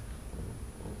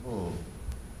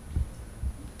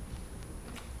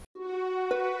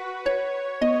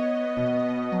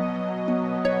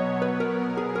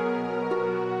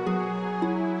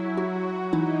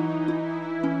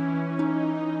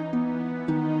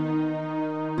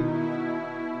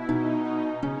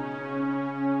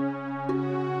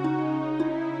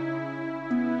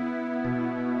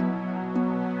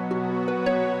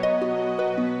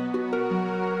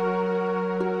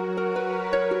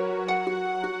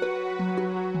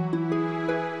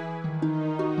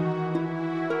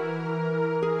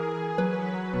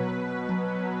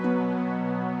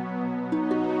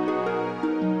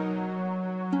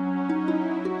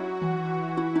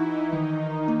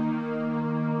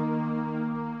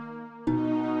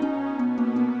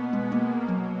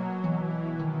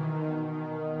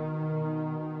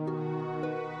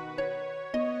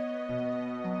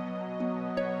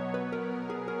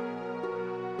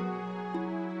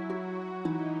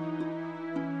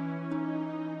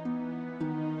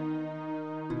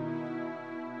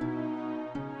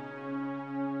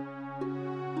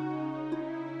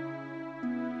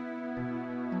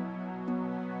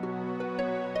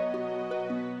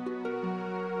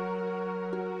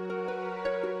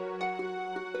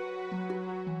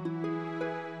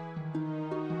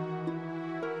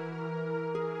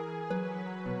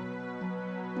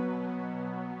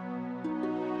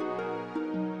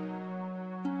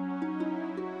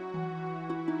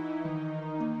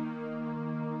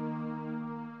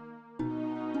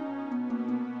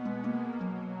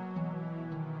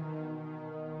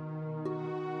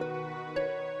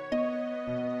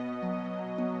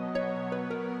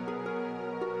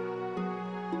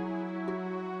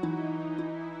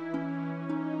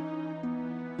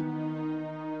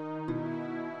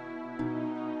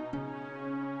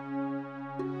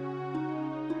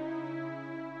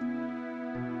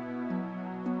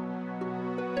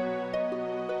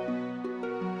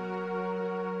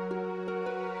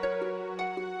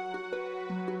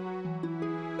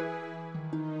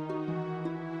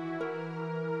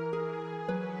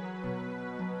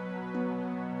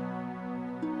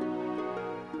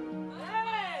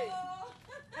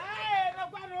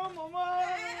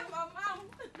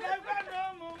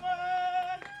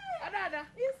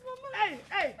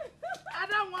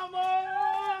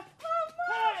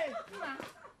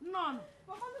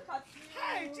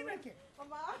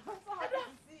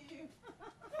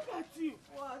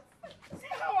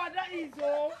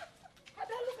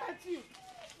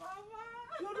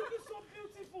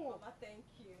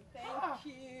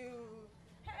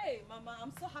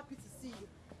 I'm so happy to see you.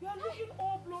 You are looking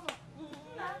all blown up.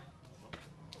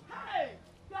 Hey,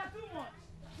 you are too much.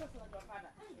 Just like your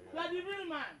father. You are the real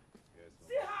man. Yes,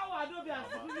 see how Adobe has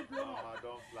really blown up. Mama,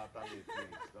 don't flatter me,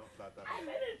 please. Don't flatter me. I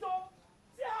made it all.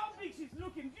 See how big she's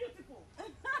looking. Beautiful.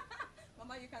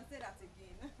 Mama, you can say that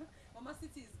again. Mama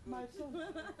City is good. My son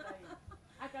is trying.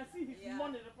 I can see his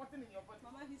money reporting in your body.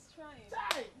 Mama, he's trying.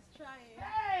 Try. He's trying.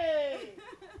 Hey!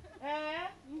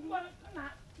 Well,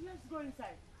 let's go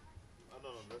inside. No,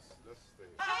 let's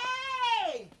stay.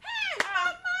 Hey! Hey,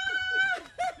 Mama!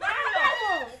 Mama!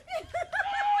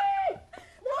 Hey!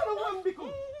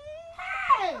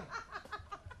 Hey!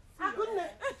 I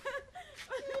couldn't.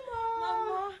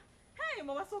 Mama! Hey,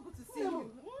 Mama, so good to see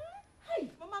you. Hey!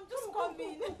 Mama, I'm just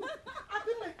coming. I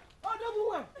couldn't.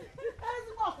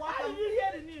 Oh, how did you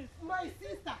hear the news? My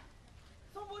sister.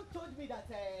 Someone told me that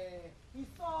he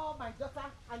saw my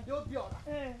daughter and the Obiora.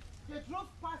 They drove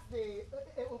past the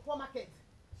market.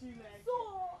 So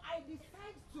I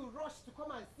decided to rush to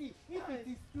come and see if it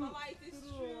is true. Mama, it is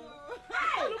true.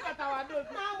 Hey, look at our dog.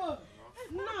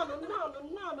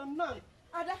 No.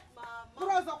 Ada, Mama.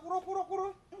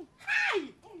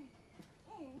 Hey!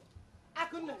 I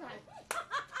couldn't.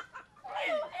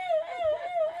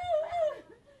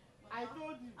 I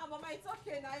told you. Mama, it's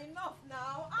okay now. Enough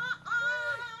now.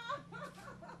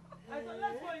 I said,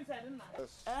 let's go inside.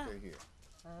 Let's stay here.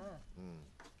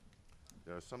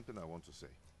 There's something I want to say.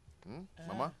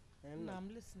 Mama? No, I'm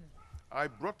listening. I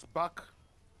brought back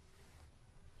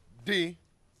the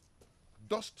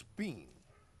dustbin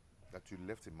that you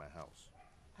left in my house.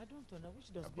 I don't understand.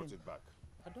 Which dustbin? I brought it back.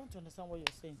 I don't understand what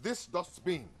you're saying. This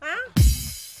dustbin.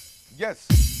 Yes.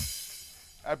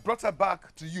 I brought her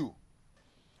back to you.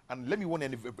 And let me warn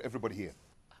everybody here.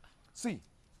 See,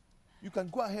 you can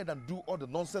go ahead and do all the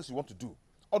nonsense you want to do.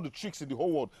 All the tricks in the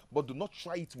whole world. But do not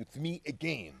try it with me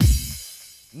again.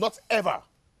 Not ever.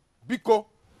 Biko.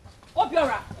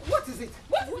 Obiora, what is it?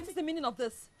 What is the meaning of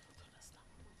this?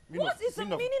 What is the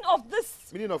meaning of- meaning of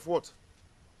this? Meaning of what?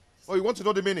 Oh, you want to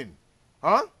know the meaning?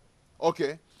 Huh?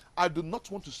 Okay. I do not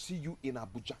want to see you in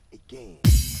Abuja again.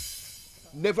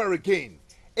 Never again.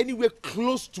 Anywhere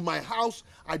close to my house,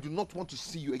 I do not want to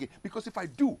see you again. Because if I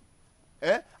do,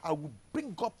 I will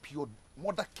bring up your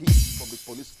murder case from the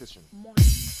police station. Murder?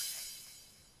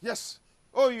 Yes.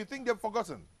 Oh, you think they've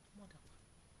forgotten?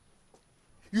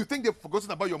 You think they've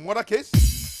forgotten about your murder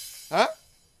case? Huh?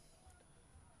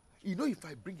 You know, if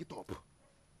I bring it up,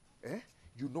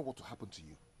 you know what will happen to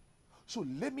you. So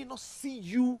let me not see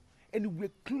you anywhere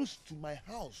close to my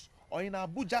house or in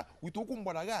Abuja with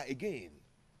Okumbaraga again.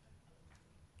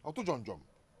 Auto John John.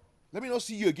 Let me not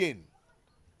see you again.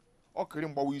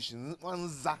 Okirimba wish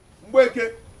nza.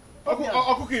 Mbeke.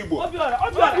 Okuko Igbo. Obiora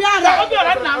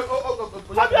na.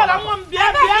 Obiora nwa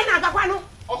mbia bia na gakwanu.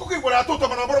 Okuko Igbo na toto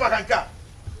mana boro maka nka.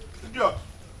 Ndio.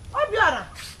 Obiora.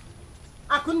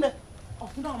 Akunne.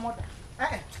 Of no mother.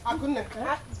 Akunne,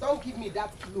 don't give me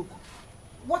that look.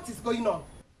 What is going on?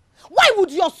 Why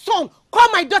would your son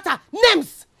call my daughter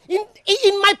names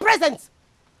in my presence?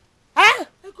 Eh?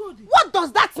 Egodi. What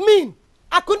does that mean?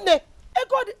 Akunne.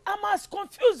 Egodi, I'm as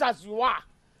confused as you are.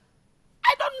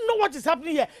 I don't know what is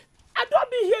happening here.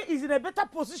 Adobe here is in a better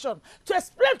position to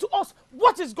explain to us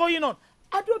what is going on.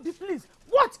 Adobe, please,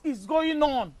 what is going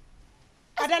on?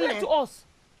 Explain to us.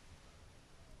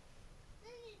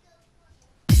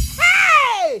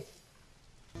 Hey!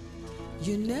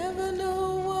 You never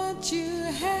know what you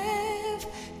have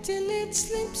till it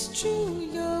slips through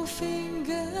your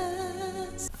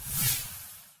fingers.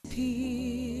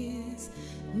 Peace,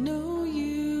 no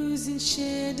use in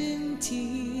shedding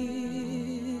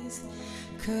tears,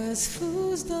 'cause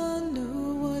fools don't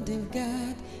know what they've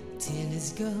got till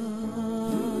it's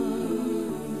gone.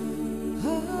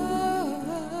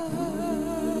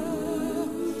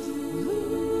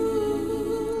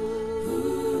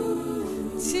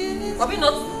 Are we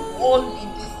not all in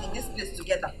this place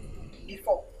together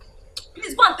before?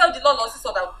 Please go and tell the Lord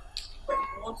so that we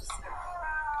want to see him.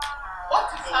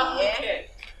 What is happening here?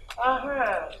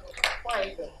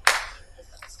 Fine then.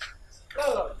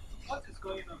 What is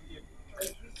going on here?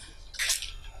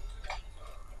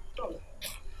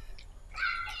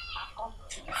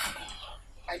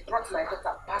 I brought my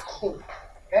daughter back home.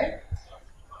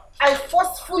 I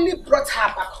forcefully brought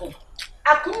her back home.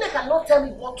 Akunne cannot tell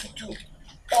me what to do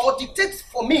or dictate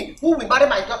for me who will marry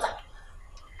my daughter.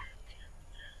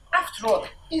 After all,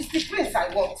 it's the prince I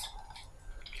want.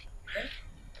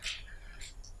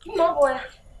 No boy.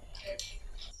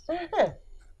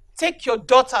 Take your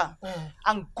daughter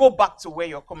and go back to where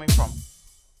you're coming from.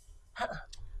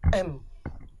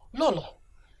 Lolo,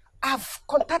 I've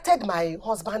contacted my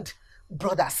husband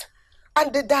brothers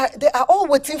and they are all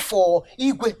waiting for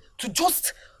Igwe to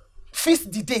just fix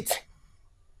the date.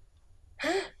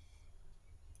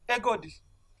 Egodi,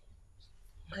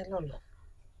 my Lolo,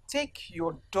 take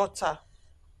your daughter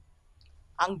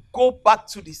and go back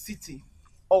to the city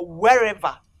or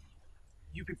wherever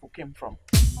you people came from.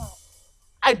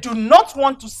 I do not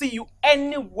want to see you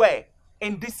anywhere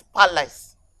in this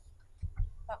palace.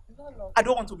 Lolo. I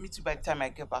don't want to meet you by the time I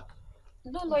get back.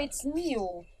 Lolo, it's me.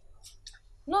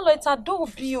 Lolo, it's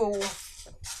Adobe.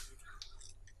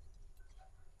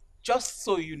 Just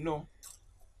so you know,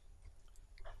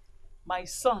 my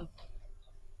son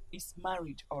is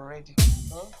married already.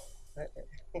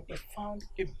 He found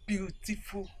a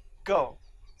beautiful girl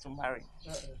to marry.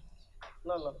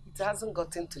 Lolo, it hasn't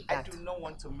gotten to that. I do not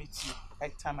want to meet you by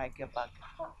the time I get back.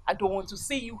 I don't want to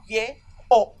see you here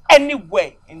or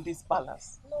anywhere in this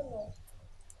palace. Lolo.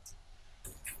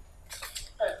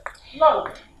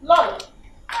 Lolo, Lolo.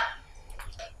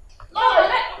 Lolo,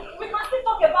 we can still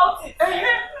talk about it.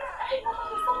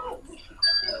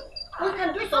 We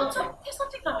can do something.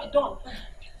 Something can be done.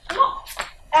 No.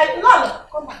 Lolo,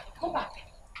 come back, come back.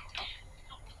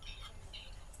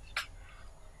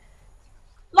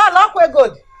 Lolo, we're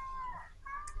good.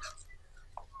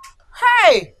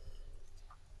 Hey!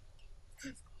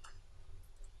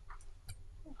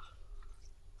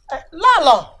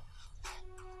 Lolo!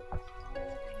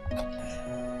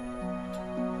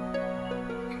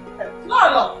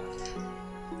 Lolo!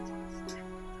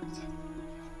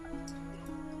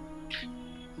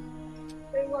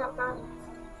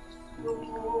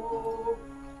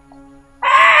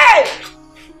 Hey!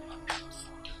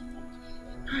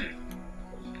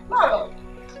 Lolo!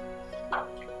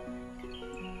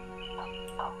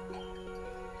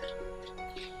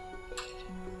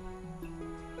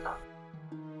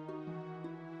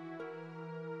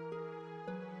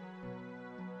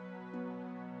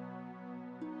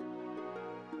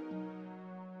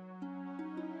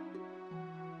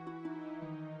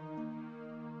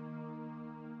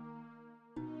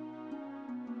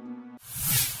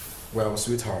 Well,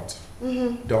 sweetheart,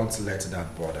 don't let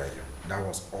that bother you. That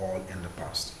was all in the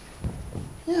past.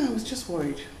 Yeah, I was just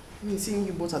worried. I mean, seeing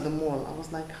you both at the mall, I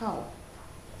was like, how?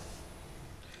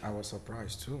 I was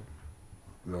surprised too.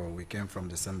 Well, we came from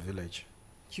the same village.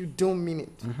 You don't mean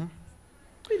it.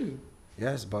 Really?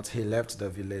 Yes, but he left the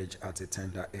village at a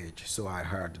tender age, so I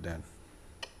heard then.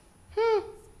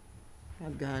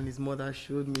 That guy and his mother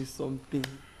showed me something.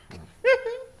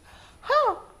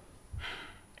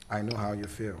 I know how you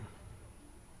feel.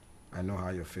 I know how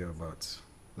you feel, but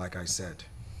like I said,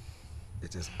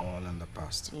 it is all in the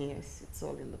past. Yes, it's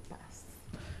all in the past.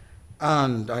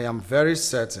 And I am very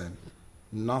certain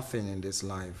nothing in this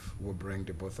life will bring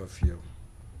the both of you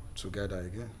together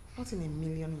again. Not in a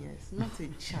million years. Not a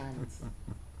chance.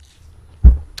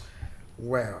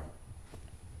 Well,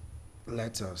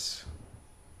 let us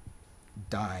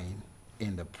dine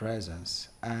in the presence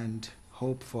and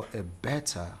hope for a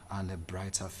better and a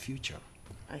brighter future.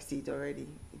 I see it already.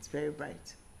 It's very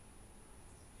bright.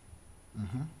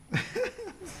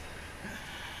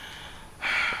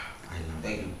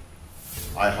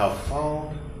 I have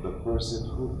found the person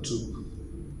who took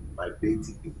my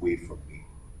baby away from me.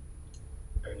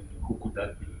 And who could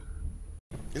that be?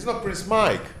 It's not Prince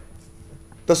Mike,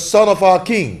 the son of our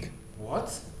king.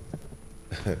 What?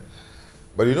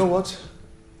 But you know what?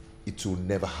 It will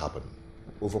never happen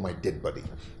over my dead body.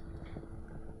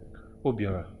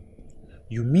 Obiora,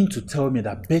 you mean to tell me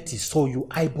that Betty saw you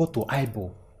eyeball to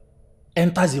eyeball,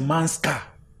 enters a man's car,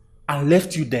 and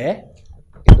left you there?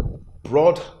 In the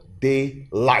broad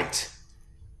daylight.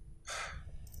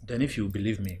 Then if you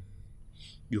believe me,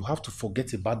 you have to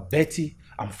forget about Betty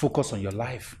and focus on your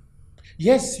life.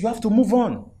 Yes, you have to move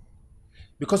on.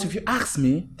 Because if you ask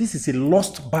me, this is a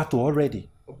lost battle already.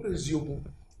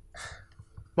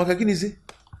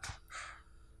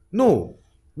 No.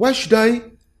 Why should I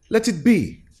let it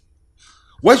be?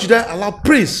 Why should I allow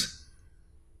Prince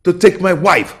to take my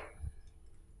wife?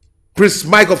 Prince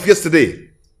Mike of yesterday.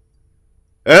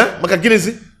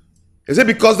 Makaginizi? Is it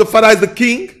because the father is the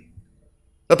king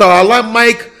that I'll allow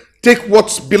Mike take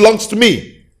what belongs to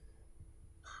me?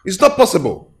 It's not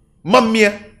possible.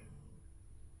 Mamia.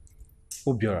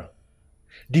 Obiora,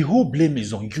 the whole blame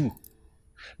is on you.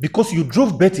 Because you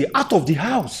drove Betty out of the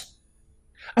house.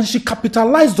 And she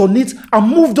capitalized on it and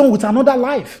moved on with another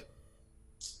life.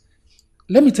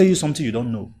 Let me tell you something you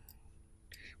don't know.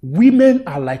 Women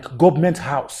are like government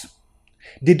house.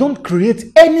 They don't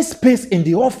create any space in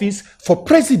the office for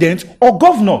president or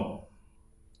governor.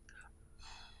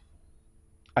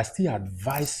 I still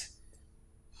advise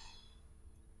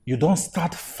you don't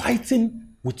start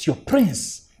fighting with your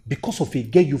prince because of a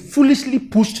girl you foolishly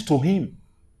pushed to him.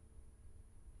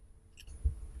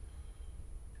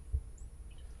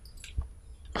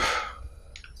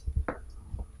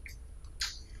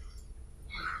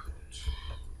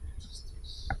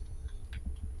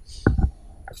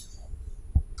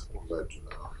 What will I do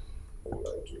now? What will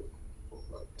I do?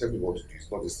 Tell me what to do.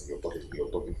 It's not this thing you're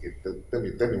talking here. Tell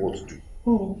me what to do.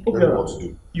 Oh, Tell me what to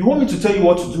do. You want me to tell you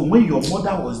what to do when your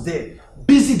mother was there,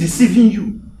 busy deceiving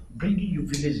you, bringing you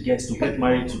village girls to get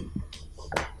married to?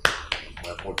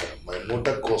 My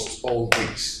mother caused all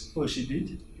this. Oh, she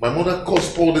did? My mother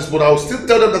caused all this, but I will still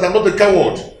tell them that I'm not a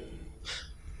coward.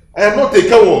 I am not a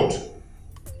coward.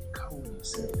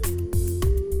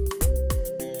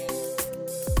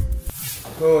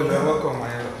 Oh, you're welcome,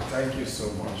 Maya. Thank you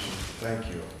so much. Thank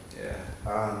you. Yeah.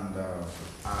 And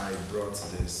I brought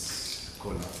this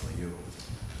cola for you.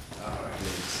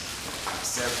 Please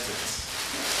accept it.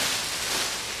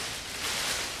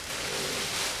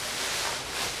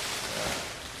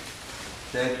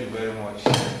 Thank you very much.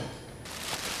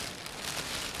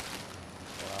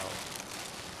 Wow.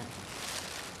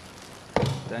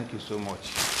 Thank you so much.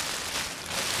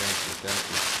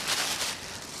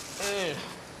 Thank you.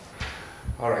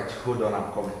 All right, hold on,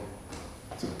 I'm coming.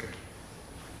 It's okay.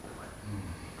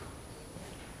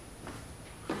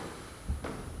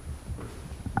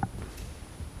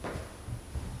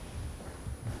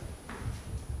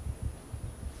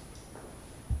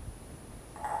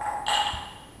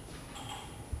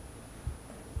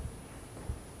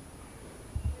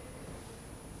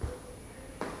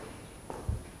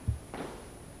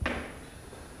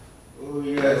 Oh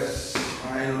yes,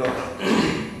 my lord.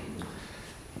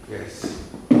 Yes.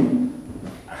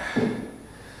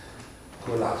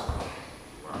 Colas.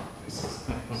 Wow, this is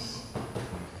nice.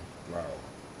 Wow.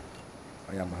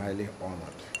 I am highly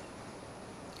honored.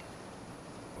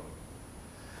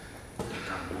 You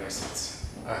can bless it.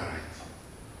 Alright.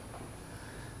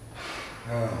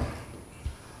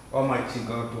 Almighty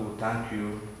God will thank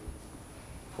you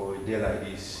for a day like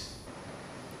this.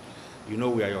 You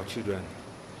know we are your children.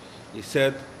 He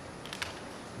said,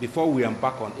 before we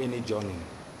embark on any journey,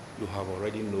 you have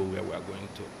already know where we are going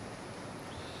to.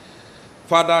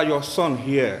 Father, your son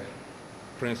here,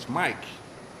 Prince Mike,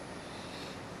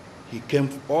 he came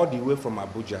all the way from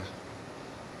Abuja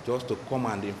just to come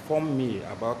and inform me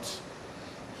about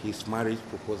his marriage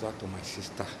proposal to my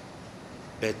sister,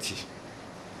 Betty.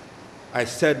 I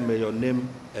said, may your name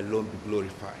alone be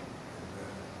glorified.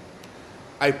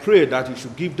 I pray that you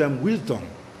should give them wisdom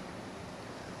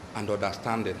and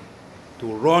understanding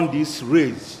to run this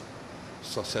race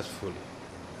successfully.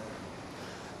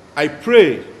 I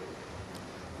pray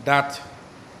that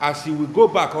as you will go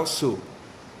back also,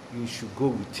 you should go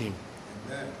with him.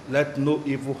 Amen. Let no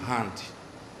evil hand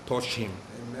touch him.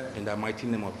 Amen. In the mighty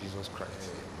name of Jesus Christ.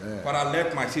 Amen. Father,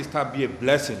 let my sister be a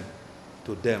blessing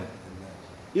to them. Amen.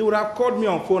 He would have called me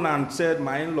on phone and said,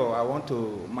 my in-law, I want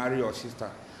to marry your sister.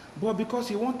 But because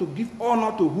he wants to give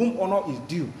honor to whom honor is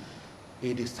due,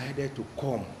 he decided to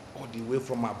come all the way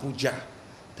from Abuja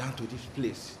down to this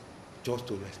place just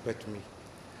to respect me.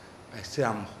 I say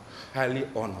I'm highly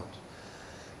honored.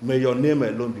 May your name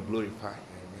alone be glorified.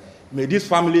 Amen. May this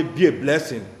family be a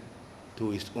blessing to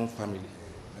his own family.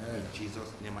 Amen. In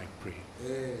Jesus' name I pray.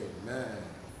 Amen.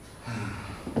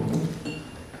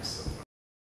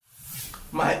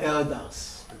 My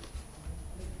elders,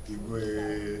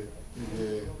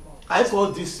 I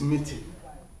call this meeting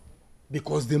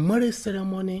because the marriage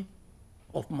ceremony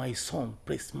of my son,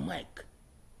 Prince Mike,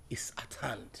 is at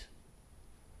hand.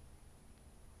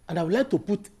 And I would like to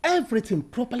put everything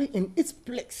properly in its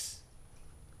place,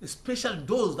 especially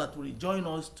those that will join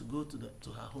us to go to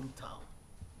her hometown.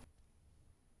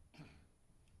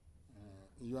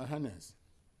 Your Highness,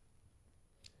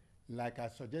 like I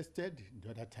suggested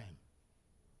the other time,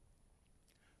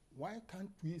 why can't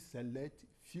we select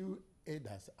few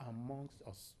elders amongst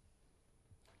us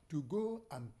to go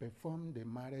and perform the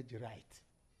marriage rite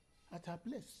at our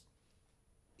place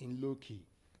in low key?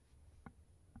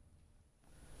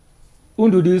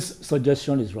 Undudi's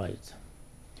suggestion is right.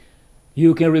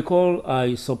 You can recall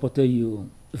I supported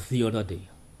you the other day.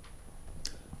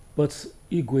 But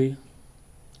Igwe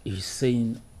is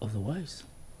saying otherwise.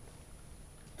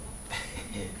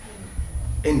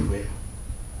 Anyway,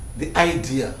 the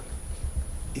idea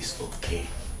is okay.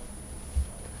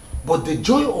 But the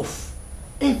joy of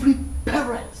every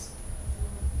parent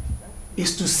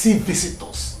is to see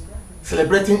visitors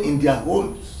celebrating in their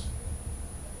homes.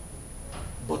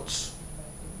 But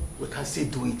we can still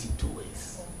do it in two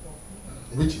ways.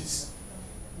 Which is?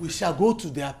 We shall go to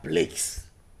their place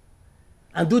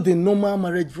and do the normal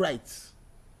marriage rites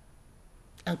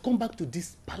and come back to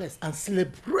this palace and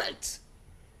celebrate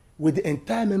with the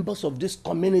entire members of this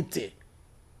community,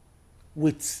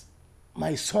 with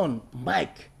my son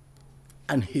Mike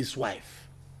and his wife.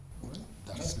 Well,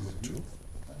 that's good too.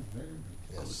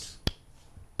 Yes.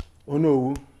 Oh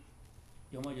no,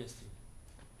 Your Majesty,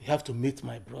 you have to meet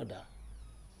my brother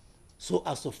so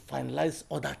as to finalize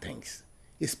other things,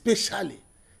 especially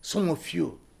some of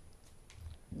you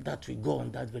that will go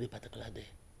on that very particular day.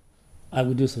 I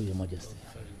will do so, Your Majesty.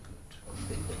 Very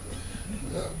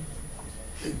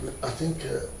good. I think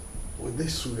with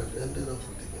this we have ended up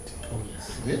with the meeting. Oh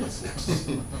yes. Yes.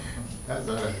 That's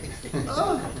all right.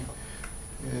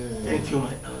 Thank you,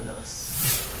 my elders.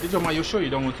 Ijoma, you sure you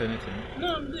don't want anything?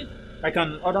 No, I'm good. I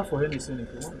can order for anything if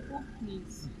you want. Oh,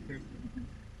 please.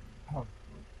 Oh,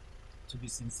 to be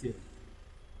sincere,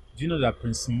 do you know that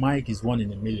Prince Mike is 1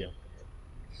 in a million?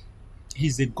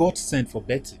 He's a godsend for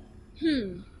Betty.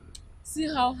 See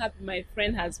how happy my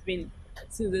friend has been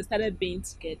since they started being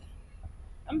together.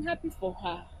 I'm happy for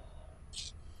her.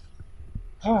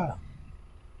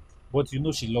 But you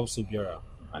know she loves Obiora,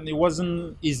 and it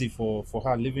wasn't easy for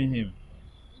her leaving him.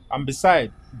 And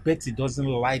besides, Betty doesn't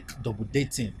like double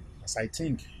dating, as I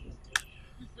think.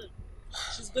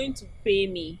 She's going to pay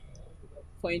me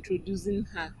for introducing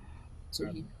her to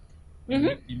him.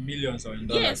 In millions or in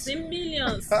dollars? Yes, in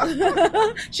millions.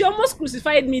 She almost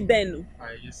crucified me then.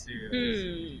 Are you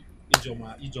serious?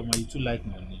 Ijoma, you too like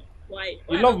money. Why?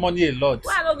 You love money a lot.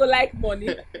 Why I don't go like money?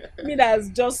 Me that's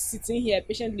just sitting here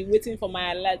patiently waiting for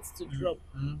my alert to drop.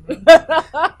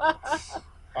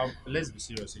 Let's be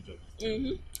serious,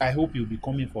 Ijoma. I hope you'll be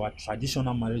coming for a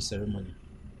traditional marriage ceremony.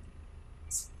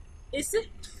 You see?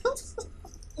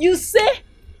 You say?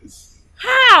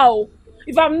 How?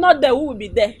 If I'm not there, who will be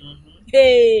there?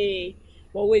 Hey!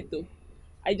 But wait though.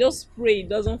 I just pray it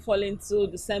doesn't fall into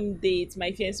the same date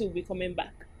my fiancé will be coming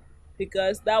back.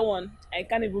 Because that one, I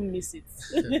can't even miss it.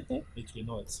 It will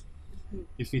not.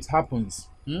 If it happens,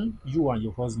 you and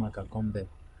your husband can come there.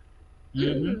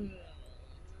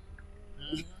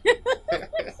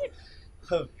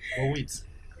 But wait,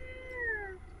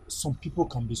 some people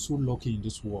can be so lucky in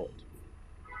this world.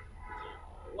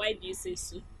 Why do you say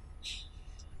so?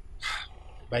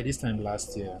 By this time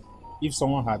last year, if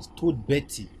someone had told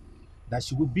Betty that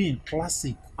she would be in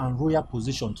classic and royal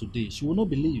position today, she would not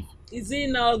believe. Is he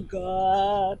not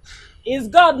God? Is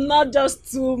God not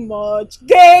just too much?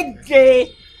 Gay,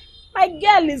 gay. My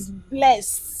girl is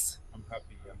blessed.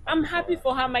 I'm happy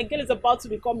for her. My girl is about to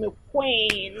become a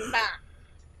queen.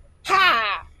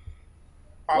 Ha!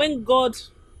 When God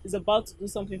is about to do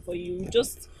something for you,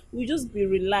 you just be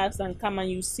relaxed and calm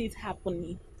and you see it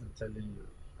happening. I'm telling you.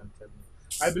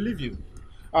 I believe you.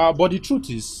 But the truth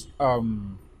is,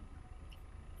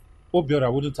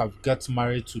 Obiora wouldn't have got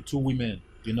married to two women,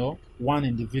 you know? One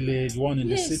in the village, one in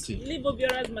the city. Yes, leave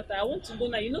Obiora's matter. I want to go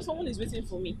now. You know someone is waiting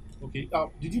for me. Okay.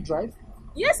 Did you drive?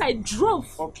 Yes, I drove.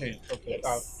 Okay.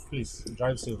 Yes. Please,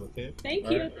 drive safe, okay? Thank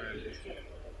you.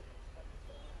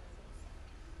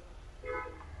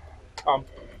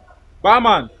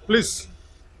 Barman, please,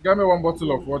 get me one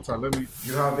bottle of water. Let me...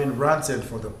 You have been ranting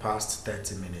for the past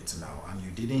 30 minutes now, and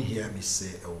you didn't hear me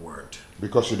say a word.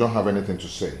 Because you don't have anything to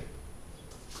say.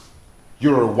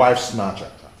 You're a wife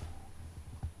snatcher.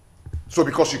 So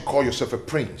because you call yourself a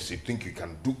prince, you think you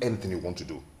can do anything you want to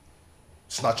do.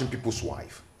 Snatching people's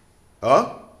wife.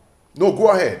 Huh? No, go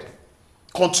ahead.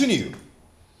 Continue.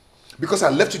 Because I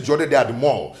left you the other day at the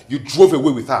mall, you drove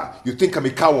away with her. You think I'm a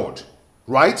coward,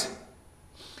 right?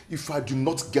 If I do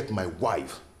not get my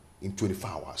wife in 24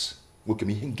 hours, you'll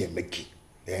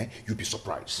be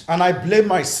surprised. And I blame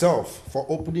myself for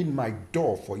opening my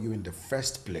door for you in the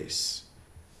first place.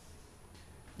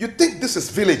 You think this is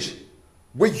village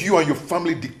where you and your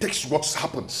family dictates what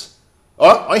happens?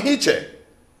 Huh? Is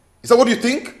that what you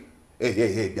think?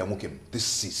 Hey, Biamukim,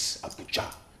 this is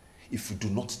Abuja. If you do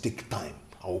not take time,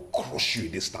 I will crush you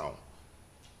in this town.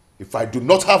 If I do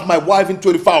not have my wife in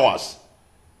 24 hours.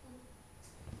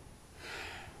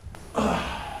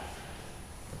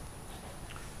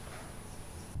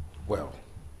 Well,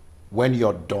 when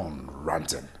you're done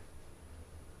ranting,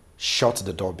 shut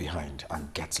the door behind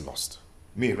and get lost.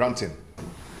 Me ranting?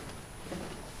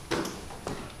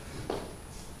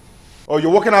 Oh, you're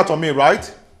working out on me,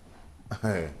 right?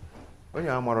 When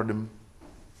you're one of them.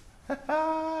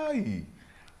 Hey,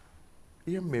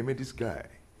 you made this guy.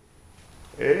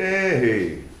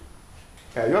 Hey,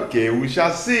 okay, we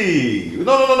shall see.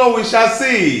 No, we shall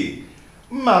see.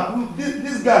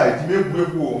 This guy,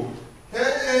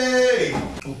 hey.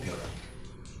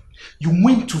 You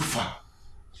went too far.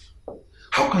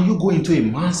 How can you go into a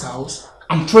man's house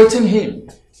and threaten him?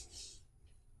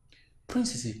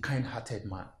 Prince is a kind-hearted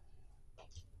man.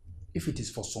 If it is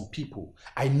for some people,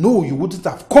 I know you wouldn't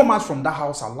have come out from that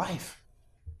house alive.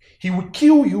 He will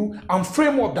kill you and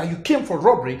frame up that you came for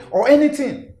robbery or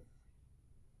anything.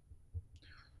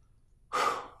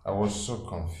 I was so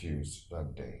confused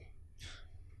that day.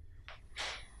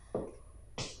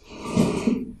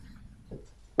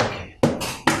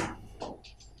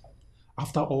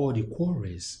 After all the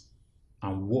quarrels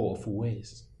and war of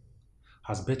words,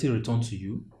 has Betty returned to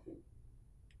you?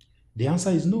 The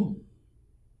answer is no.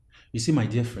 You see, my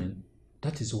dear friend,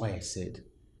 that is why I said,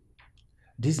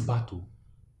 this battle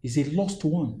is a lost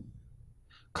one.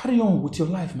 Carry on with your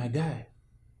life, my guy.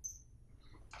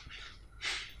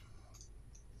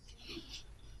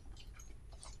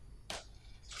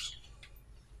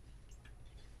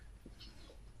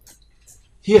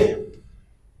 Here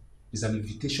is an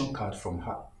invitation card from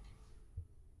her.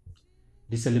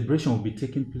 The celebration will be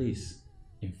taking place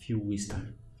in a few weeks'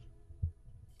 time.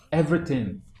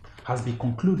 Everything has been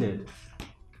concluded,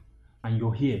 and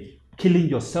you're here killing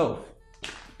yourself,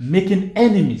 making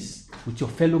enemies with your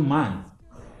fellow man,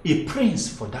 a prince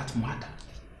for that matter.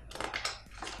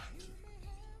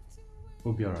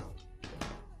 Obiora,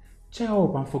 cheer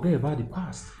up and forget about the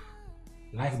past.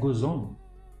 Life goes on.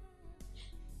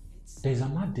 There is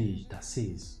an adage that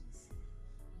says,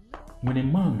 when a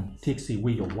man takes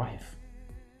away your wife,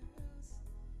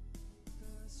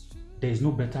 there is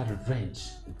no better revenge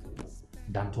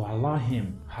than to allow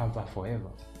him have her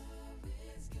forever.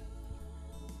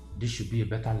 This should be a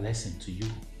better lesson to you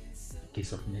in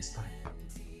case of next time.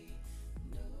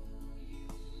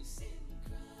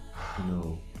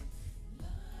 No.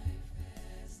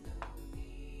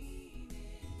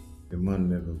 A man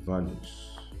never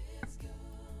values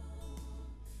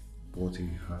what he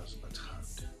has at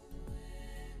hand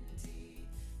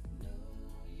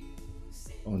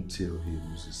until he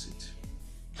loses it.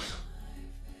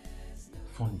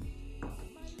 Funny.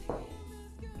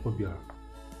 Obiora.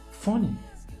 Funny.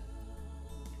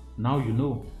 Now you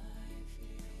know.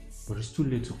 But it's too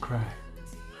late to cry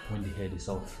when the head is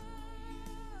off.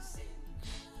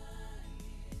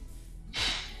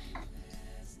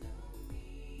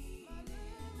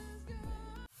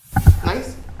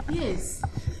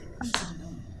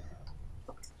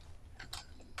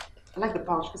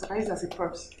 pouch because I can use it as a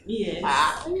purse. Yes.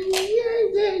 Ah,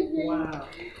 yeah. Wow.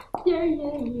 Yeah.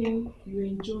 You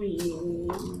enjoy it.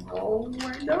 Oh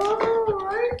my god,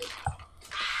 right?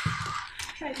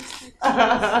 Try this.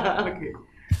 Okay.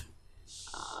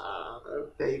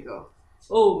 There you go.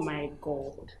 Oh my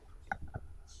god.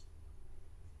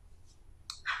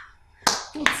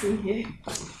 What's in here?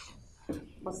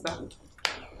 What's that?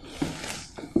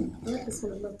 I like this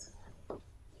one a lot.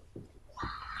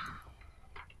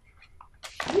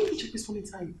 Why did you check this one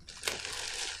inside?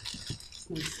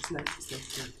 It's nice.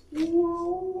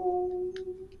 Whoa.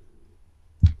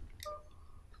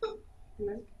 You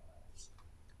like?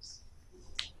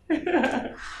 I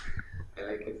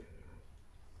like it.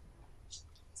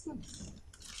 It's nice.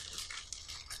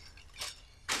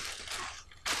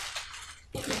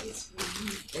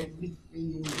 Everything.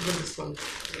 Even this one.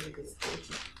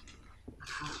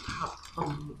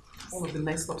 All of the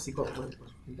nice stuff you got went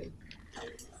in there.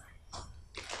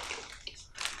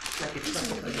 Like it's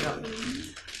stuff like that.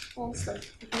 All stuff.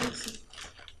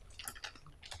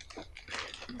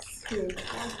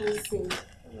 Let's see.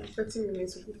 30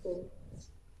 minutes before.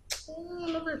 Oh,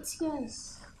 I love it.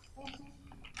 Yes.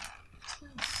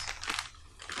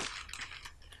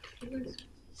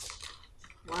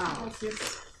 Wow. Yes.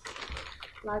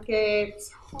 Like it.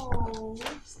 Oh,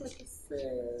 it's like a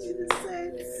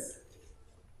set.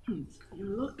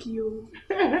 You're lucky. You're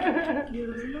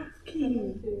lucky.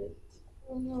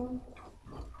 I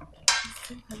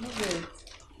love it.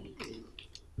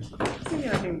 See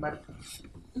anything bad?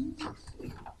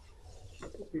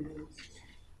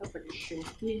 That's like a shoe.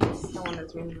 Yes. That one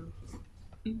is window.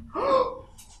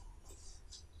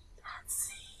 That's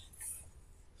it.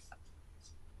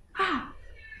 Ah!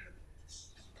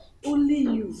 Only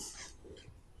you.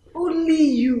 Only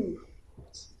you.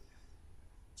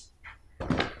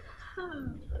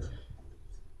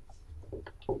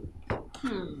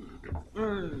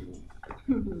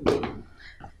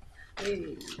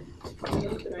 Hey,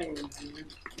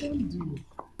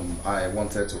 I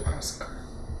wanted to ask,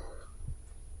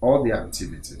 all the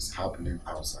activities happening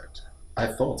outside, I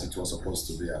thought it was supposed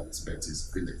to be at Betty's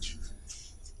village.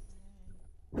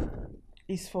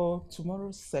 It's for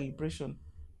tomorrow's celebration.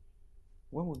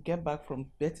 When we get back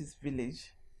from Betty's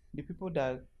village, the people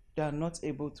that are not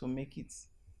able to make it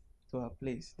to our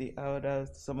place, the elders,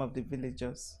 some of the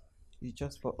villagers, it's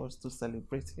just for us to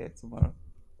celebrate here tomorrow.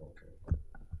 Okay.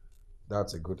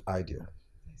 That's a good idea.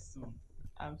 So,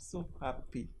 I'm so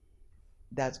happy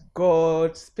that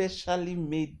God specially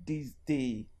made this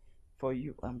day for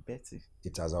you and Betty.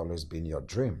 It has always been your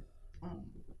dream.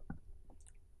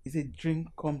 It's a dream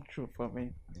come true for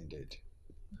me. Indeed.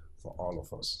 For all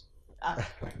of us.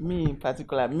 Me in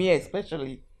particular, me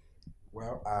especially.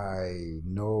 Well, I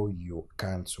know you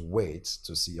can't wait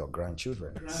to see your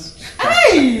grandchildren.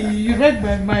 Hey! You read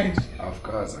my mind. Of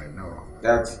course, I know.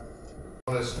 That.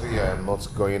 Honestly, I am not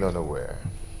going unaware.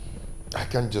 I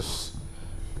can't just.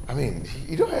 I mean,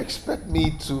 you don't expect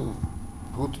me to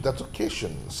go to that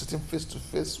occasion, sitting face to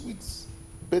face with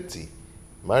Betty,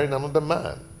 marrying another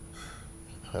man.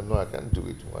 I know I can't do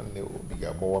it. One day will be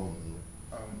a boy.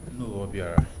 No,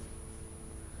 Obiara.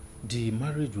 The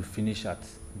marriage will finish at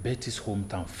Betty's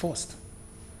hometown first.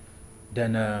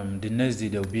 Then the next day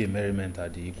there will be a merriment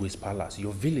at the Igwe's palace,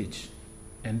 your village.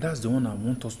 And that's the one I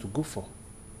want us to go for.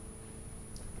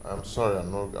 I'm sorry,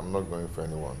 I'm not going for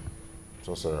anyone.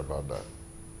 So sorry about that.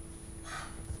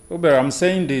 Obiara, I'm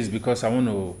saying this because I want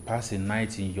to pass a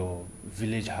night in your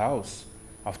village house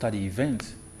after the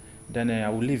event. Then I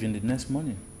will leave in the next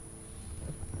morning.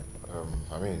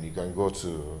 I mean, you can go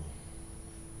to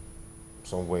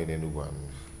somewhere in Enugu and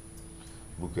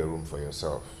book a room for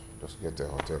yourself. Just get a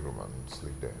hotel room and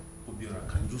sleep there. Obiora,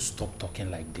 can you stop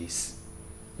talking like this?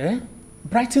 Eh?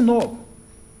 Brighten up.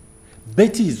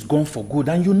 Betty is gone for good,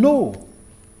 and you know.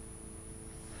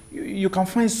 You can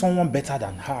find someone better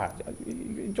than her.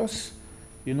 You just,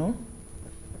 you know.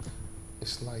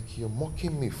 It's like you're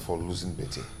mocking me for losing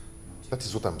Betty. That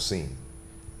is what I'm saying.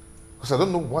 Because I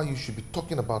don't know why you should be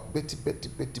talking about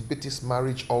Betty's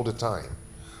marriage all the time.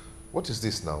 What is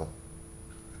this now?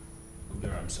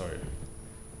 Obiora, I'm sorry.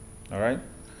 All right?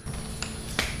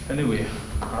 Anyway,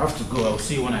 I have to go. I'll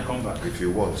see you when I come back. If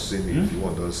you want, see me. If you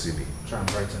want, don't see me. Try and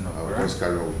brighten up. I'll just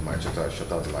carry on with my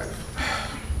shut out life.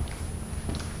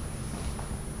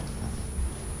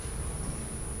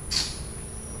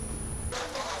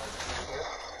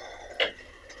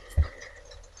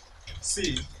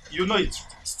 See, you know it's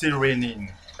still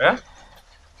raining. Eh?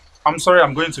 I'm sorry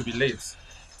I'm going to be late.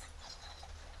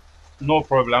 No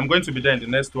problem. I'm going to be there in the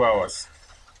next 2 hours.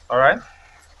 Alright?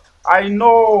 I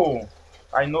know.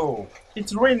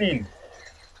 It's raining.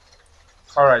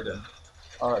 Alright then.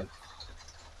 All right.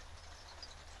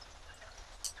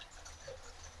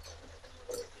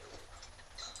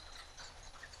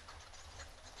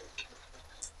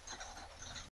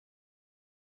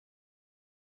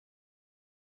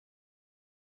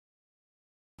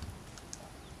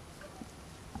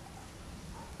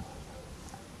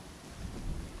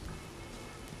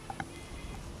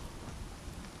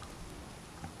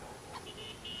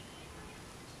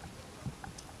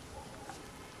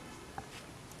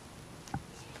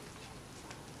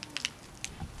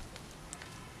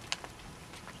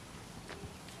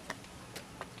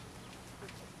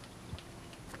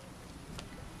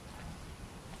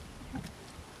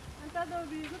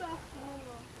 Adobe, good afternoon.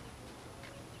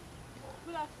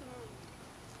 Good afternoon.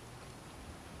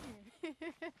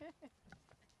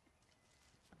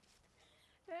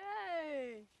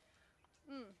 Hey!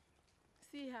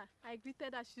 See her. I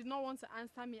greeted her. She did not want to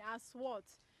answer me. As what?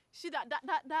 She that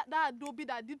Adobe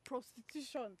that did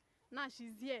prostitution. Now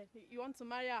she's here. You want to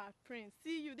marry our prince.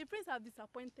 See you. The prince has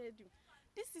disappointed you.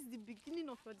 This is the beginning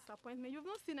of your disappointment. You've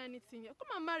not seen anything yet.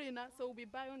 Come and marry now, so we'll be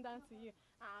bowing down to you.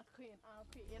 Our queen, our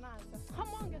queen. You know, answer.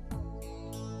 Come on, get out.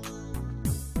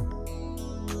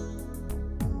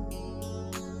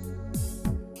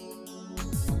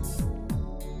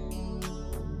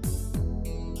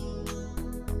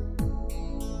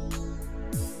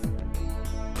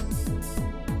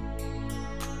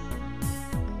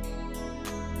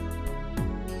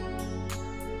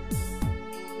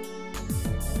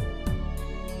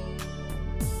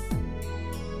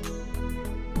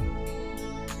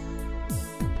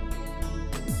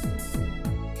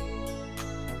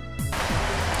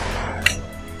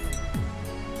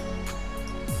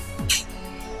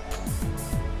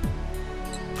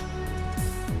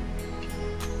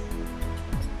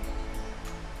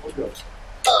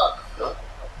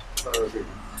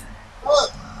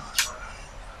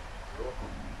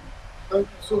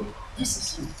 So, this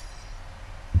is you.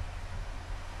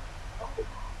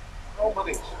 How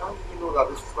did you know that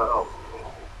this is my house?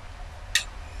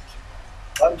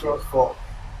 Thank God for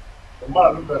the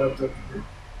man who directed me.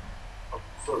 I'm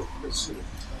sorry, let's see.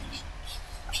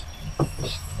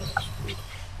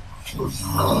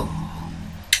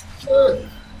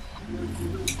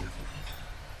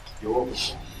 You're welcome.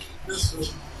 Yes,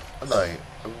 sir. Anai,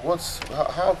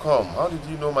 how come? How did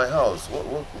you know my house?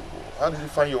 How did you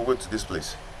find your way to this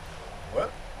place? Well,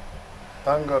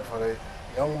 thank God for a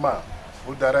young man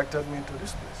who directed me to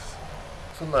this place.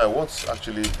 So now, what's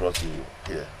actually brought you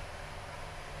here?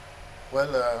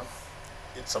 Well,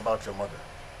 it's about your mother.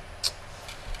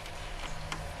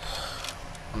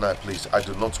 Anai, please, I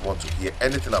do not want to hear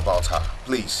anything about her.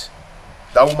 Please.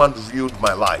 That woman ruined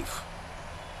my life.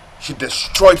 She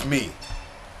destroyed me.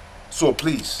 So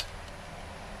please.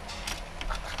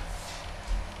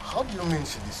 How do you mean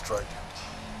she destroyed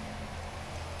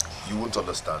you? You won't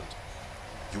understand.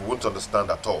 You won't understand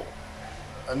at all.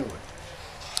 Anyway,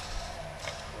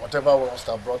 whatever was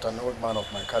that brought an old man of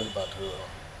my caliber to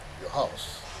your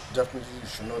house, definitely you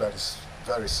should know that it's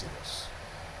very serious.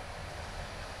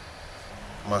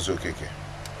 Mazokeke,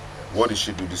 what did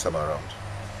she do this time around?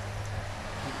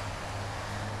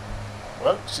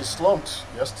 Well, she slumped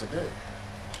yesterday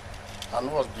and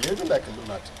was behaving like a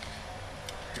lunatic.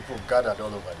 People gathered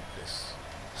all over the place.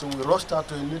 So we rushed her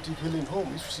to a native healing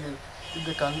home if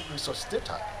they can resuscitate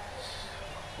her.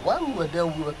 While we were there,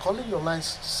 we were calling your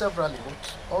lines severally,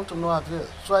 but all to no avail.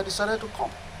 So I decided to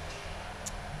come.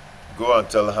 Go and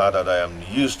tell her that I am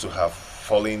used to her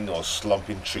falling or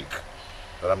slumping trick.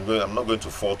 That I'm not going to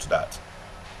fall to that.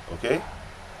 Okay?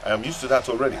 I am used to that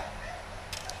already.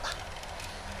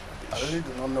 I really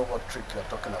do not know what trick you're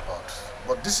talking about.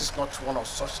 But this is not one of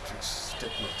such tricks.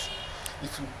 Take note.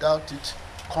 If you doubt it,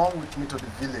 come with me to the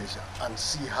village and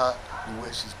see her the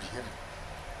way she's behaving.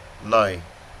 Nai,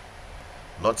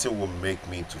 nothing will make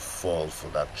me to fall for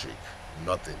that trick.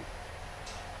 Nothing.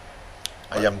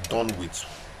 I am done with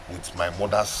my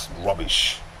mother's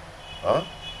rubbish. Huh?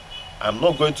 I'm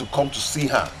not going to come to see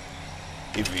her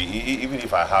even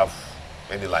if I have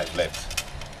any life left.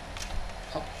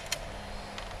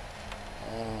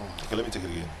 Okay, let me take it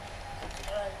again.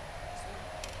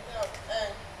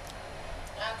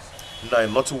 Now,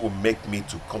 nothing will make me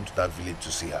to come to that village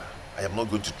to see her. I am not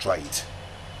going to try it.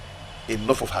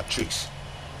 Enough of her tricks.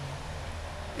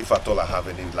 If at all I have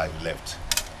any life left.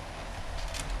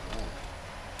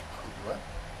 Well,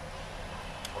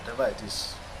 whatever it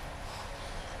is,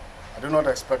 I do not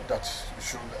expect that you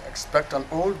should expect an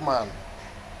old man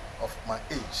of my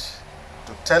age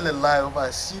to tell a lie over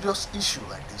a serious issue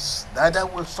like this. Neither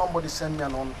will somebody send me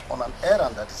on an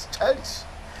errand that is childish.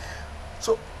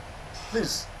 So,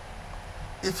 please,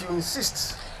 if you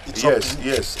insist, It's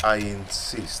yes, I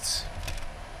insist.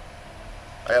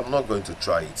 I am not going to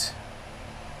try it.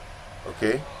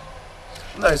 Okay?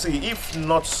 Now, see, if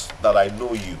not that I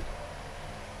know you,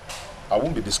 I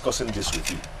won't be discussing this with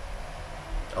you.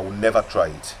 I will never try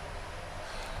it.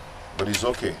 But it's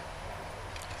okay.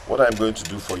 What I'm going to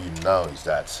do for you now is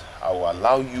that I will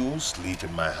allow you sleep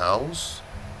in my house.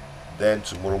 Then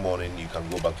tomorrow morning you can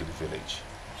go back to the village.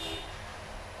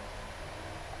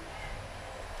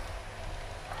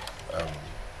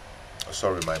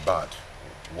 Sorry, my bad.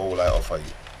 What will I offer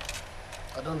you?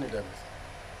 I don't need anything.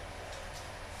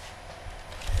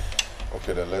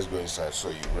 Okay, then let's go inside so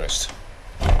you rest.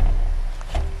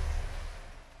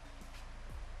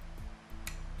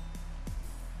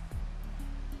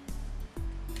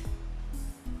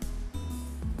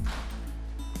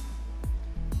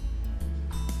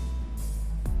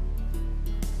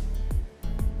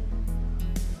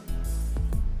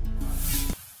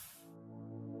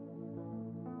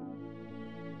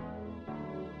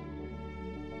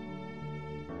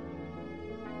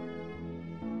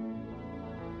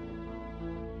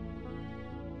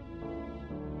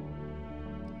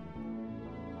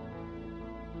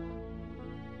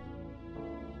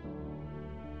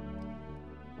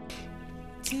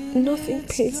 Nothing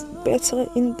pays better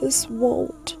in this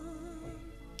world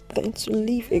than to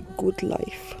live a good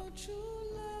life.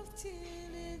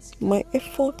 My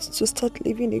effort to start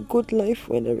living a good life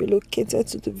when I relocated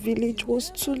to the village was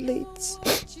too late.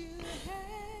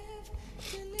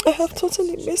 I have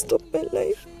totally messed up my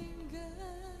life.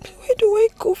 Where do I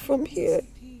go from here?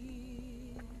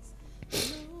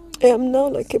 I am now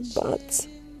like a bat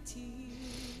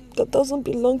that doesn't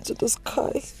belong to the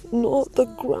sky nor the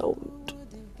ground.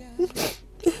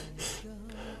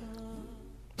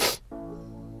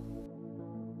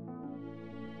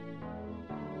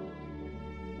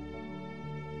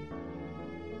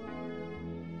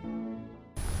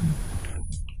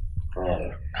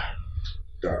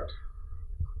 Dad,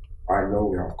 I know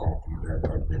we have concluded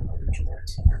that being married tonight,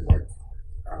 my wife,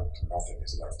 and nothing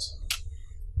is left.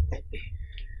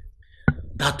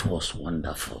 That was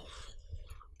wonderful.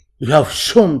 You have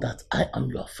shown that I am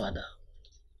your father.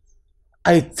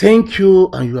 I thank you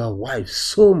and your wife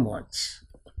so much.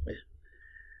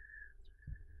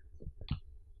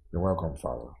 You're welcome,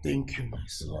 Father. Thank you, my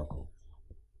son. You're welcome.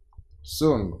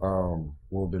 Soon,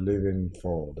 we'll be leaving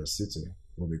for the city.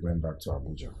 We'll be going back to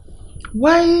Abuja.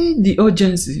 Why the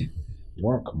urgency?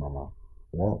 Work, Mama.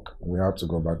 Work. We have to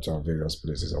go back to our various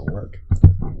places of work.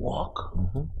 Work?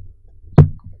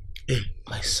 Hey,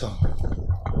 my son.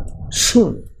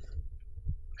 Soon,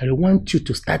 I want you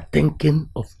to start thinking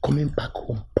of coming back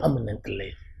home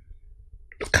permanently.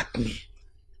 Look at me.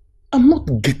 I'm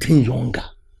not getting younger.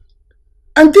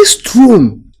 And this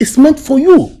throne is meant for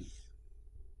you.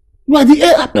 You are the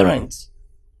heir apparent.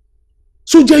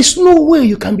 So there is no way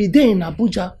you can be there in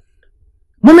Abuja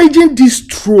managing this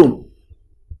throne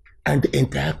and the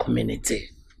entire community.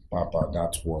 Papa,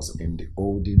 that was in the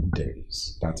olden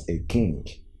days, that a king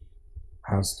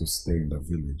has to stay in the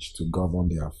village to govern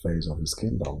the affairs of his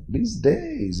kingdom. These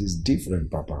days is different,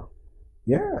 Papa.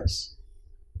 Yes.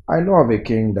 I know of a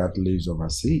king that lives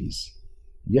overseas,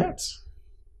 yet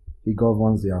he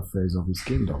governs the affairs of his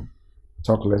kingdom.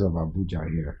 Talk less of Abuja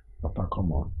here. Papa,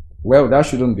 come on. Well, that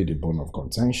shouldn't be the bone of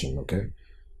contention, okay?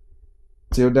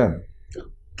 Till then.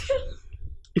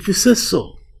 If you say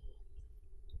so.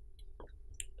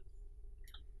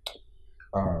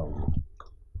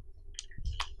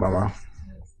 Mama,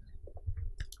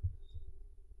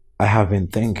 I have been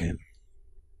thinking.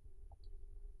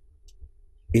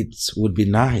 It would be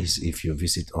nice if you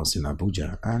visit us in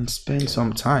Abuja and spend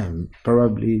some time,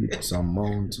 probably some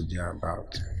months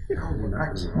thereabout. That would be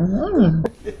nice.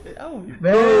 That would be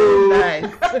very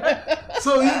nice.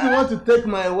 So if you want to take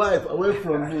my wife away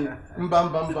from me,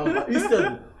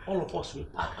 instead, all of us will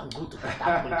pack and go to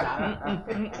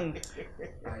Abuja.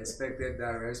 I expected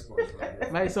that response.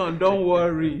 My son, don't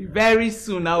worry. Very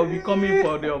soon I will be coming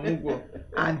for the Omugo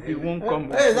and he won't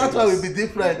come. Hey, that's why we'll be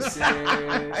different.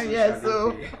 Yes,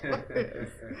 so.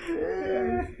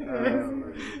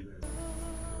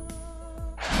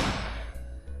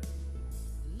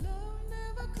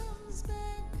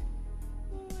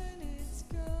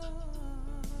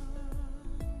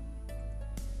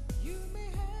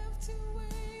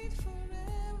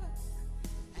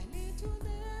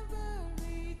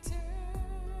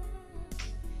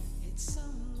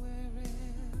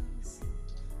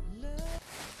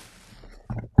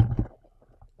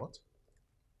 What?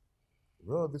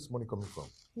 Where is this money coming from?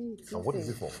 And what is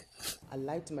it for? I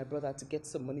lied to my brother to get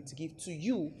some money to give to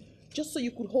you Just so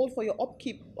you could hold for your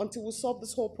upkeep until we solve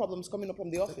this whole problems coming up from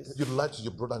the office. You lied to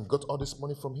your brother and got all this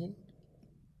money from him?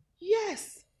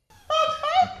 Yes.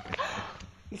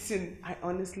 Listen, I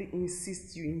honestly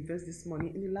insist you invest this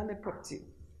money in a landed property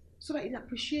so that it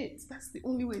appreciates. That's the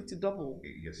only way to double.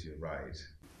 Yes, you're right.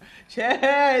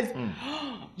 Cheers!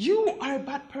 You are a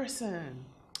bad person.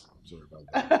 Sorry about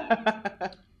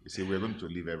that. You see, we're going to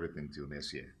leave everything till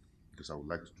next year because I would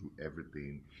like to do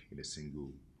everything in a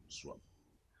single swap.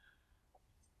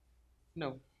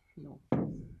 No.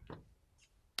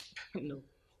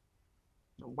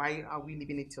 Why are we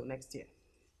leaving it till next year?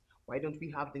 Why don't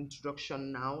we have the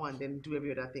introduction now and then do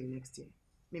every other thing next year? I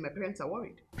mean, my parents are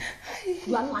worried.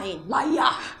 You are lying,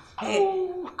 liar!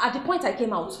 At the point I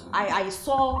came out, I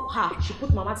saw her. She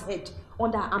put Mama's head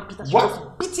under her armpit and she was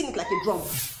beating it like a drum.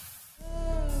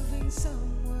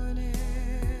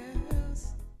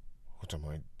 What am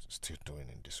I still doing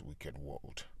in this wicked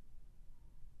world?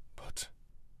 But,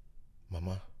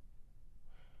 Mama,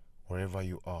 wherever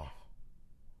you are,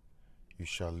 you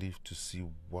shall live to see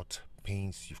what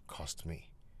pains you've cost me.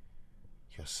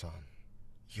 Your son,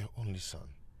 your only son.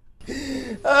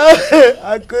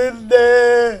 I couldn't.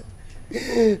 Where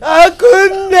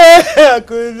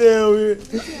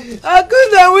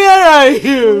are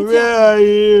you? Where are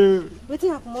you?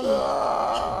 Waiting up,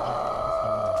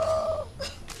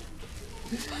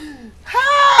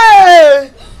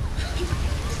 Hey!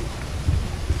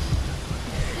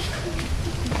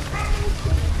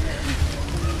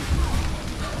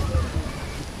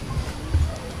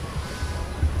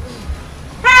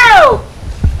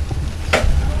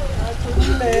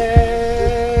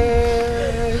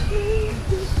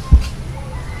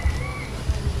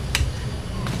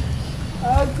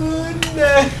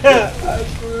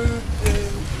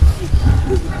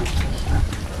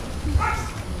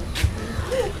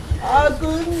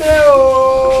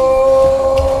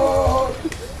 Help!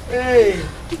 Hey!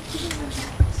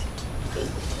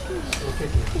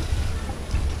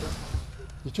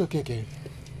 It's okay, Ken.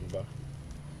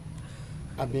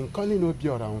 I've been calling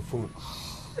Obiora on phone,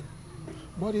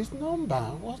 but his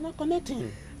number was not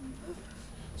connecting.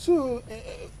 So,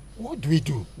 what do we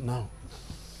do now?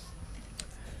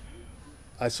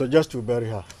 I suggest you bury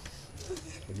her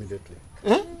immediately.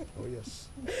 Huh? Oh, yes.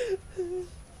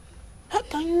 How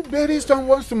can you bury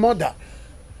someone's mother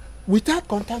without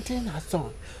contacting her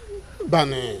son? But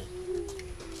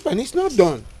it's not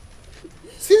done.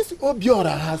 Since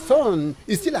Obiora, her son,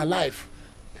 is still alive,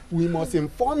 we must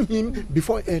inform him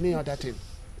before any other thing.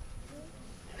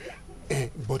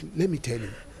 But let me tell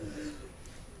you,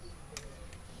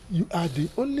 you are the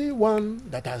only one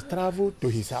that has traveled to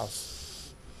his house.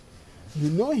 You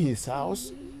know his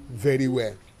house very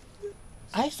well.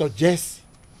 I suggest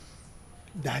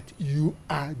that you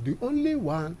are the only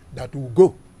one that will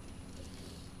go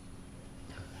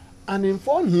and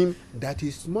inform him that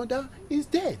his mother is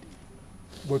dead.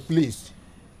 But please,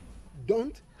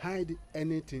 don't hide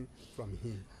anything from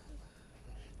him.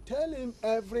 Tell him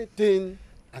everything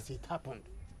as it happened,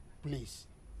 please.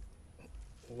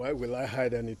 Why will I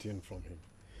hide anything from him?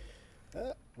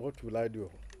 What will I do?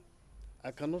 I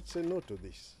cannot say no to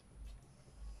this.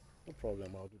 No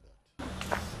problem, I'll do that.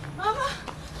 Mama,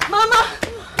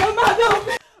 don't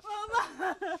be.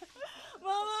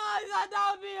 Mama,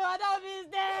 Adaobi is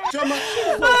dead. Choma,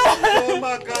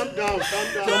 calm down.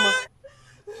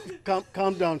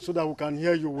 Calm down so that we can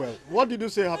hear you well. What did you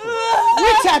say happened?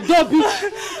 Which Adobe?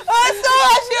 I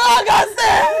saw she hung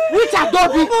herself. Which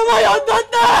Adobe? Mama, your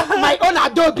daughter. My own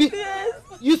Adobe? Yes.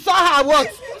 You saw her what? I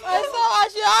saw her,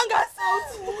 she hung herself.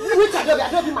 Which Adobe?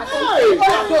 Adobe, my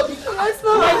own Adobe. I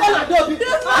saw my own Adobe.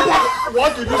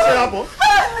 What did you say happened?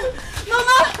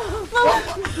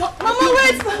 Mama,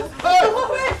 wait. Mama,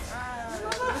 wait.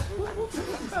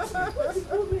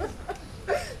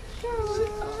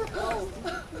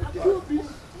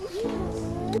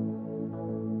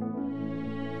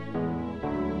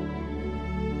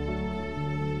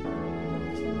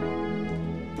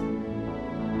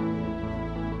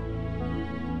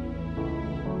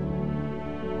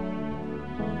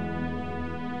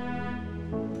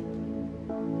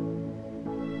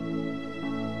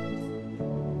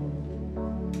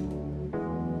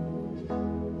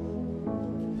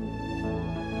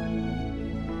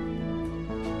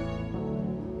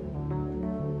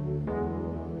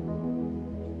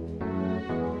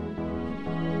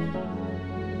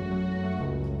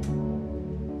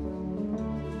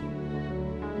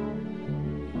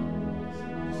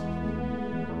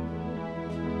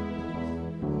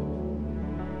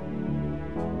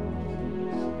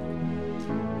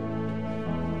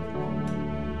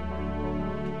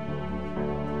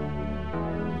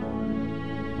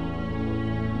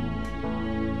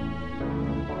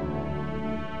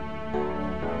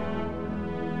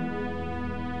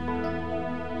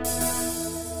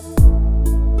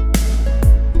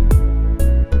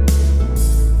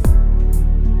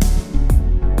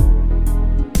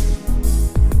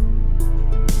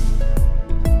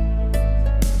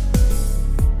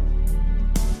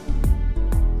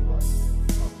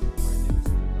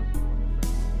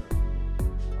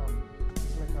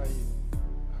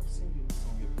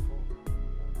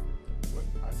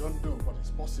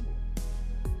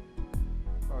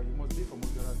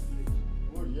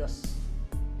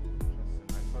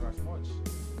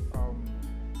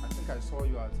 I saw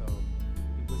you at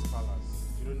Igwe's palace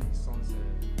during his son's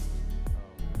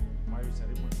marriage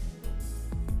ceremony.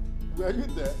 Were you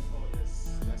there? Oh,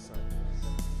 yes. That's right.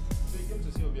 So you came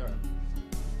to see Obiora?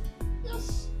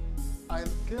 Yes. I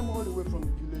came all the way from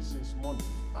the village since morning,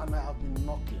 and I have been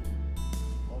knocking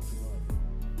all through.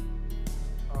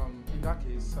 In that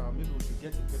case, maybe we should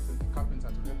get a carpenter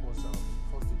to help us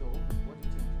force the door. What do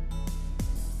you think?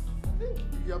 I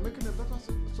think you are making a better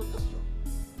suggestion.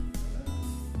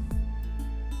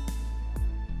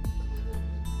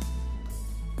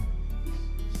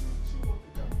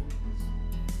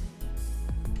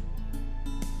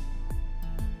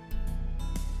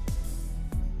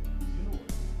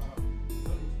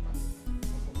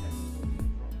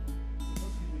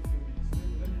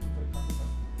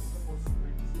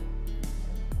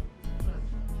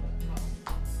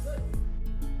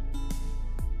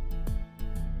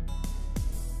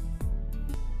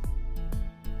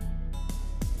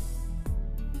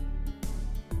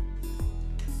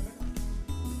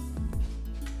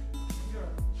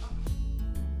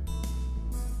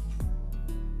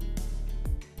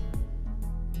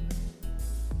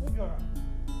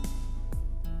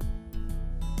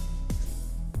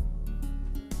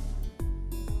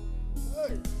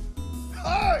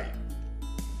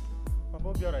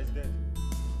 Obiora is dead.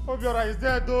 Obiora is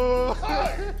dead, though.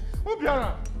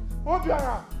 Obiora!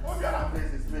 Obiora! Obiora,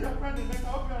 please, it's me, your friend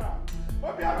Emeka. Obiora!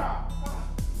 Obiora!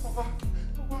 Papa!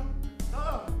 Papa!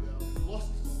 Ah, we have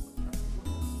lost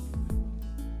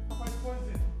Papa is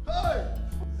poisoned. Hey!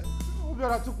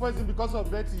 Obiora took poison because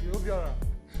of Betty. Obiora!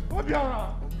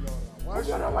 Obiora! Why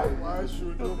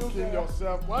should you kill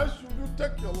yourself? Why should you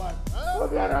take your life? Eh?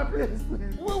 Obiora, please,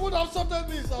 please. We would have sorted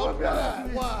this out. Obiora,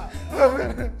 please. Why?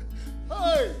 Obiora.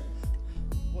 Hey!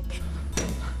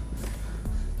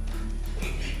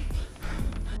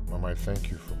 Mama, I thank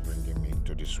you for bringing me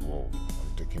into this world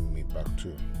and taking me back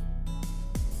too.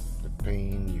 The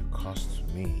pain you caused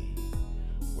me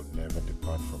will never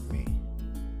depart from me.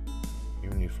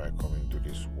 Even if I come into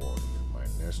this world in my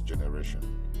next generation,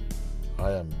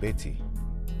 I and Betty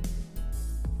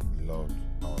loved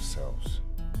ourselves.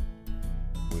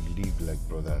 We lived like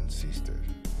brother and sister.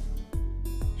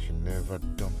 She never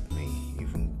dumped me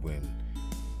even when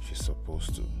she's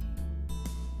supposed to.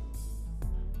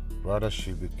 Rather,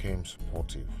 she became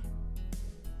supportive.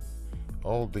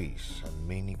 All these and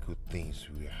many good things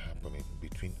were happening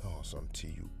between us until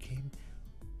you came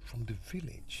from the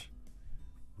village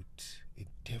with a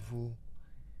devil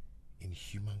in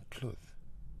human clothes.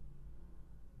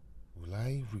 Will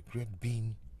I regret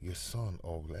being your son,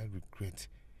 or will I regret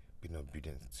being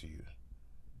obedient to you?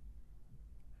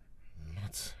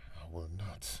 Not, I will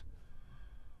not.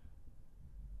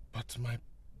 But my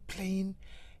playing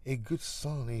a good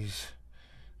son is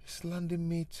landing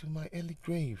me to my early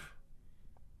grave.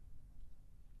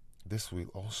 This will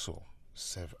also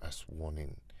serve as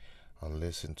warning and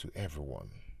lesson to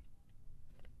everyone.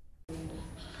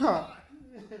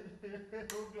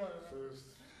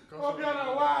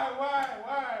 Obiora, why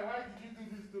did you do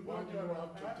this to me? Why do you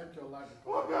have to take your life?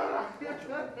 Obiora!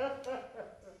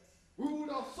 We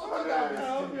would have sorted out this.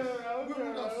 We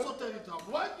would have sorted it out.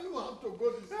 Why do you have to go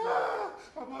this way?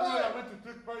 I went to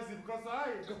take poison because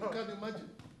You can imagine.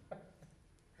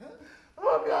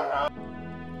 Obiora!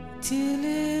 Till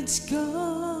it's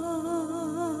gone,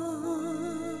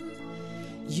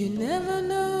 you never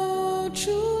know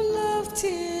true love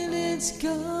till it's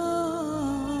gone.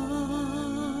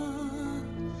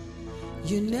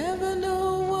 You never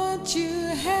know what you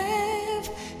have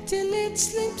till it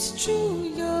slips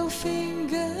through your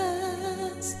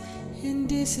fingers and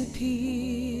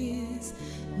disappears.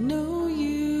 No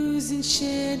use in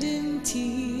shedding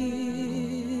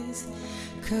tears,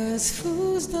 'cause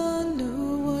fools don't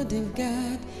know what they've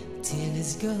got till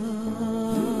it's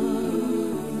gone.